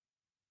it.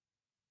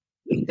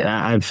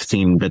 I've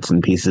seen bits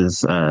and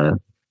pieces,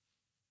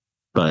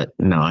 but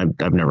no,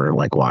 I've never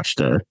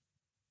watched a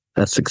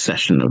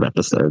succession of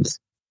episodes.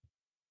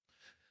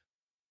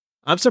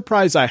 I'm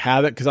surprised I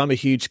haven't, because I'm a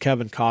huge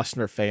Kevin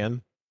Costner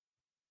fan.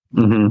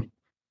 Mm-hmm.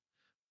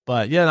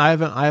 But yeah, I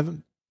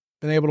haven't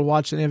been able to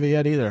watch any of it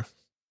yet either.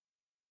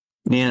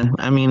 Yeah,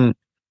 I mean,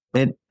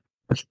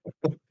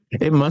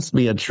 it must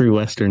be a true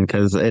Western,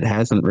 because it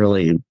hasn't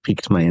really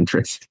piqued my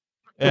interest.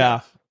 Yeah.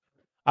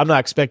 I'm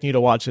not expecting you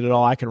to watch it at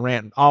all. I can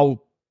rant.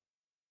 I'll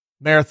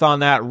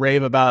marathon that,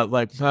 rave about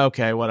it,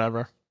 okay,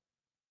 whatever.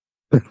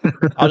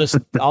 I'll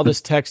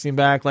just text him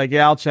back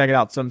yeah, I'll check it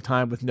out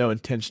sometime, with no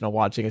intention of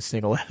watching a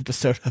single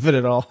episode of it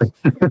at all.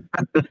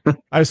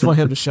 I just want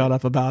him to shut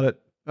up about it.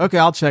 Okay,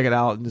 I'll check it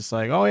out, and just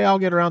oh yeah, I'll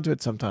get around to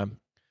it sometime.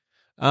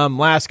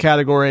 Last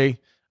category.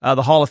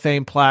 The Hall of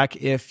Fame plaque.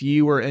 If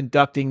you were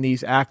inducting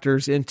these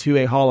actors into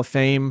a Hall of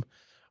Fame,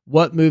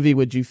 what movie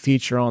would you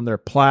feature on their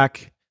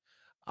plaque?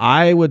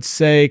 I would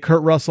say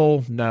Kurt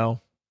Russell.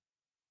 No.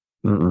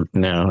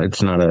 No,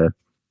 it's not an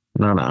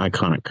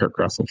iconic Kurt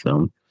Russell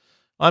film.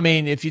 I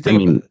mean, I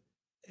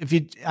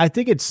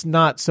think it's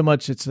not so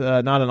much, it's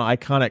not an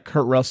iconic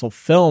Kurt Russell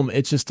film.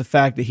 It's just the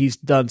fact that he's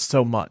done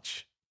so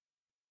much.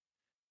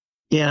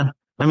 Yeah.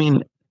 I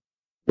mean,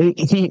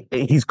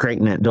 he's great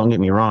in it. Don't get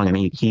me wrong. And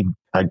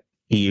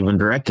he even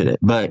directed it.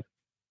 But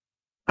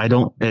I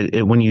don't.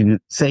 When you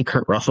say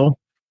Kurt Russell,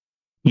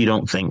 you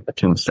don't think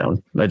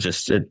Tombstone.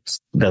 It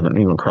doesn't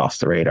even cross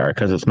the radar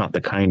because it's not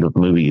the kind of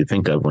movie you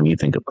think of when you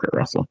think of Kurt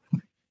Russell.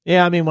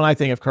 Yeah, I mean, when I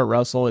think of Kurt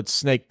Russell, it's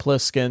Snake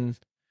Plissken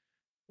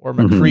or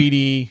Mm-hmm.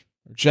 McCready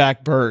or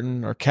Jack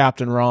Burton or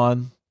Captain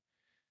Ron.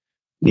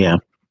 Yeah.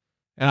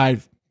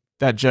 And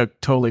that joke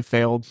totally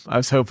failed. I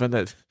was hoping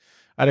that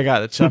I'd have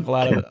got a chuckle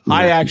out of it.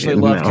 I actually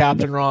love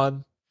Captain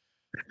Ron.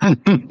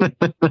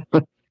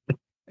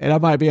 And I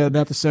might be on an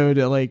episode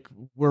that like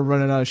we're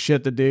running out of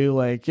shit to do.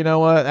 Like, you know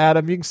what,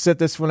 Adam, you can sit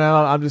this one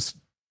out. I'm just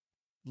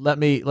let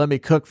me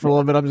cook for a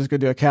little bit. I'm just gonna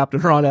do a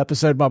Captain Ron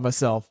episode by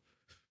myself.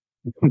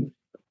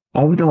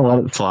 I was gonna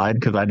let it slide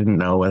because I didn't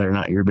know whether or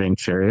not you're being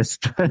serious.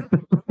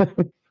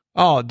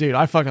 Oh, dude,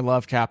 I fucking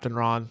love Captain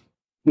Ron.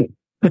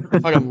 I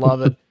fucking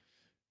love it.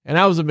 And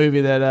that was a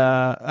movie that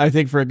I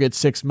think for a good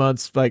 6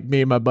 months, like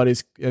me and my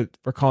buddies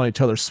were calling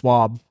each other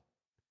Swab.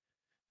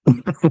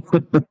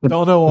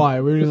 Don't know why.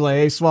 We were just like,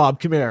 hey, Swab,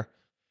 come here.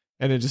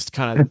 And it just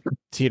kind of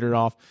teetered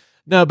off.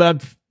 No,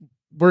 but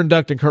we're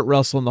inducting Kurt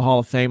Russell in the Hall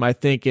of Fame. I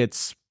think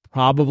it's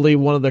probably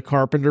one of the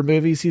Carpenter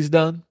movies he's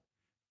done.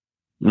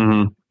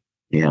 Mm-hmm.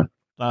 Yeah.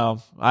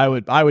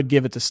 I would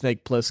give it to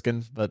Snake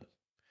Plissken, but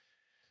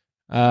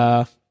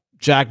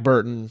Jack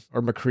Burton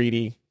or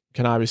McCready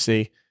can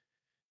obviously,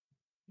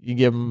 you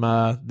give him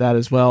that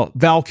as well.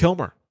 Val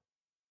Kilmer.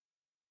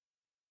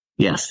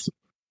 Yes.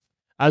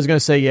 I was going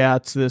to say, yeah,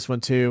 it's this one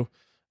too.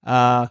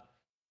 Never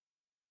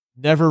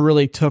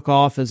really took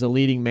off as a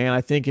leading man.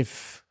 I think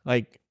if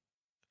like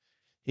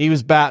he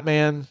was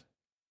Batman,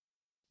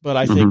 but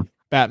I think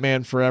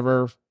Batman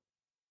Forever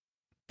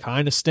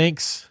kind of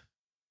stinks.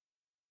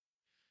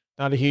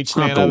 Not a huge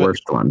fan of it. Not the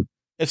worst one.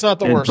 It's not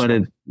the worst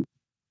one.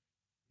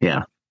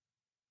 Yeah.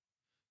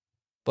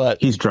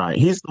 But he's dry.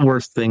 He's the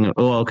worst thing.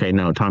 Oh, okay.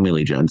 No, Tommy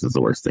Lee Jones is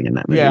the worst thing in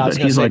that movie. Yeah, I was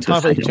going to say like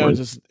Tommy Lee Jones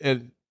is.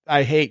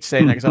 I hate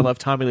saying that because I love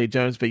Tommy Lee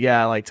Jones, but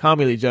yeah, like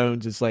Tommy Lee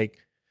Jones is like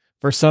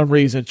for some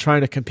reason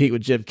trying to compete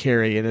with Jim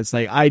Carrey, and it's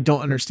like I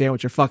don't understand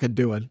what you're fucking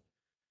doing.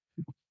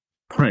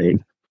 Right.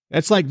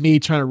 That's like me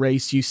trying to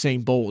race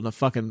Usain Bolt in a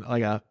fucking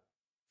like a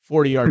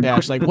 40-yard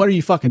dash. Like, what are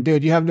you fucking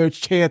doing? You have no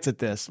chance at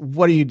this.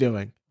 What are you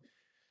doing?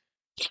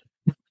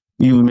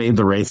 You made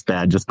the race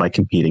bad just by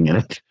competing in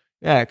it.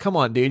 Yeah, come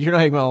on, dude. You're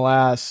not even going to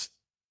last,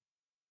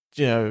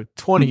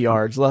 20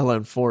 yards, let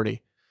alone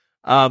 40.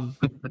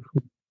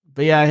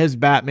 But yeah, his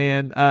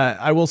Batman.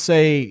 I will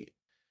say,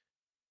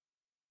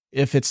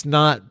 if it's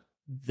not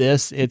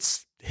this,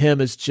 it's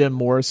him as Jim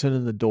Morrison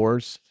in The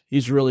Doors.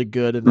 He's really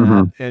good in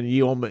that,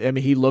 and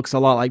he looks a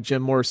lot like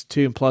Jim Morrison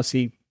too. And plus,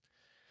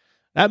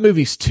 that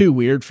movie's too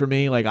weird for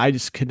me. Like I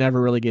just could never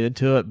really get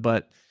into it.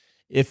 But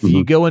if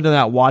you go into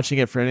that watching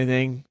it for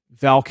anything,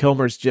 Val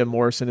Kilmer's Jim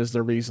Morrison is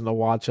the reason to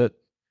watch it.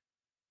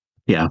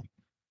 Yeah,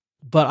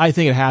 but I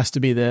think it has to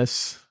be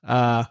this.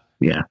 Yeah,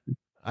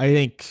 I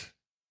think.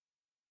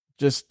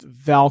 Just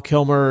Val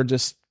Kilmer,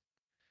 just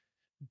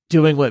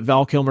doing what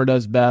Val Kilmer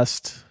does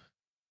best.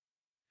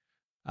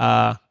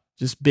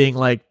 Just being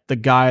like the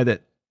guy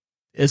that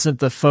isn't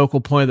the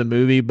focal point of the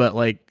movie, but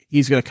like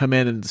he's going to come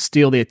in and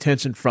steal the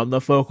attention from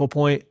the focal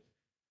point.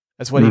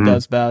 That's what he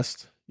does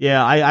best.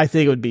 Yeah, I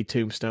think it would be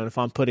Tombstone if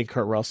I'm putting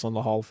Kurt Russell in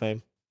the Hall of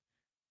Fame.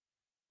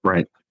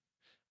 Right.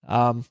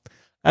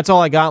 That's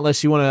all I got.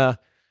 Unless you want to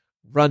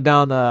run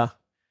down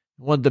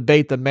want to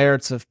debate the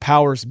merits of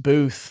Powers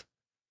Booth.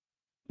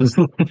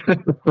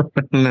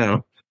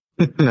 No,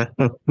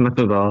 not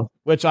at all.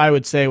 Which I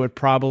would say would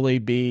probably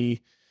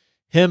be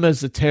him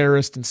as the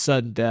terrorist in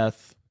Sudden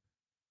Death,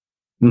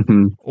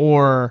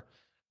 or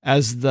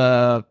as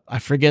I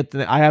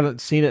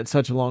haven't seen it in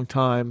such a long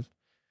time,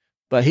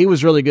 but he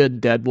was really good in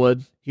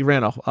Deadwood. He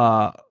ran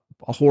a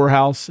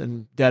whorehouse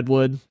in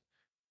Deadwood.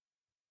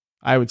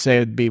 I would say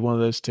it'd be one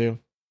of those two.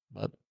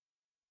 But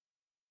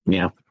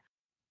yeah.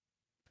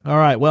 All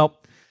right. Well,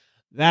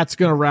 that's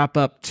going to wrap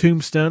up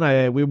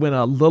Tombstone. We went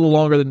a little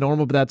longer than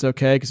normal, but that's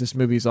okay because this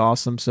movie's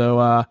awesome.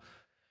 So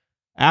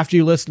after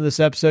you listen to this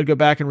episode, go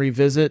back and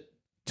revisit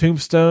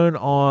Tombstone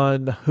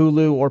on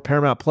Hulu or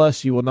Paramount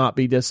Plus. You will not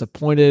be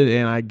disappointed,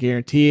 and I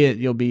guarantee it,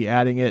 you'll be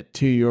adding it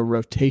to your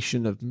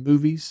rotation of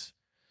movies.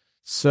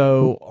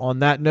 So on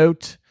that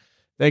note,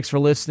 thanks for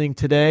listening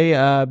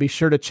today. Be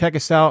sure to check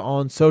us out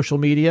on social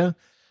media.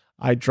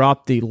 I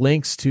dropped the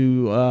links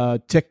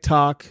to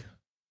TikTok,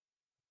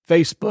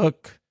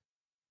 Facebook,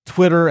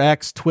 Twitter,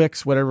 X,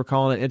 Twix, whatever we're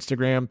calling it,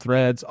 Instagram,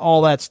 Threads,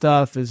 all that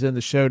stuff is in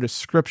the show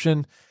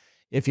description.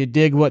 If you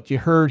dig what you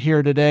heard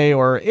here today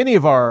or any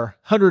of our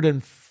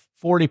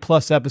 140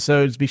 plus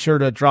episodes, be sure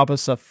to drop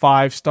us a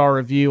 5-star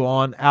review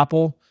on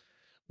Apple.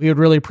 We would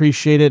really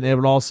appreciate it. And it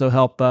would also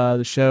help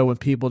the show when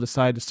people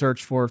decide to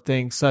search for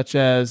things such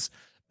as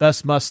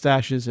best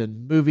mustaches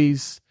in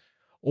movies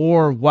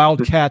or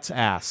Wildcat's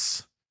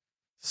ass.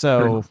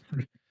 So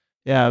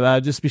yeah,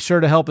 just be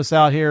sure to help us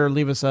out here.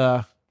 Leave us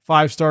a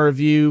 5-star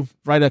review,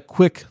 write a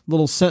quick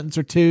little sentence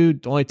or two.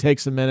 It only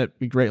takes a minute.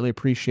 We greatly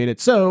appreciate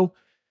it. So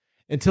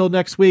until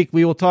next week,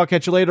 we will talk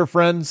at you later,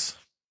 friends.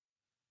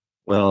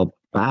 Well,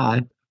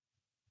 bye.